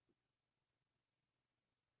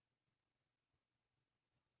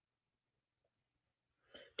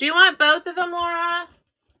 Do you want both of them, Laura?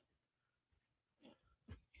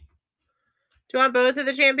 Do you want both of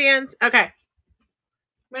the champions? Okay. I'm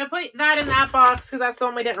going to put that in that box because that's the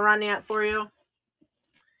one we didn't run yet for you.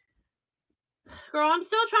 Girl, I'm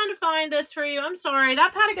still trying to find this for you. I'm sorry.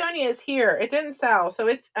 That Patagonia is here. It didn't sell. So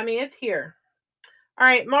it's here. All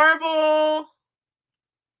right. Marvel.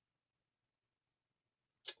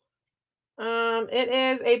 It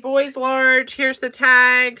is a boys large. Here's the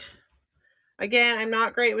tag. Again, I'm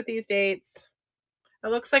not great with these dates. It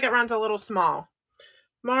looks like it runs a little small.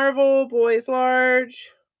 Marvel, boys large.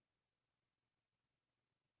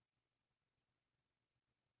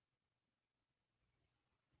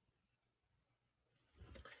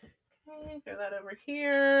 Okay, throw that over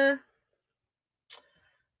here.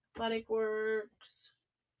 Athletic Works.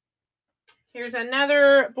 Here's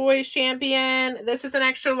another boys champion. This is an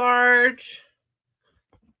extra large.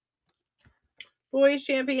 Boys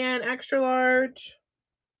champion, extra large.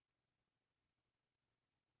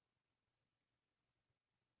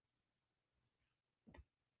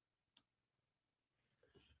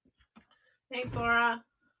 Thanks, Laura.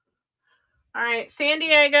 All right, San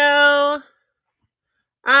Diego.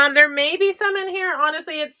 There may be some in here.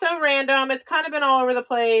 Honestly, it's so random. It's kind of been all over the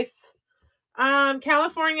place.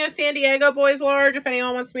 California, San Diego, boys large, if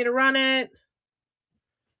anyone wants me to run it.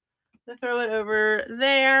 I'll throw it over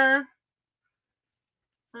there.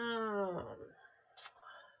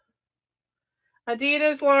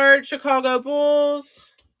 Adidas large, Chicago Bulls.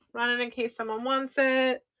 Run it in case someone wants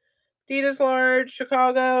it. Adidas large,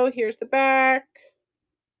 Chicago. Here's the back.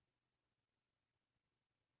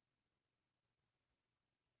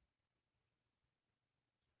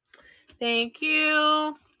 Thank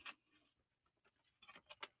you.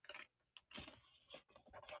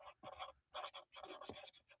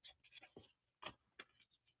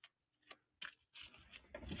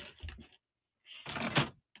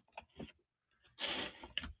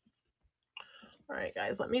 All right,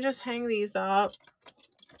 guys, let me just hang these up.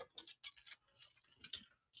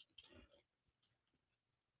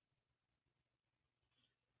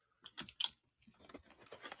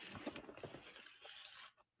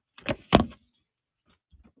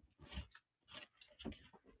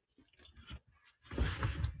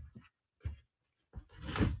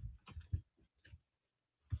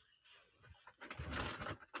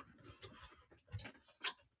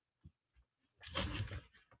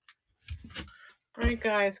 All right,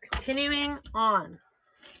 guys, continuing on.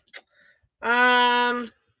 All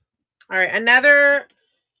right, another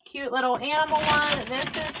cute little animal one. This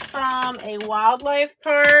is from a wildlife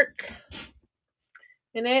park.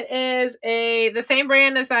 And it is the same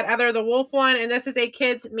brand as that other, the wolf one. And this is a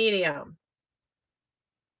kids medium.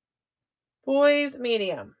 Boys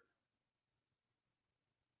medium.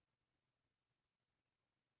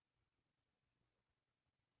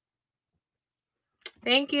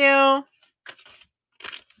 Thank you.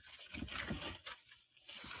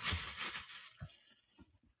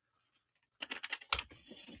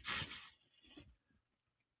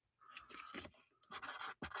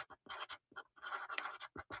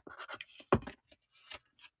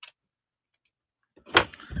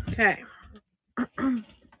 Okay.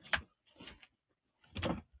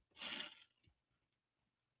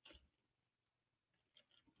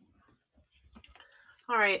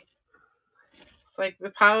 All right. It's like the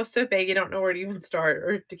pile is so big you don't know where to even start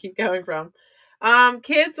or to keep going from.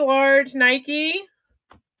 Kids large Nike.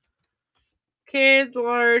 Kids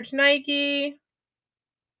large Nike.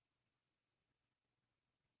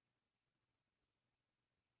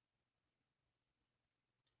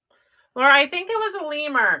 Laura, I think it was a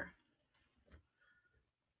lemur.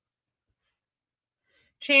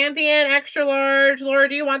 Champion extra large. Laura,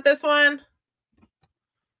 do you want this one?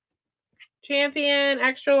 Champion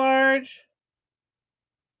extra large.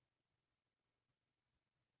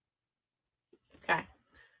 Okay.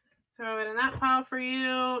 Throw it in that pile for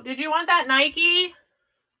you. Did you want that Nike?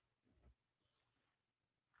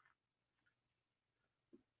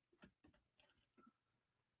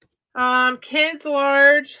 Kids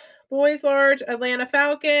large, boys large, Atlanta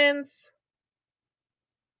Falcons.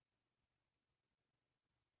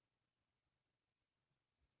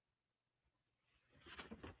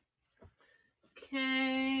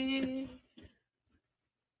 Okay.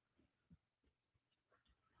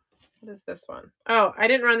 What is this one? Oh, I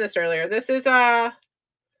didn't run this earlier. This is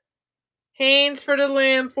Hanes for the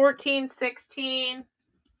loom, $14.16.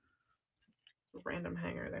 Random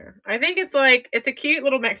hanger there. I think it's like, it's a cute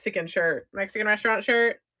little Mexican shirt. Mexican restaurant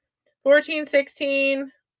shirt. $14.16.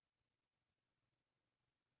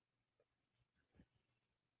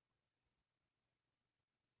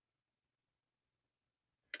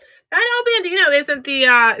 That El Bandino isn't the,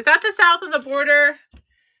 is that the south of the border?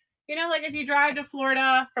 You know, like if you drive to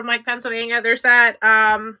Florida from like Pennsylvania, there's that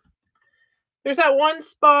one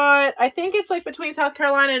spot, I think it's like between South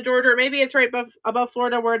Carolina and Georgia, or maybe it's right above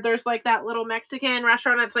Florida, where there's like that little Mexican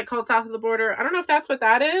restaurant that's like called south of the border. I don't know if that's what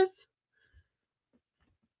that is.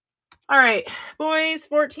 All right, boys,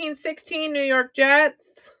 14-16, New York Jets.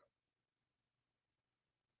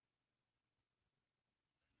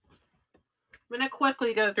 I'm going to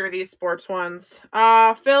quickly go through these sports ones.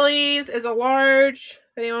 Phillies is a large,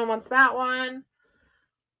 if anyone wants that one.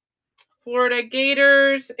 Florida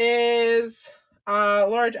Gators is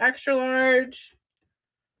large, extra large.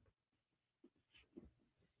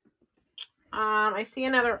 I see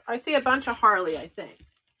a bunch of Harley, I think.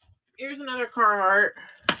 Here's another Carhartt.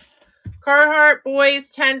 Carhartt boys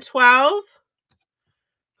 10-12.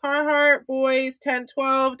 Carhartt boys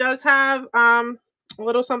 10-12 does have a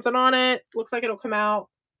little something on it. Looks like it'll come out.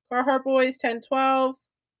 Carhartt boys 10-12.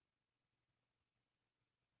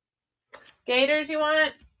 Gators you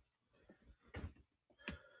want?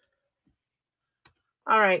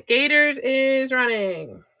 All right, Gators is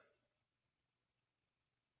running.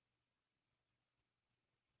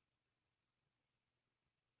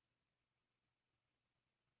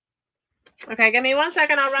 Okay, give me 1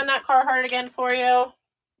 second. I'll run that Carhartt again for you. All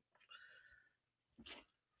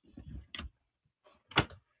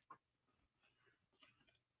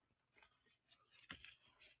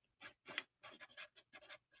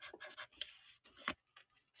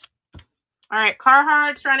right,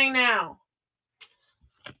 Carhartt's running now.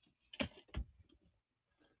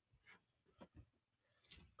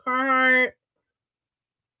 Carhartt.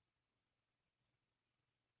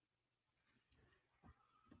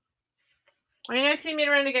 I know if you need me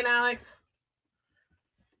to run it again, Alex.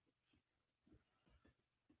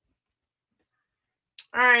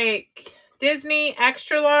 All right, Disney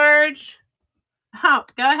extra large. Oh,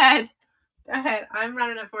 go ahead. Go ahead. I'm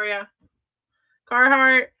running it for you.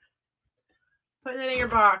 Carhartt. Put it in your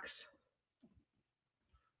box.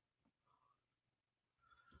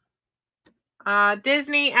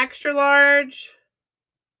 Disney extra large.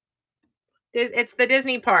 It's the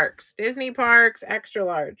Disney Parks. Disney Parks extra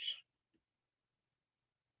large.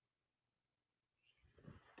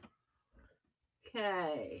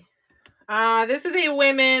 Okay. This is a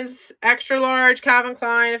women's extra large Calvin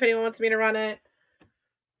Klein, if anyone wants me to run it.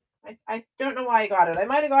 I don't know why I got it. I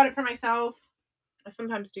might have got it for myself. I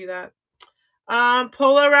sometimes do that.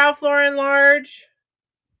 Polo Ralph Lauren large.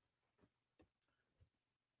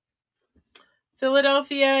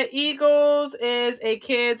 Philadelphia Eagles is a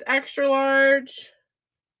kids extra large.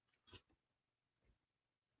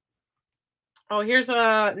 Oh, here's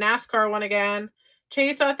a NASCAR one again.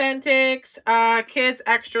 Chase Authentics, kids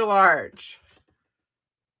extra large.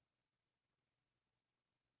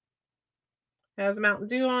 It has Mountain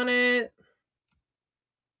Dew on it.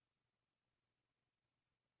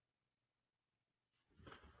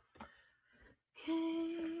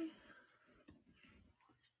 Okay.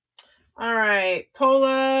 All right,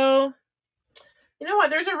 Polo. You know what?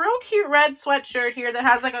 There's a real cute red sweatshirt here that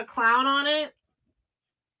has like a clown on it.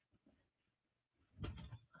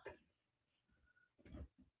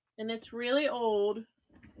 And it's really old. Let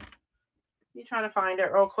me try to find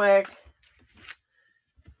it real quick.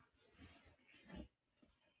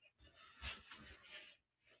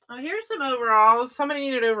 Oh, here's some overalls. Somebody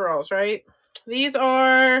needed overalls, right? These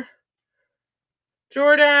are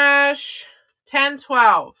Jordache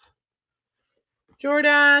 10-12.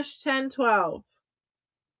 Jordache 10-12.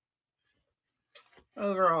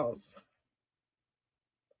 Overalls.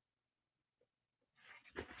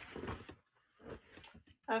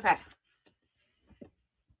 Okay.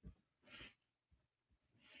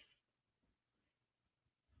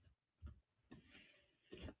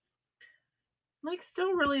 I'm like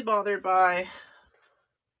still really bothered by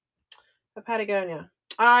the Patagonia.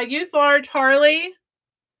 Youth large Harley.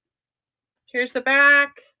 Here's the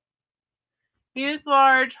back. Youth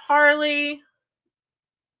large Harley.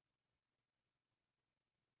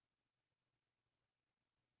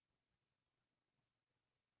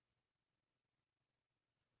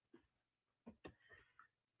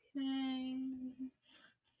 Okay.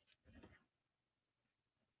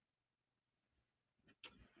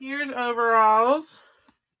 Here's overalls.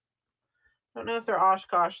 Don't know if they're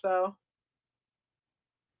Oshkosh though.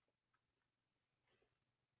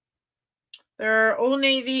 They're Old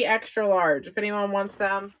Navy extra large, if anyone wants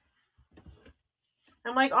them.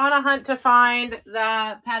 I'm like on a hunt to find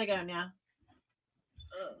the Patagonia.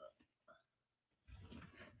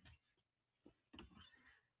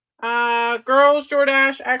 Girls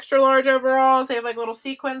Jordache extra large overalls. They have like little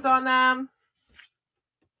sequins on them.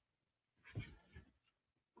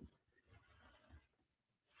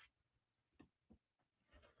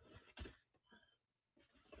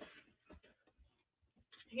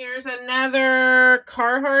 Here's another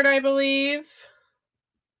Carhartt, I believe.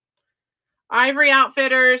 Ivory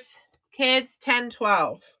Outfitters, kids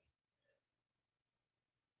 10-12.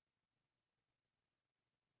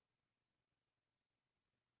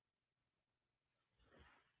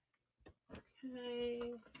 Okay.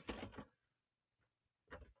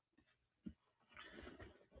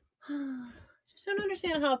 Just don't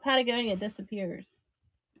understand how Patagonia disappears.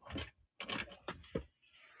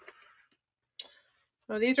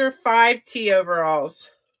 Oh, these are 5T overalls.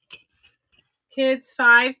 Kids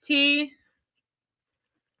 5T.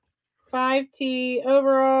 5T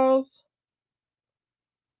overalls.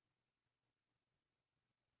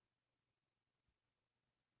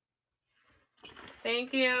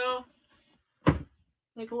 Thank you.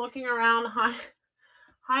 Like looking around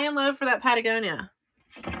high and low for that Patagonia.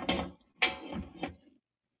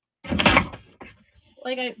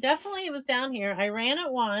 Like I definitely was down here. I ran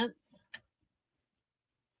it once.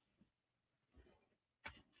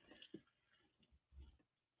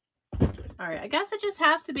 All right, I guess it just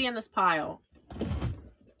has to be in this pile.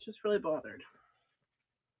 It's just really bothered.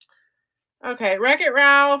 Okay, Wreck-It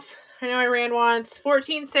Ralph. I know I ran once.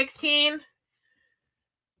 14-16.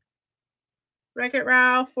 Wreck-It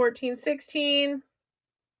Ralph, 14-16.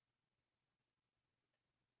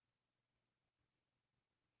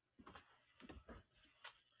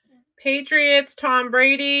 Patriots, Tom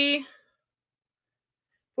Brady,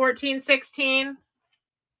 14-16.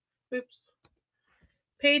 Oops.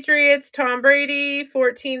 Patriots, Tom Brady,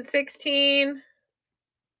 14-16.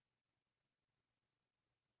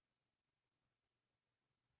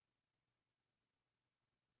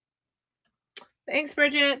 Thanks,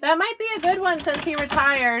 Bridget. That might be a good one since he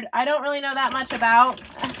retired. I don't really know that much about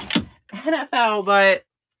NFL, but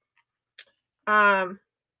I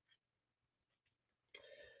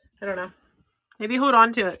don't know. Maybe hold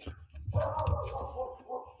on to it.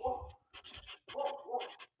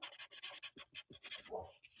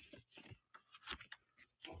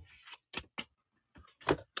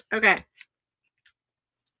 Okay. Let's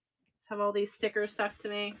have all these stickers stuck to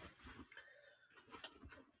me.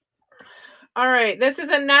 All right. This is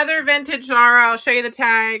another vintage Zara. I'll show you the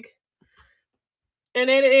tag. And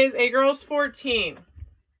it is a girls 14.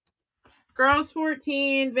 Girls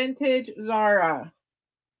 14 vintage Zara.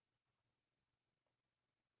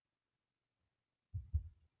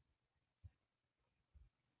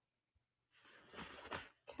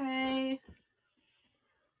 Okay.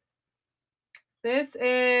 This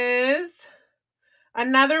is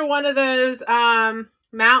another one of those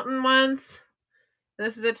mountain ones.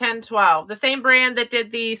 This is a 10-12. The same brand that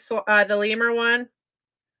did the lemur one.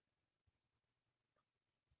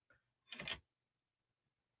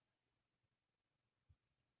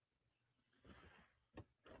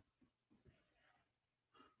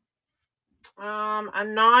 A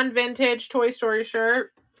non-vintage Toy Story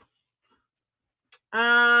shirt.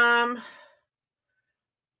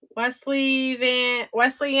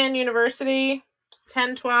 Wesleyan University,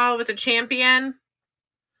 10-12. It's a champion.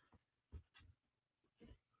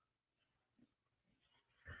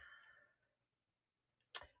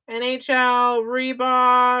 NHL,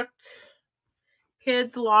 Reebok,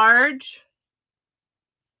 kids large.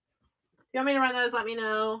 If you want me to run those, let me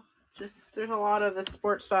know. Just there's a lot of the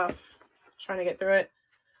sports stuff. Trying to get through it.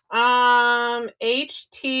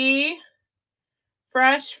 HT,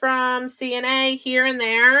 fresh from CNA here and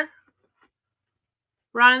there.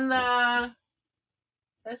 Run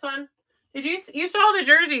this one. You saw the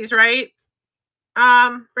jerseys, right?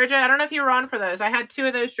 Bridget, I don't know if you were on for those. I had 2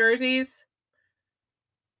 of those jerseys.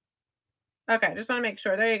 Okay, just want to make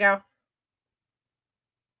sure. There you go.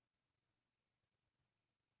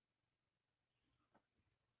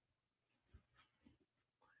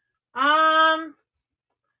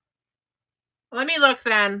 Let me look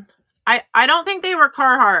then. I don't think they were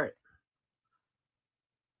Carhartt.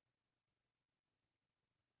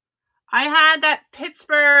 I had that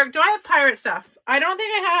Pittsburgh. Do I have pirate stuff? I don't think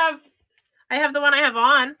I have. I have the one I have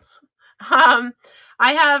on.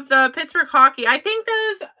 I have the Pittsburgh hockey. I think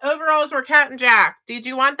those overalls were Cat and Jack. Did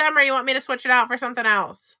you want them or you want me to switch it out for something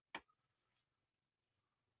else?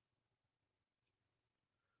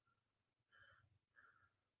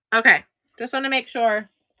 Okay. Just want to make sure.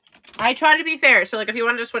 I try to be fair. So, like, if you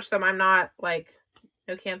wanted to switch them, I'm not, like,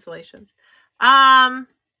 no cancellations. I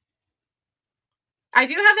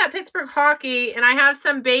do have that Pittsburgh hockey, and I have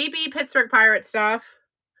some baby Pittsburgh Pirate stuff,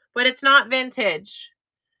 but it's not vintage.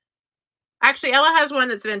 Actually, Ella has one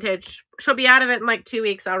that's vintage. She'll be out of it in like 2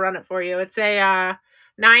 weeks. I'll run it for you. It's a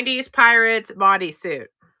 90s Pirates bodysuit.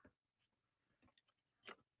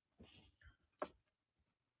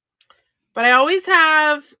 But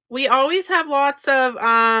we always have lots of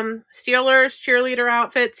Steelers cheerleader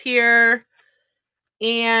outfits here.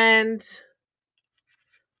 And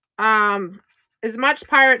as much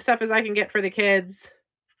pirate stuff as I can get for the kids.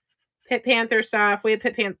 Pitt Panther stuff. We have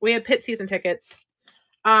Pitt season tickets.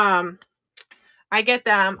 I get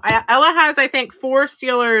them. Ella has, I think, 4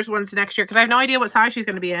 Steelers ones next year because I have no idea what size she's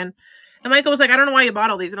going to be in. And Michael was like, I don't know why you bought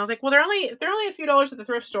all these. And I was like, well, they're only a few dollars at the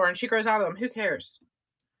thrift store, and she grows out of them. Who cares?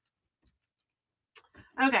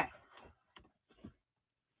 Okay.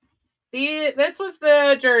 This was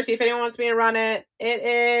the jersey, if anyone wants me to run it. It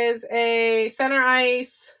is a center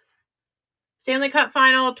ice Stanley Cup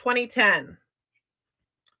Final 2010.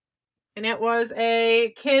 And it was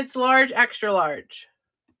a kids large, extra large.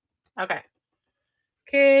 Okay.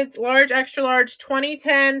 Kids large, extra large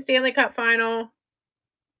 2010 Stanley Cup Final.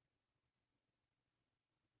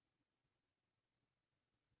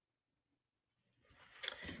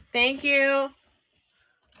 Thank you.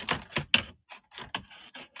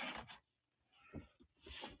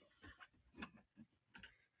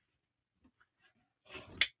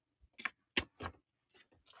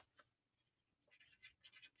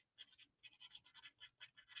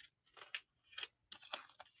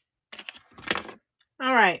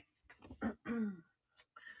 All right.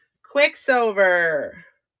 Quicksilver.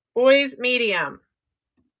 Boys medium.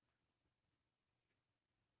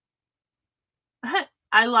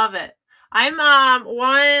 I love it. I'm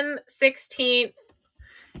 1/16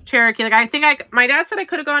 Cherokee. Like, I think my dad said I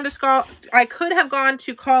could have gone to school. I could have gone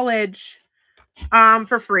to college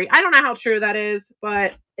for free. I don't know how true that is,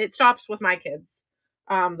 but it stops with my kids.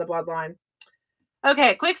 The bloodline.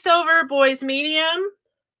 Okay, Quicksilver, boys medium.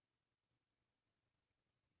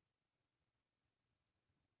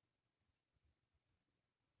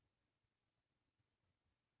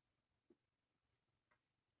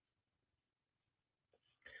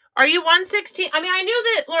 Are you 1/16? I mean, I knew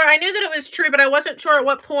that, Laura, I knew that it was true, but I wasn't sure at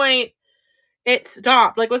what point it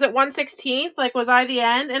stopped. Like, was it 1/16? Like, was I the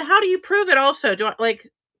end? And how do you prove it also? I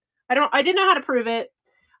didn't know how to prove it.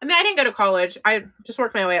 I mean, I didn't go to college. I just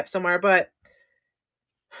worked my way up somewhere, but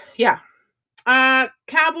yeah.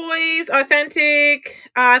 Cowboys, authentic,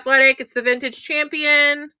 athletic. It's the vintage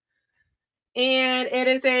champion. And it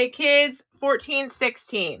is a kids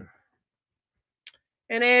 14/16.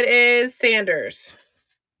 And it is Sanders.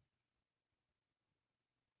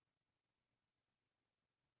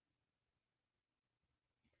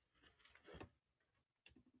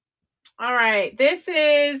 All right. This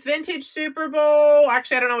is vintage Super Bowl.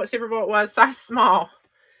 Actually, I don't know what Super Bowl it was. Size small.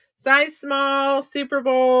 Size small, Super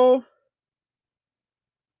Bowl.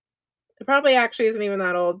 It probably actually isn't even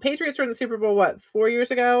that old. Patriots were in the Super Bowl, what, 4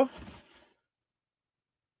 years ago?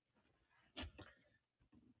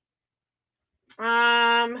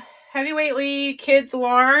 Heavyweight league, kids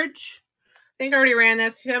large. I think I already ran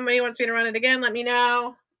this. If somebody wants me to run it again, let me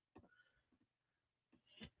know.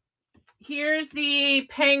 Here's the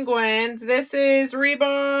Penguins. This is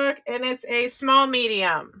Reebok, and it's a small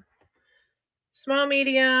medium. Small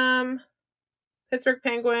medium. Pittsburgh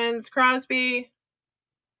Penguins. Crosby.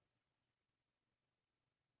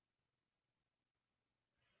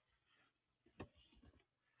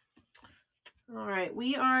 All right,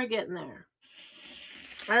 we are getting there.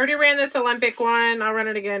 I already ran this Olympic one. I'll run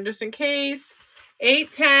it again just in case.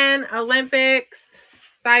 810 Olympics.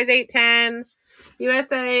 Size 810.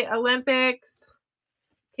 USA Olympics.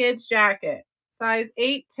 Kids jacket. Size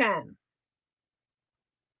 810.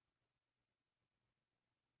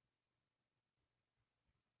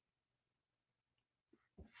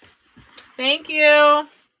 Thank you.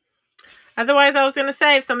 Otherwise, I was going to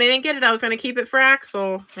say, if somebody didn't get it, I was going to keep it for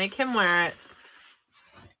Axel. Make him wear it.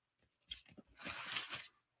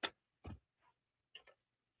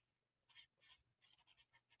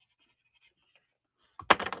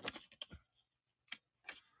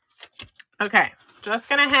 Okay, just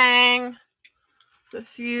going to hang the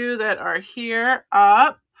few that are here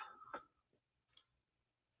up.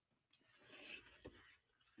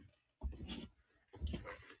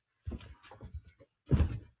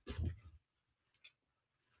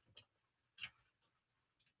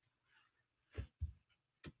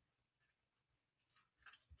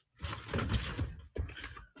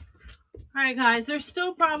 All right, guys, there's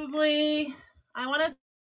still probably, I want to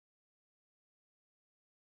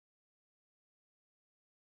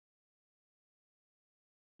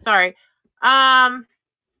Sorry.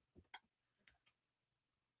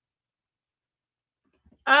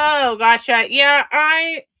 Oh, gotcha. Yeah,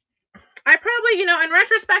 I probably, you know, in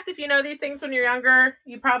retrospect, if you know these things when you're younger,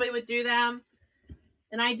 you probably would do them.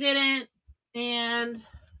 And I didn't. And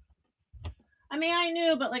I mean, I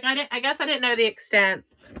knew, but like I guess I didn't know the extent.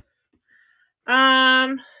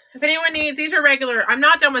 If anyone needs, these are regular. I'm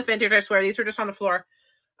not done with vintage, I swear. These were just on the floor.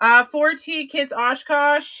 4T Kids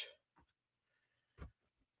Oshkosh.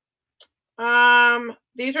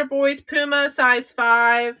 These are boys Puma size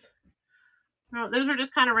 5. No, those are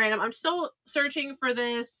just kind of random. I'm still searching for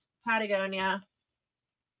this Patagonia.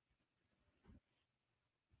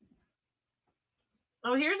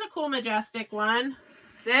 Oh, here's a cool Majestic one.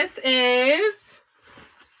 This is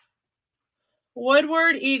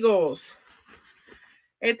Woodward Eagles.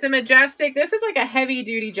 It's a Majestic. This is like a heavy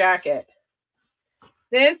duty jacket.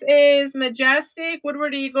 This is Majestic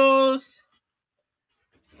Woodward Eagles.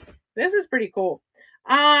 This is pretty cool.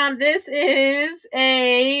 This is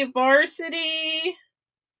a varsity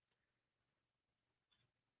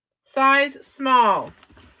size small.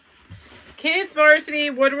 Kids varsity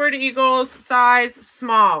Woodward Eagles size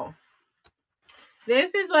small.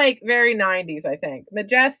 This is like very 90s, I think.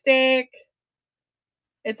 Majestic.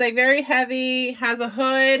 It's like very heavy, has a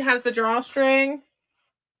hood, has the drawstring.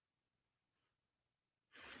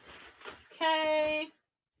 Okay.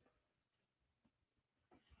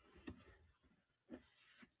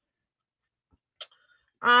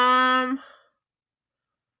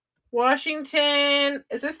 Washington.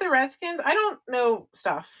 Is this the Redskins? I don't know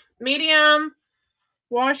stuff. Medium.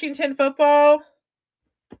 Washington football.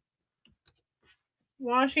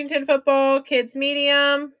 Washington football. Kids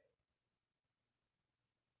medium.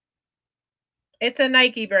 It's a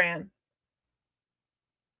Nike brand.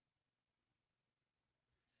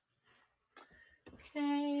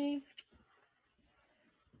 Okay.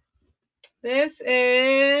 This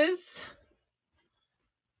is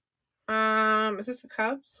this the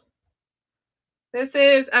Cubs? This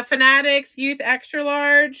is a Fanatics Youth Extra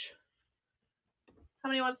Large.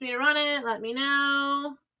 Somebody wants me to run it, let me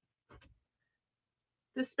know.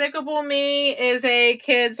 Despicable Me is a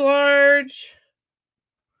Kids Large.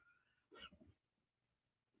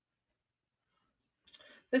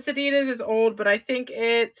 This Adidas is old, but I think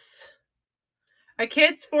it's a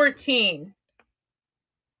Kids 14.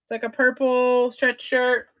 It's like a purple stretch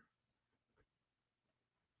shirt.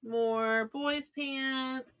 More boys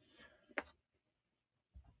pants.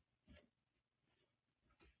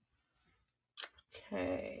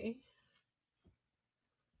 Okay.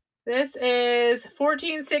 This is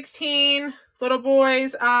 14-16 little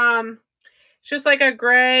boys. It's just like a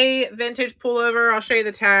gray vintage pullover. I'll show you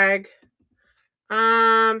the tag.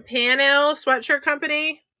 Panel Sweatshirt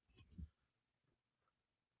Company.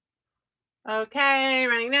 Okay,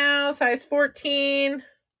 running now. Size 14.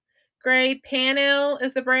 Gray. Panel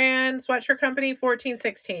is the brand. Sweatshirt Company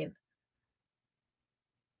 14-16.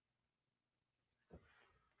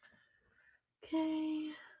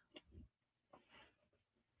 Okay.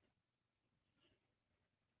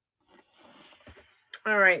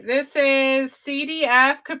 All right, this is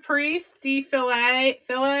CDF Caprice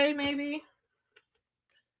Filet maybe.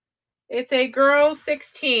 It's a girls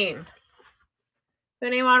 16. If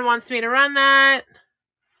anyone wants me to run that.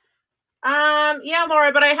 Yeah,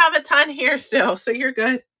 Laura, but I have a ton here still, so you're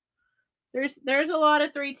good. There's a lot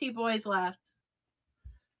of 3T boys left.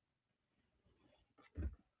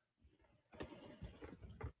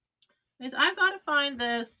 I've got to find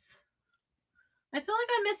this. I feel like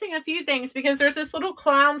I'm missing a few things because there's this little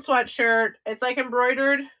clown sweatshirt. It's like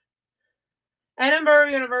embroidered. Edinburgh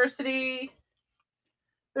University.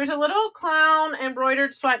 There's a little clown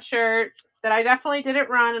embroidered sweatshirt that I definitely didn't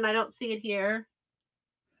run, and I don't see it here.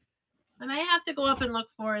 I may have to go up and look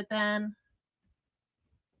for it then.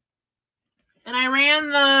 And I ran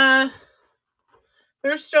the...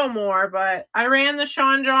 There's still more, but I ran the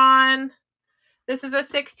Sean John. This is a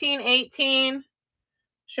 16-18.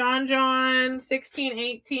 Sean John,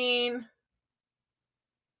 16-18.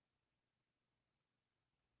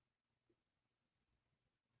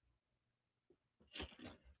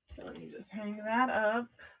 So let me just hang that up.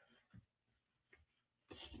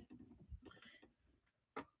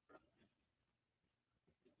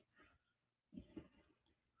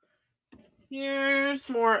 Here's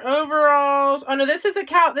more overalls. Oh no, this is a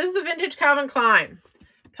vintage Calvin Klein.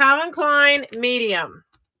 Calvin Klein medium.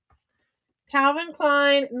 Calvin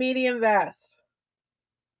Klein medium vest.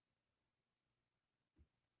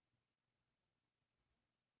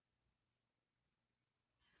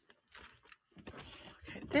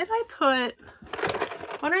 Okay, did I put...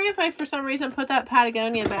 Wondering if I, for some reason, put that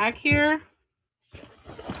Patagonia back here.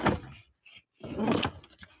 I'm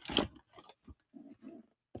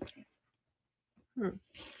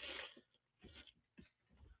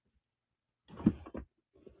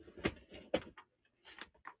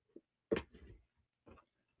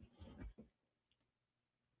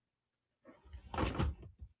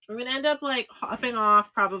going to end up like hopping off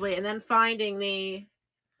probably and then finding the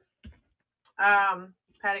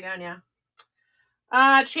Patagonia.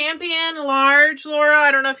 Champion large, Laura.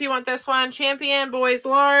 I don't know if you want this one. Champion boys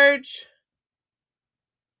large.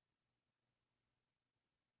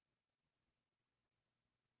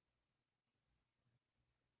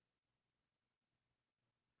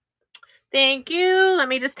 Thank you. Let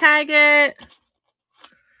me just tag it.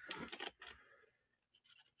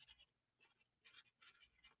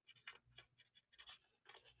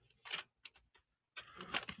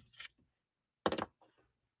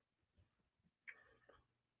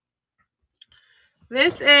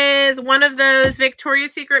 This is one of those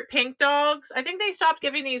Victoria's Secret pink dogs. I think they stopped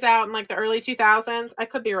giving these out in like the early 2000s. I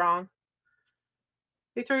could be wrong.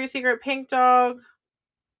 Victoria's Secret pink dog.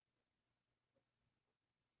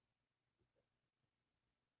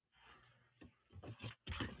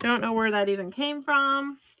 Don't know where that even came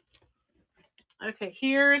from. Okay,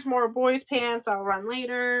 here's more boys pants. I'll run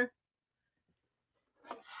later.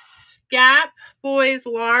 Gap boys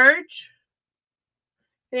large.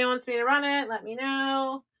 If anyone wants me to run it, let me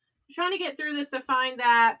know. I'm trying to get through this to find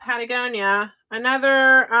that Patagonia.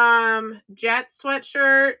 Another Jet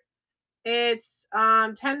sweatshirt. It's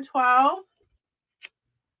 10-12.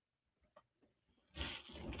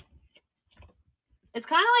 It's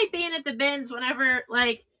kind of like being at the bins whenever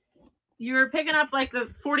like you're picking up like the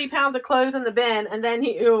 40 pounds of clothes in the bin and then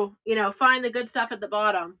you know, find the good stuff at the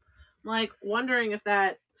bottom. I'm like wondering if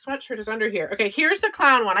that sweatshirt is under here. Okay, here's the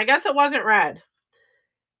clown one. I guess it wasn't red.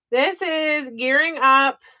 This is Gearing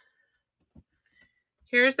Up.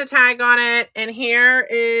 Here's the tag on it. And here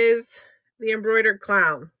is the embroidered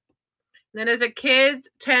clown. And that is a kid's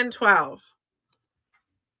 10-12.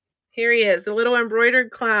 Here he is, the little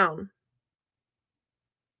embroidered clown.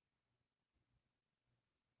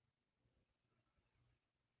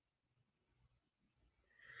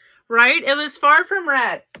 Right? It was far from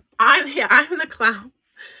red. I'm the clown.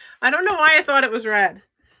 I don't know why I thought it was red.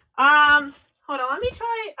 Hold on, let me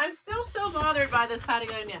try. I'm still so bothered by this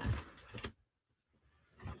Patagonia.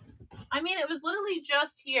 I mean, it was literally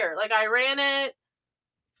just here. Like, I ran it.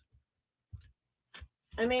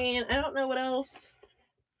 I mean, I don't know what else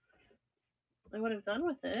I would have done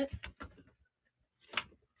with it.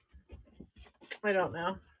 I don't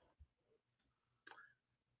know.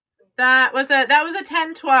 That was a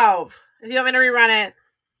 10-12. If you want me to rerun it.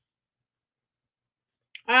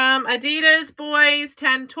 Adidas boys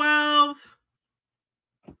 10-12.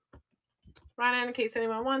 Run in case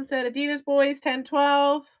anyone wants it. Adidas boys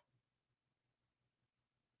 10-12.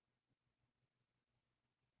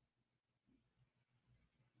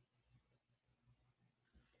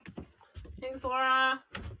 Thanks, Laura.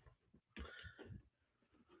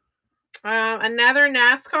 Another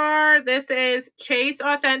NASCAR. This is Chase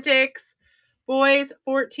Authentics boys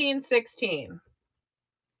 14-16.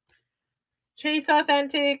 Chase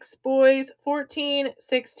Authentics boys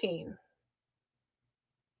 14-16.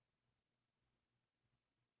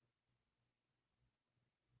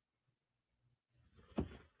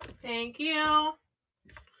 Thank you.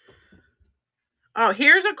 Oh,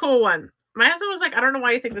 here's a cool one. My husband was like, I don't know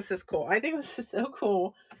why you think this is cool. I think this is so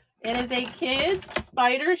cool. It is a kid's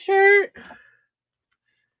spider shirt.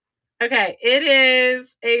 Okay, it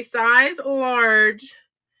is a size large,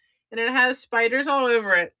 and it has spiders all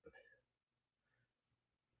over it.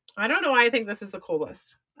 I don't know why I think this is the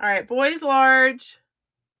coolest. All right, boys large.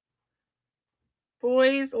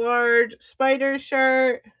 Boys large spider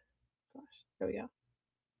shirt. Gosh, there we go.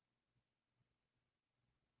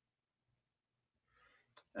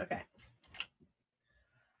 Okay.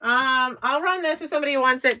 I'll run this if somebody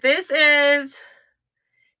wants it. This is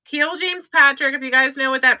Keel James Patrick. If you guys know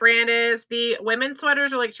what that brand is, the women's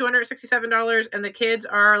sweaters are like $267 and the kids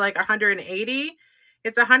are like $180.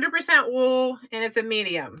 It's 100% wool and it's a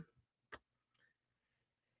medium.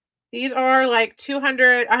 These are like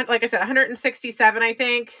 200, like I said, 167, I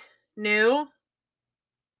think, new.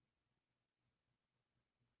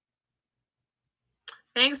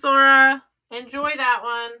 Thanks, Laura. Enjoy that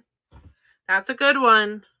one. That's a good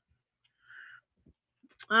one.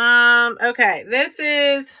 Okay, this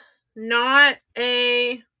is not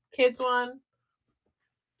a kids one.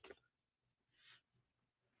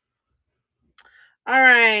 All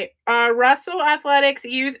right, Russell Athletics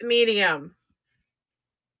Youth Medium.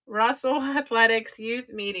 Russell Athletics Youth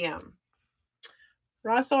Medium.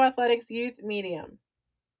 Russell Athletics Youth Medium.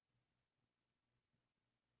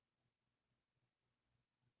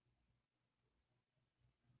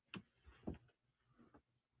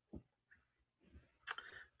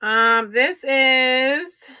 This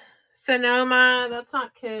is Sonoma. That's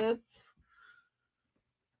not kids.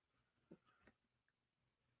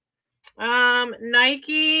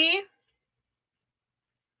 Nike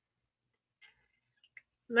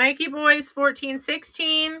boys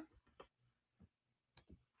 14-16.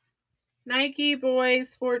 Nike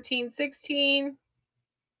boys 14-16.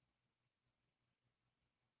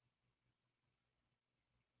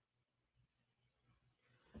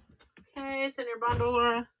 Okay, it's in your bundle,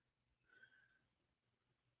 Laura.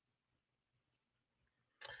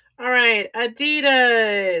 All right,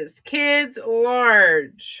 Adidas kids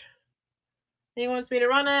large. Anyone wants me to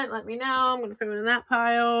run it? Let me know. I'm going to put it in that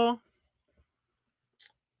pile.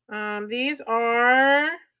 These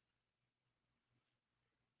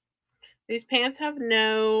pants have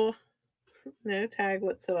no tag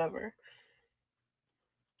whatsoever.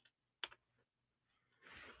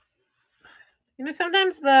 You know,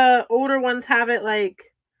 sometimes the older ones have it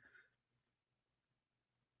like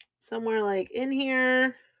somewhere like in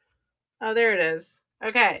here. Oh, there it is.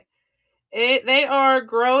 Okay. They are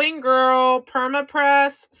Growing Girl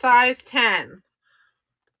Permapress size 10.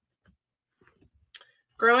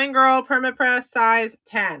 Growing Girl Permapress size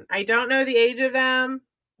 10. I don't know the age of them.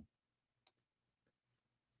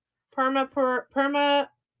 Permagirl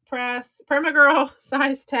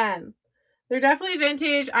size 10. They're definitely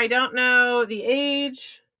vintage. I don't know the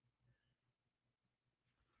age.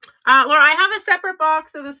 Laura, I have a separate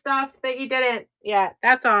box of the stuff that you didn't yet.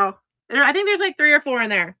 That's all. I think there's like 3 or 4 in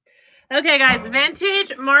there. Okay, guys.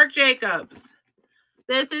 Vintage Marc Jacobs.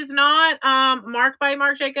 This is not marked by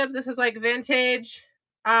Marc Jacobs. This is like vintage.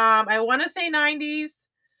 I want to say 90s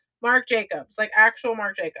Marc Jacobs. Like actual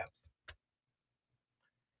Marc Jacobs.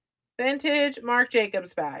 Vintage Marc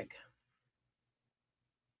Jacobs bag.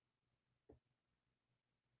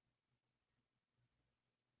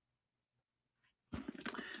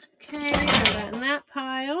 Okay, put that in that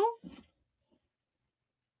pile.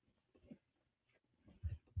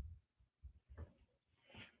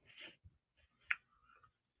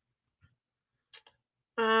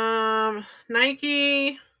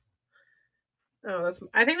 Nike. Oh,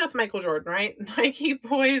 I think that's Michael Jordan, right? Nike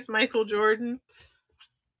boys, Michael Jordan.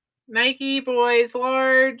 Nike boys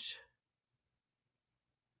large.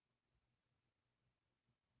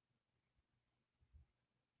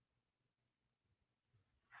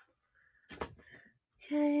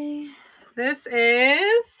 Okay. This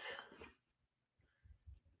is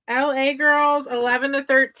LA Girls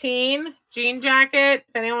 11-13 jean jacket.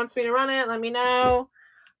 If anyone wants me to run it, let me know.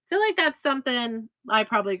 I feel like that's something I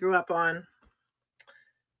probably grew up on.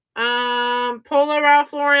 Polo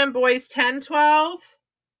Ralph Lauren boys 10-12.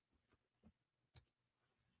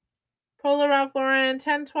 Polo Ralph Lauren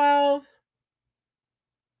 10-12.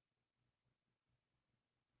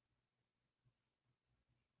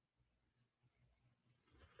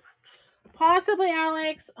 Possibly,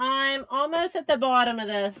 Alex. I'm almost at the bottom of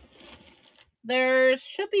this. There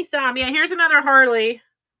should be some. Yeah, here's another Harley.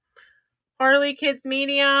 Harley Kids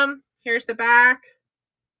Medium. Here's the back.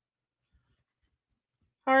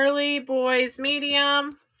 Harley Boys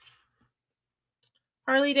Medium.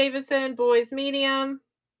 Harley Davidson Boys Medium.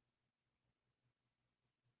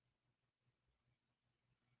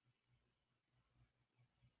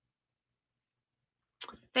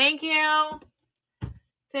 Thank you.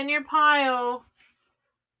 It's in your pile.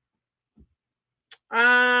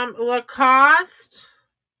 Lacoste.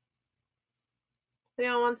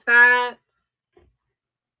 Anyone wants that?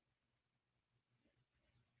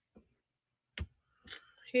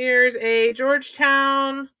 Here's a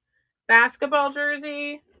Georgetown basketball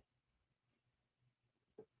jersey.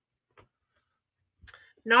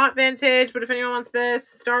 Not vintage, but if anyone wants this,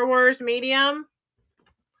 Star Wars medium.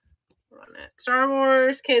 Run it. Star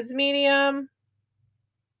Wars Kids medium.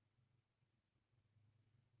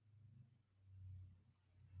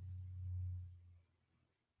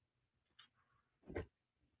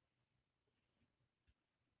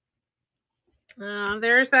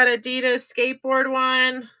 There's that Adidas skateboard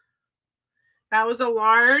one. That was a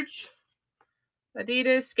large.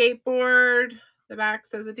 Adidas skateboard. The back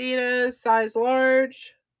says Adidas, size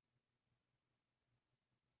large.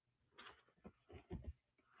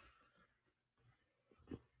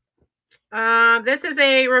 This is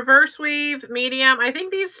a reverse weave medium. I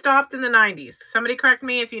think these stopped in the 90s. Somebody correct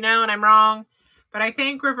me if you know and I'm wrong. But I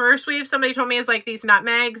think reverse weave, somebody told me, is like these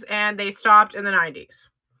nutmegs, and they stopped in the 90s.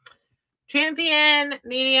 Champion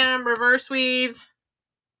medium reverse weave.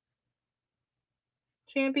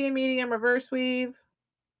 Champion medium reverse weave.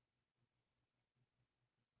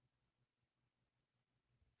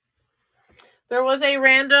 There was a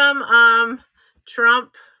random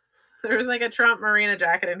Trump There was like a Trump Marina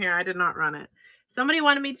jacket in here. I did not run it. Somebody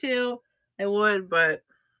wanted me to. I would, but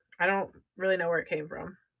I don't really know where it came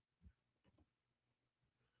from.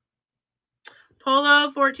 Polo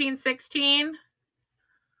 1416.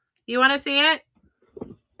 You want to see it?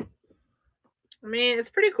 I mean, it's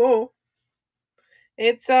pretty cool.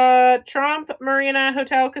 It's a Trump Marina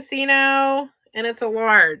Hotel Casino, and it's a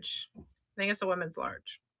large. I think it's a women's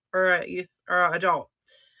large or a youth or a adult.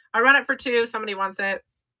 I run it for $2. Somebody wants it.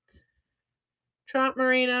 Trump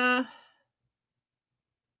Marina.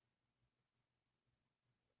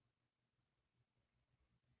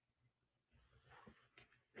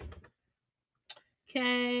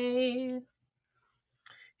 Okay.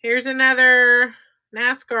 Here's another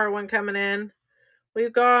NASCAR one coming in.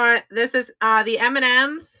 We've got, this is the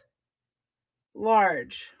M&M's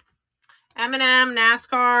large. M&M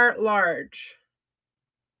NASCAR large.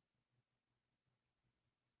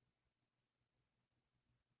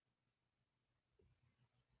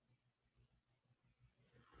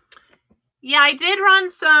 Yeah, I did run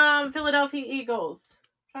some Philadelphia Eagles.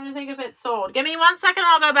 I'm trying to think if it's sold. Give me 1 second,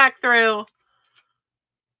 I'll go back through.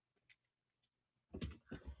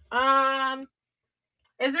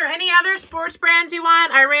 Is there any other sports brands you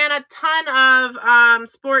want? I ran a ton of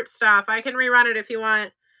sports stuff. I can rerun it if you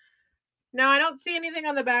want. No, I don't see anything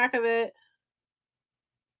on the back of it.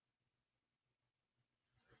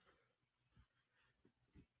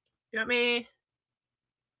 You want me?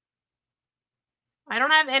 I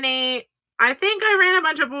don't have any. I think I ran a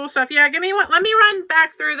bunch of bull stuff. Yeah, give me one. Let me run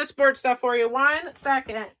back through the sports stuff for you. 1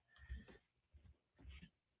 second.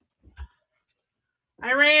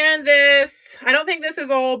 I ran this. I don't think this is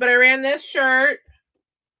old, but I ran this shirt.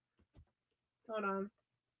 Hold on.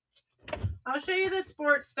 I'll show you the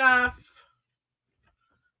sports stuff.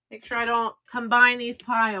 Make sure I don't combine these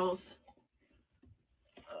piles.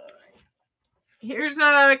 Here's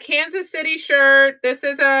a Kansas City shirt. This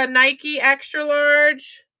is a Nike extra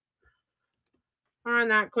large. I'll run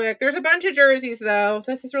that quick. There's a bunch of jerseys though.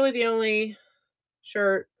 This is really the only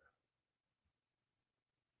shirt.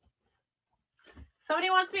 Somebody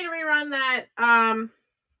wants me to rerun that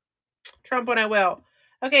Trump one, I will.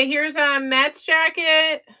 Okay, here's a Mets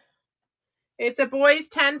jacket. It's a boys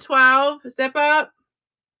 10-12 zip up.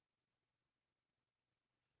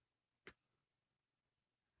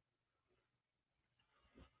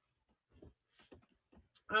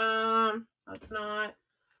 That's not.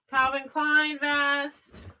 Calvin Klein vest.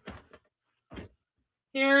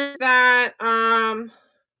 Here's that.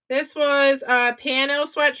 This was a Pano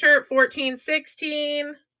sweatshirt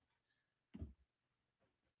 1416.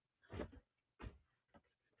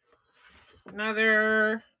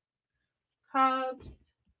 Another Cubs.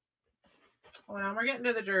 Hold on, we're getting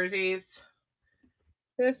to the jerseys.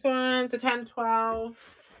 This one's a 10-12.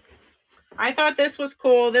 I thought this was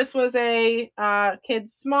cool. This was a Kid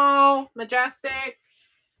Small, Majestic,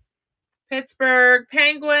 Pittsburgh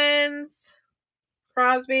Penguins,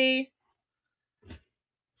 Crosby.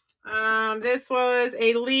 This was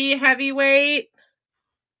a Lee Heavyweight,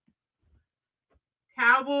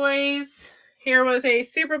 Cowboys. Here was a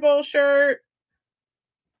Super Bowl shirt.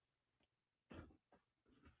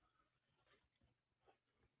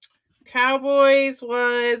 Cowboys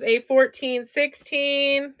was a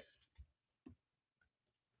 1416.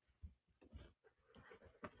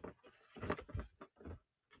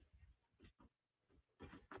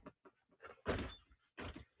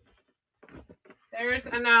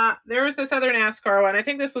 There was this other NASCAR one. I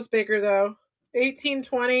think this was bigger though.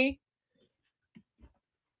 1820.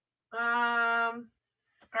 All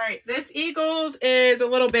right, this Eagles is a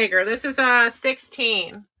little bigger. This is a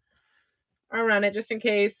 16. I'll run it just in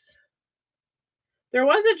case. There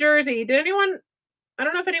was a jersey. Did anyone? I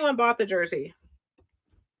don't know if anyone bought the jersey.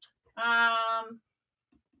 Hold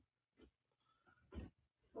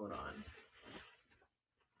on.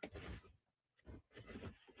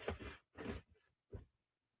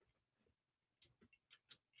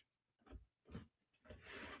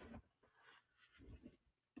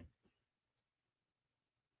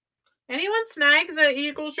 Anyone snag the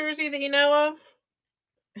Eagles jersey that you know of?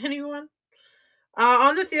 Anyone?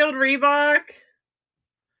 On the field Reebok.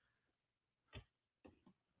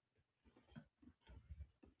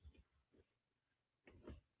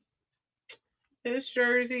 This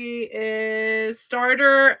jersey is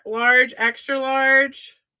starter, large, extra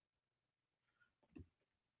large.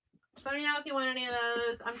 So let me know if you want any of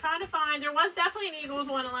those. I'm trying to find, there was definitely an Eagles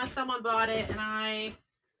one unless someone bought it and I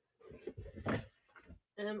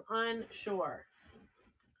am unsure.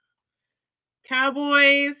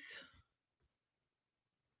 Cowboys.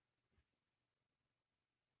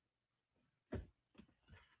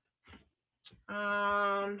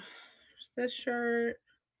 this shirt.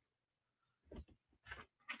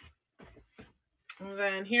 And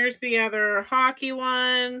then here's the other hockey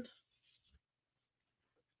one.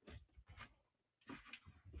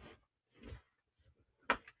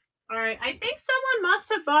 All right, I think someone must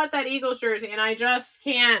have bought that Eagles jersey, and I just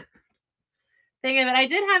can't think of it. I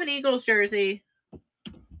did have an Eagles jersey.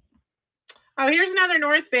 Oh, here's another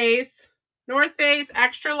North Face. North Face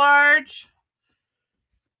extra large.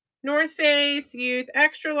 North Face youth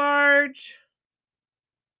extra large.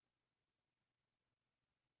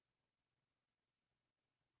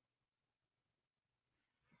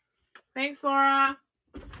 Thanks, Laura.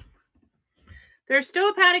 There's still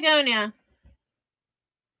a Patagonia.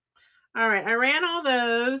 All right, I ran all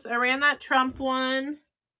those. I ran that Trump one.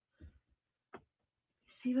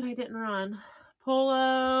 Let's see what I didn't run.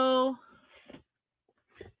 Polo.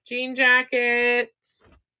 Jean jacket.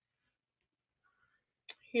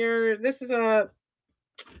 Here, this is a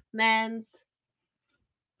men's.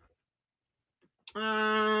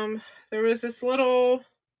 There was this little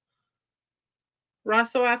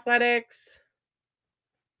Russell Athletics.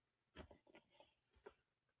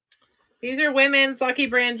 These are women's Lucky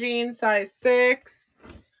Brand jeans, size 6.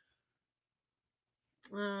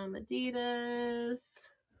 Adidas.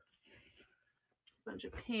 A bunch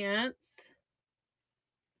of pants.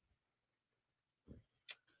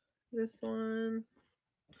 This one.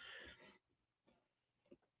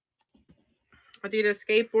 Adidas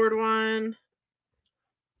skateboard one.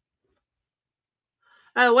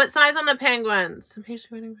 Oh, what size on the penguins? I'm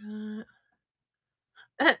patiently waiting for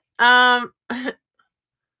that.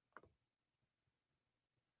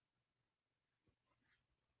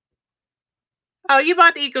 Oh, you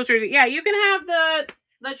bought the Eagles jersey. Yeah, you can have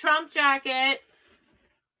the Trump jacket.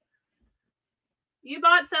 You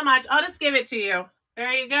bought so much. I'll just give it to you.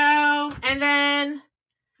 There you go. And then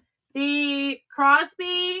the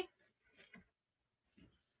Crosby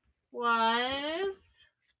was...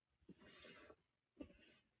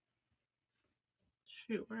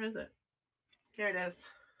 Shoot, where is it? There it is.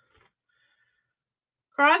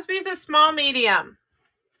 Crosby's a small medium.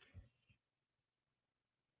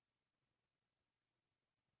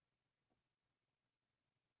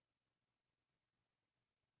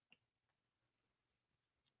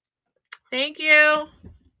 Thank you.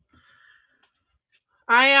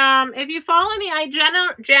 If you follow me, I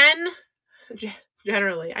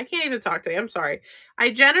generally, I can't even talk today. I'm sorry.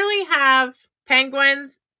 I generally have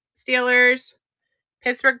Penguins, Steelers,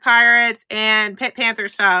 Pittsburgh Pirates, and Pitt Panther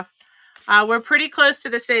stuff. We're pretty close to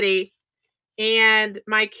the city, and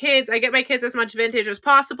I get my kids as much vintage as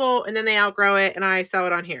possible, and then they outgrow it, and I sell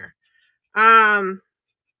it on here.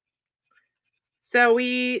 So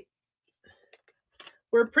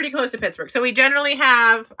we're pretty close to Pittsburgh. So we generally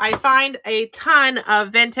I find a ton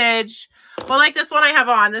of vintage. Well, like this one I have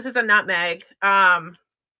on. This is a nutmeg. I'm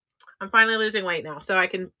finally losing weight now, so I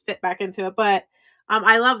can fit back into it. But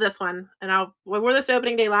I love this one. And I wore this to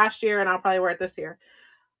opening day last year, and I'll probably wear it this year.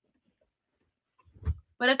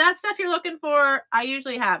 But if that's stuff you're looking for, I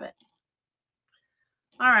usually have it.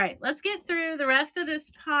 All right, let's get through the rest of this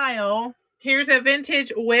pile. Here's a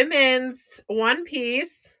vintage women's one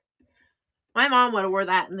piece. My mom would have wore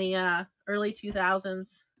that in the early 2000s.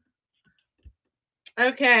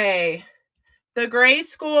 Okay. The Gray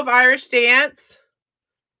School of Irish Dance.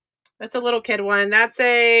 That's a little kid one. That's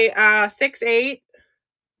a 6'8".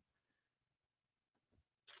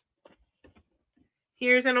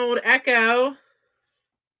 Here's an old Echo.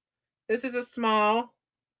 This is a small.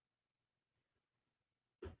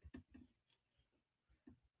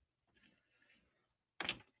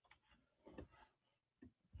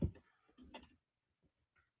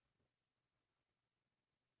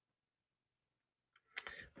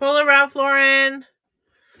 Polo Ralph Lauren,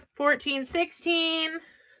 14-16.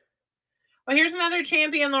 Oh, here's another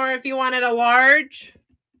Champion, Laura, if you wanted a large.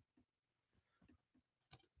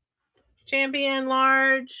 Champion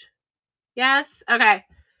large. Yes? Okay.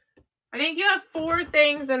 I think you have 4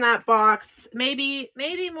 things in that box. Maybe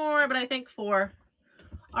more, but I think 4.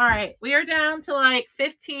 All right. We are down to like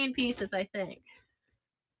 15 pieces, I think.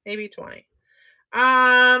 Maybe 20.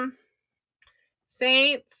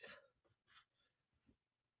 Saints.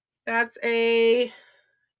 That's a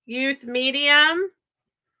youth medium.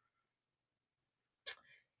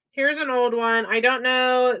 Here's an old one. I don't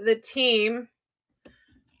know the team.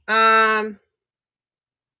 Number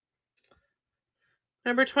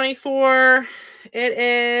 24. It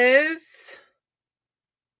is...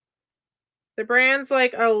 The brand's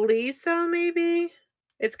like Aliso, maybe?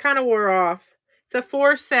 It's kind of wore off. It's a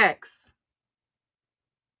 4-6.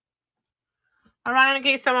 I'll run it in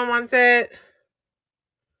case someone wants it.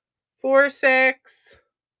 4-6.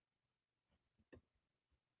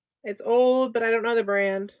 It's old, but I don't know the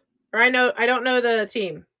brand. Or I don't know the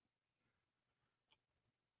team.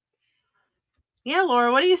 Yeah,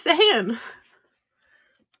 Laura, what are you saying?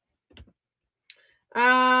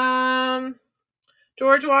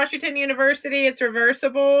 George Washington University. It's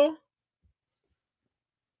reversible.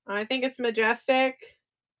 I think it's Majestic.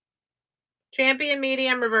 Champion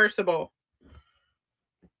medium reversible.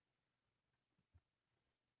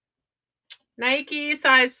 Nike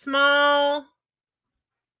size small.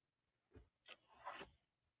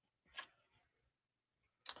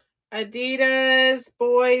 Adidas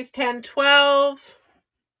boys 10-12.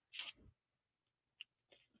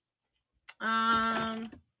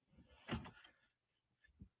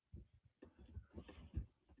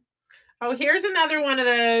 Oh, here's another one of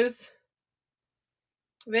those.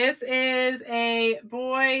 This is a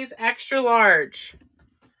boys extra large.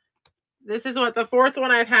 This is what the fourth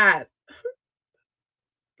one I've had.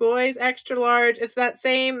 Boys extra large. It's that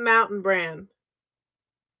same Mountain brand.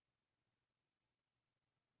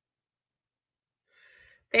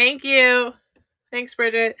 Thank you. Thanks,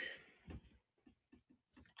 Bridget.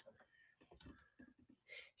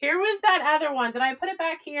 Here was that other one. Did I put it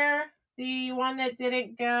back here? The one that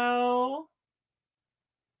didn't go.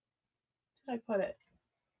 Where did I put it?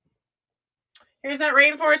 Here's that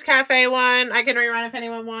Rainforest Cafe one. I can rerun if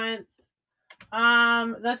anyone wants.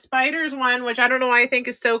 The spiders one, which I don't know why I think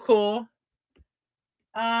is so cool.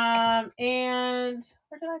 And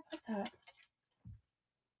where did I put that?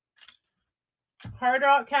 Hard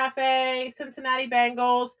Rock Cafe, Cincinnati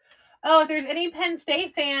Bengals. Oh, if there's any Penn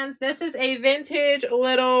State fans, this is a vintage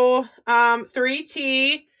little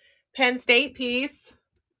 3T Penn State piece.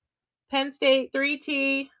 Penn State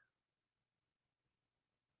 3T.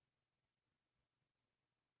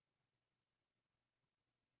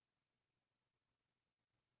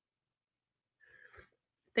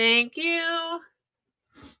 Thank you. All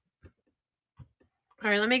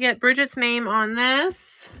right, let me get Bridget's name on this.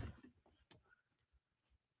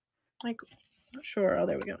 Like, not sure. Oh,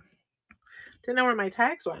 there we go. Didn't know where my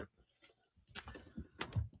tags went.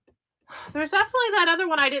 There's definitely that other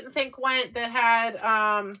one I didn't think went that had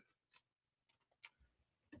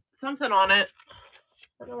something on it.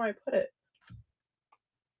 I don't know where I put it.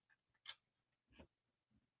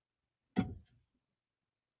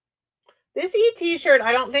 This t-shirt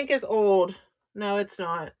I don't think is old. No, it's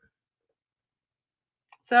not.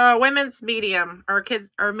 So women's medium or kids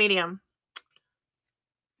or medium.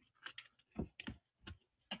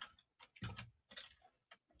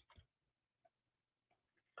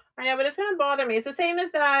 I know, but it's gonna bother me. It's the same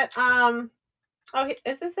as that. Oh,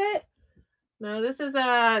 is this it? No, this is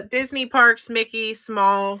a Disney Parks Mickey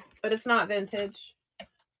small, but it's not vintage.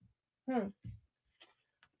 I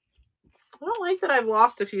don't like that I've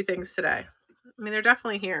lost a few things today. I mean, they're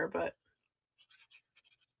definitely here, but.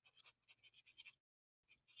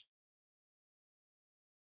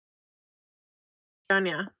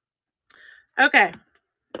 Yeah. Okay.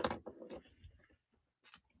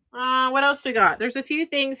 What else we got? There's a few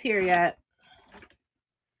things here yet.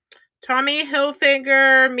 Tommy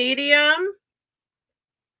Hilfiger medium.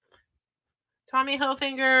 Tommy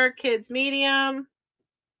Hilfiger kids medium.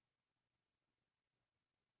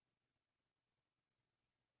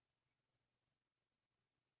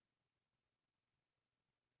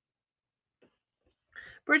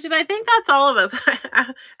 Bridget, I think that's all of us.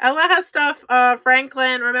 Ella has stuff.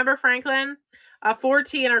 Franklin, remember Franklin?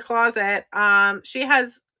 4T in her closet. She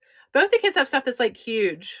has, both the kids have stuff that's like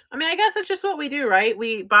huge. I mean, I guess that's just what we do, right?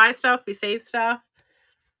 We buy stuff, we save stuff.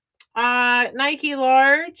 Nike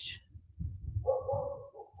large.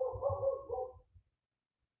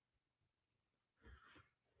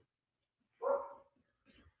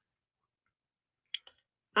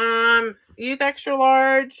 Youth extra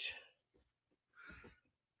large.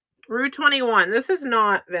 Rue 21. This is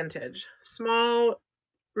not vintage. Small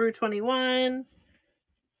Rue 21.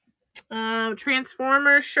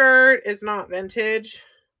 Transformer shirt is not vintage.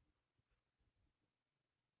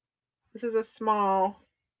 This is a small.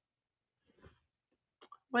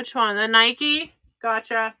 Which one? The Nike?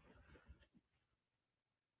 Gotcha.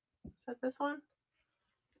 Is that this one?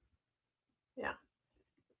 Yeah.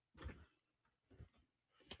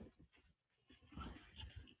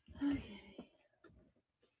 Okay.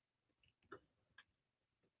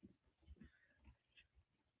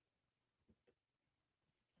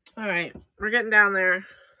 All right. We're getting down there.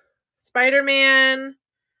 Spider-Man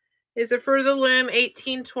is a Fruit of the Loom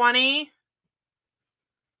 1820.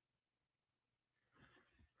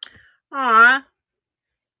 Aw.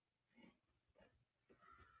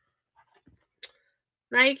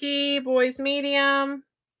 Nike, boys medium.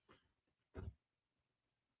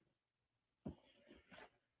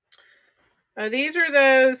 Oh, these are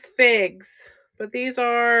those figs. But these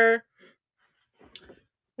are...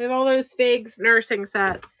 We have all those figs nursing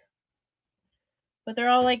sets. But they're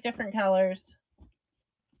all like different colors.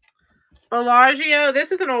 Bellagio.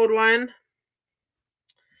 This is an old one.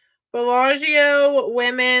 Bellagio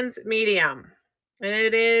Women's Medium. And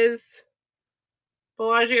it is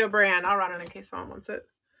Bellagio brand. I'll run it in case someone wants it.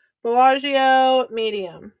 Bellagio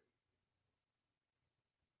Medium.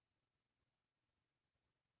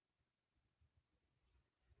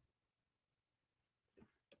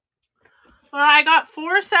 Well, I got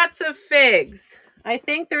 4 sets of figs. I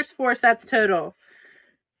think there's 4 sets total.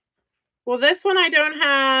 Well, this one I don't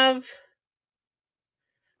have.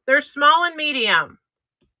 They're small and medium.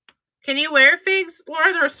 Can you wear figs,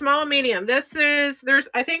 Laura? They're small and medium. There's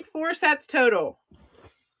I think 4 sets total.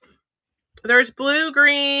 There's blue,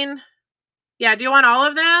 green. Yeah, do you want all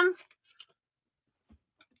of them?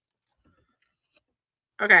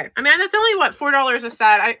 Okay. I mean, that's only, what, $4 a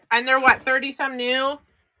set. And they're, what, 30 some new?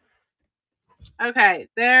 Okay,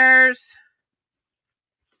 there's...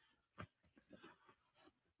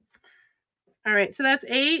 All right, so that's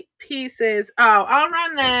 8 pieces. Oh, I'll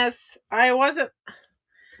run this.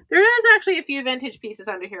 There is actually a few vintage pieces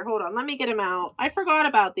under here. Hold on, let me get them out. I forgot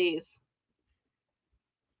about these.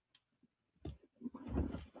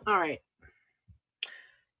 All right.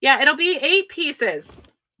 Yeah, it'll be 8 pieces.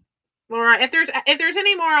 Laura, if there's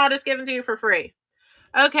any more, I'll just give them to you for free.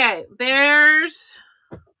 Okay, there's...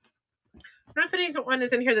 I don't know if any one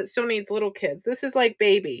is in here that still needs little kids. This is like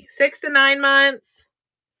baby. 6 to 9 months.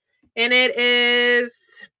 And it is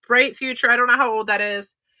Bright Future. I don't know how old that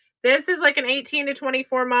is. This is like an 18 to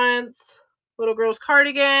 24 months little girl's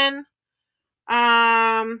cardigan.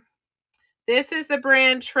 This is the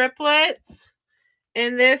brand Triplets.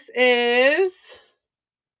 And this is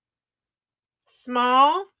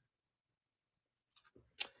small.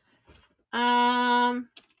 And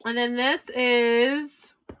then this is...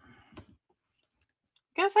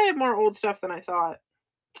 I guess I have more old stuff than I thought.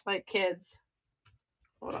 Like kids.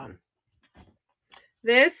 Hold on.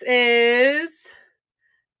 This is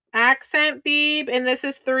Accent Beeb, and this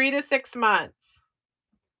is 3 to 6 months.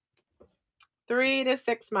 3 to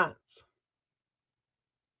 6 months.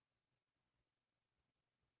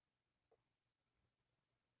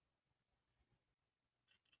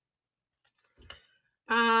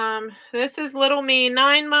 This is Little Me,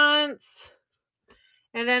 9 months.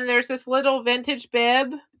 And then there's this little vintage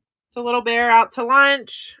bib. It's a little bear out to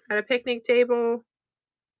lunch at a picnic table.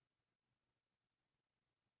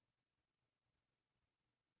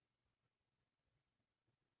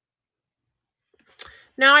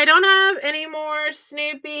 Now, I don't have any more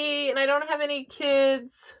Snoopy, and I don't have any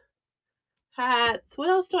kids' hats. What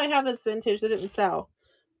else do I have that's vintage that didn't sell?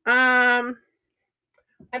 I've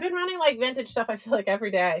been running like vintage stuff, I feel like,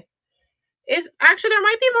 every day. Actually, there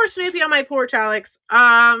might be more Snoopy on my porch, Alex.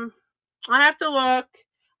 I have to look.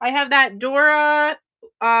 I have that Dora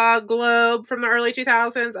globe from the early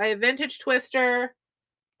 2000s. I have vintage Twister,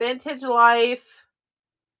 vintage Life.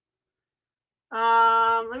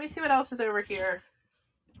 Let me see what else is over here.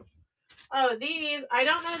 Oh, these. I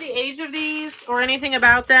don't know the age of these or anything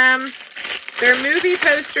about them. They're movie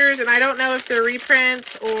posters, and I don't know if they're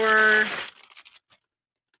reprints or...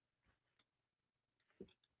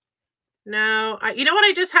 No. You know what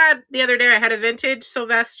I just had the other day? I had a vintage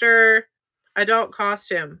Sylvester adult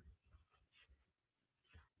costume.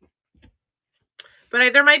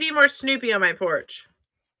 But there might be more Snoopy on my porch.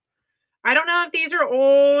 I don't know if these are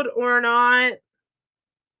old or not.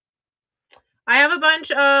 I have a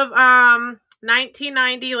bunch of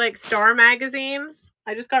 1990 like Star magazines.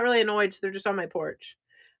 I just got really annoyed, so they're just on my porch.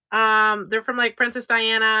 They're from like Princess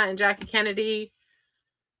Diana and Jackie Kennedy.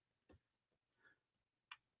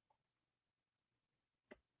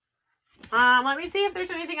 Let me see if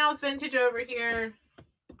there's anything else vintage over here.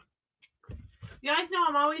 You guys know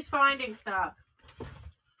I'm always finding stuff.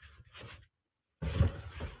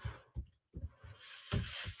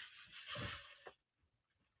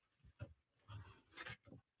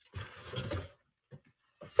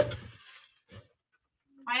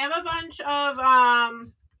 I have a bunch of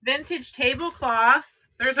vintage tablecloths.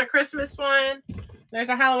 There's a Christmas one. There's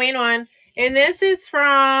a Halloween one. And this is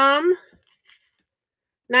from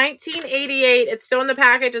 1988. It's still in the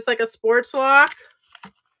package. It's like a sports lock.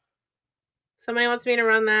 Somebody wants me to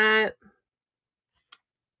run that.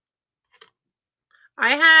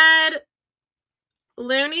 I had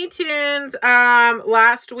Looney Tunes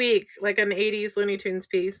last week, like an 80s Looney Tunes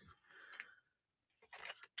piece.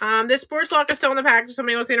 This sports lock is still in the package.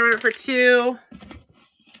 Somebody wants me to run it for $2.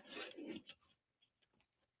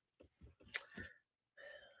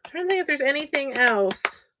 I'm trying to think if there's anything else.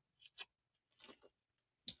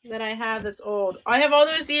 that I have that's old. I have all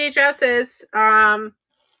those VHSs.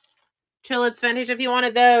 Chillet's Vintage if you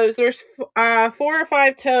wanted those. There's 4 or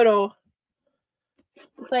 5 total.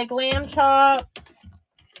 It's like lamb chop.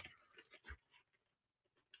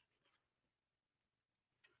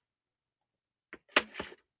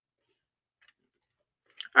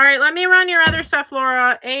 All right, let me run your other stuff,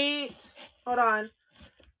 Laura. 8. Hold on.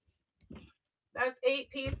 That's 8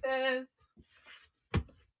 pieces.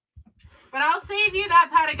 But I'll save you that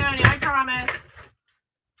Patagonia, I promise.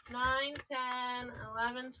 9, 10,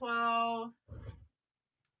 11, 12,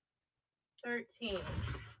 13,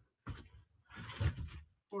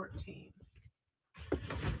 14.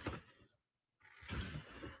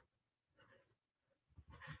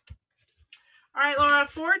 All right, Laura,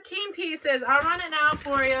 14 pieces. I'll run it now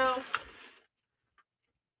for you.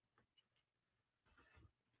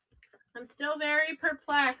 I'm still very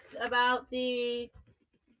perplexed about the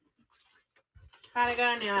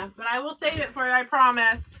Patagonia, but I will save it for you, I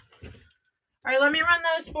promise. All right, let me run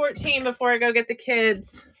those 14 before I go get the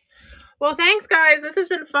kids. Well, thanks, guys. This has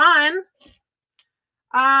been fun.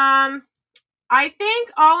 I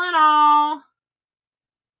think all in all,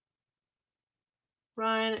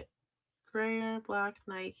 run gray or black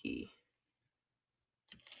Nike.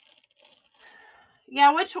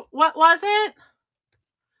 Yeah, what was it?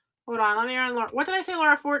 Hold on, let me run Laura. What did I say,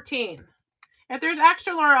 Laura? 14. If there's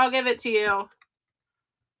extra, Laura, I'll give it to you.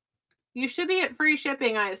 You should be at free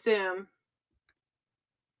shipping, I assume.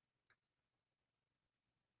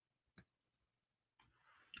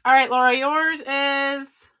 All right, Laura, yours is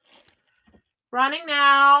running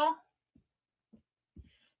now.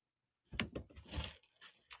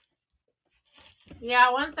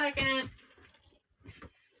 Yeah, 1 second.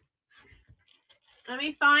 Let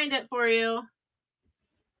me find it for you.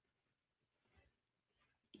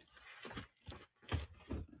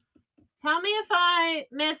 Tell me if I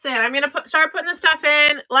miss it. I'm going to start putting the stuff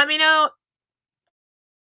in. Let me know.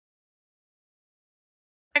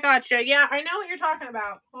 I gotcha. Yeah, I know what you're talking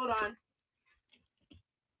about. Hold on.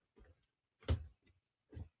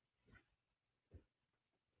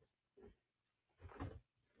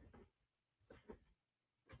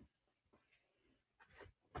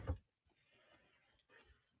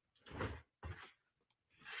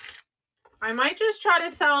 I might just try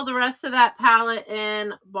to sell the rest of that palette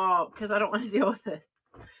in bulk because I don't want to deal with it.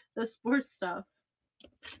 The sports stuff.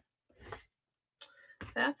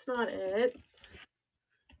 That's not it.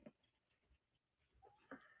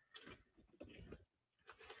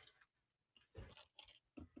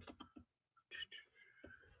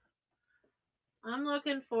 I'm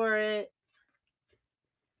looking for it.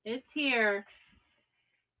 It's here.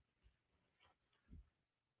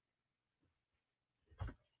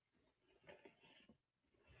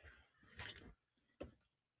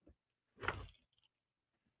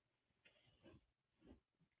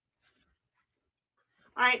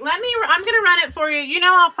 All right, I'm going to run it for you. You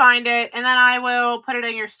know I'll find it, and then I will put it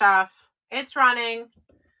in your stuff. It's running.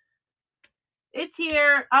 It's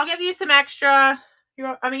here. I'll give you some extra.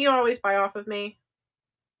 You always buy off of me.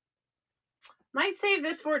 Might save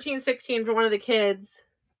this 14, 16 for one of the kids.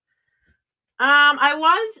 I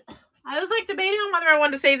was like debating on whether I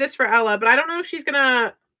wanted to save this for Ella, but I don't know if she's going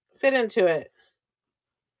to fit into it.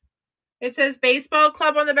 It says baseball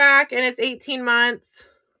club on the back, and it's 18 months.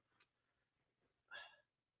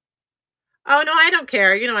 Oh, no, I don't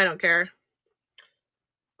care. You know I don't care.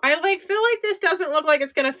 I feel like this doesn't look like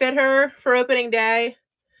it's going to fit her for opening day,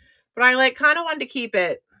 but I kind of wanted to keep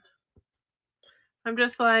it. I'm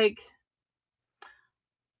just like,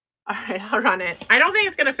 all right, I'll run it. I don't think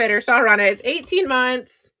it's going to fit her, so I'll run it. It's 18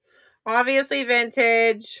 months. Obviously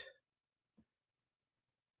vintage.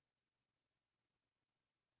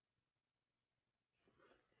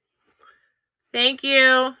 Thank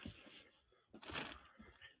you.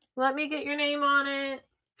 Let me get your name on it.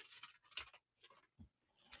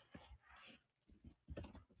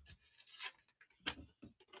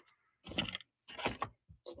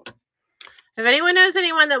 If anyone knows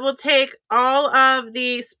anyone that will take all of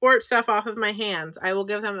the sports stuff off of my hands, I will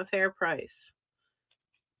give them a fair price.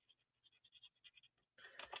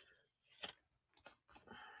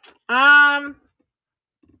 Oh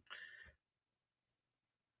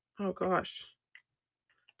gosh.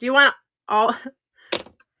 Do you want all?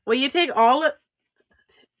 Will you take all of?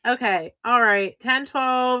 Okay. All right. 10,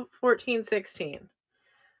 12, 14, 16.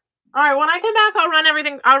 All right. When I come back, I'll run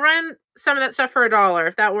everything. I'll run some of that stuff for $1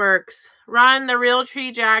 if that works. Run the Real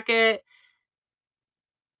Tree jacket.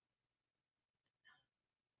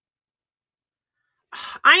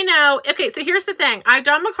 I know. Okay. So here's the thing. I've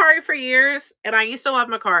done Macari for years and I used to love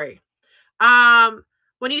Macari.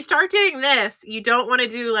 when you start doing this, you don't want to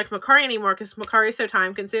do like Macari anymore because Macari is so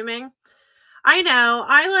time consuming. I know.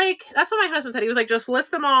 That's what my husband said. He was like, just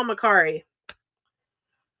list them all on Macari.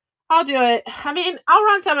 I'll do it. I mean, I'll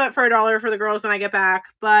run some of it for $1 for the girls when I get back,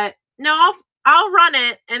 but no, I'll run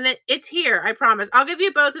it and then it's here. I promise. I'll give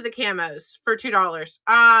you both of the camos for $2.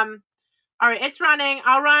 All right, it's running.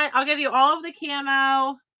 I'll give you all of the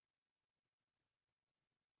camo.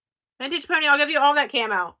 Vintage pony, I'll give you all that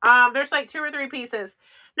camo. There's like 2 or 3 pieces.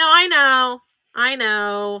 No, I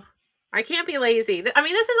know. I can't be lazy. I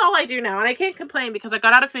mean, this is all I do now, and I can't complain because I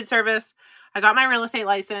got out of food service. I got my real estate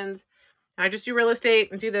license. I just do real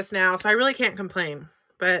estate and do this now, so I really can't complain,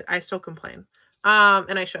 but I still complain.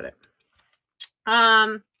 And I shouldn't.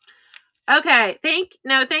 Okay.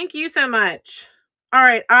 Thank you so much. All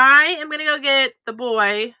right, I am gonna go get the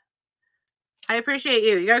boy. I appreciate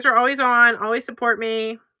you. You guys are always on, always support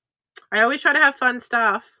me. I always try to have fun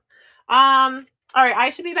stuff. All right, I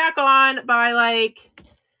should be back on by like,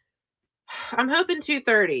 I'm hoping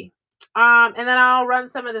 2:30. And then I'll run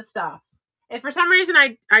some of this stuff. If for some reason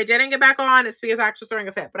I didn't get back on, it's because Ax was throwing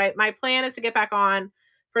a fit. But my plan is to get back on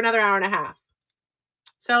for another hour and a half.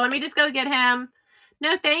 So let me just go get him.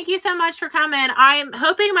 No, thank you so much for coming. I'm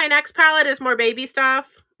hoping my next palette is more baby stuff.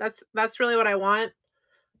 That's really what I want.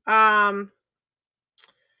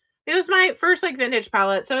 It was my first like vintage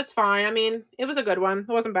palette, so it's fine. I mean, it was a good one.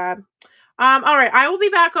 It wasn't bad. All right, I will be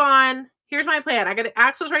back on. Here's my plan. I got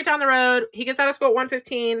Axel's right down the road. He gets out of school at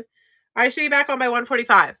 1:15. I should be back on by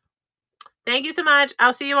 1:45. Thank you so much.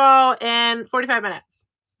 I'll see you all in 45 minutes.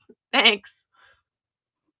 Thanks.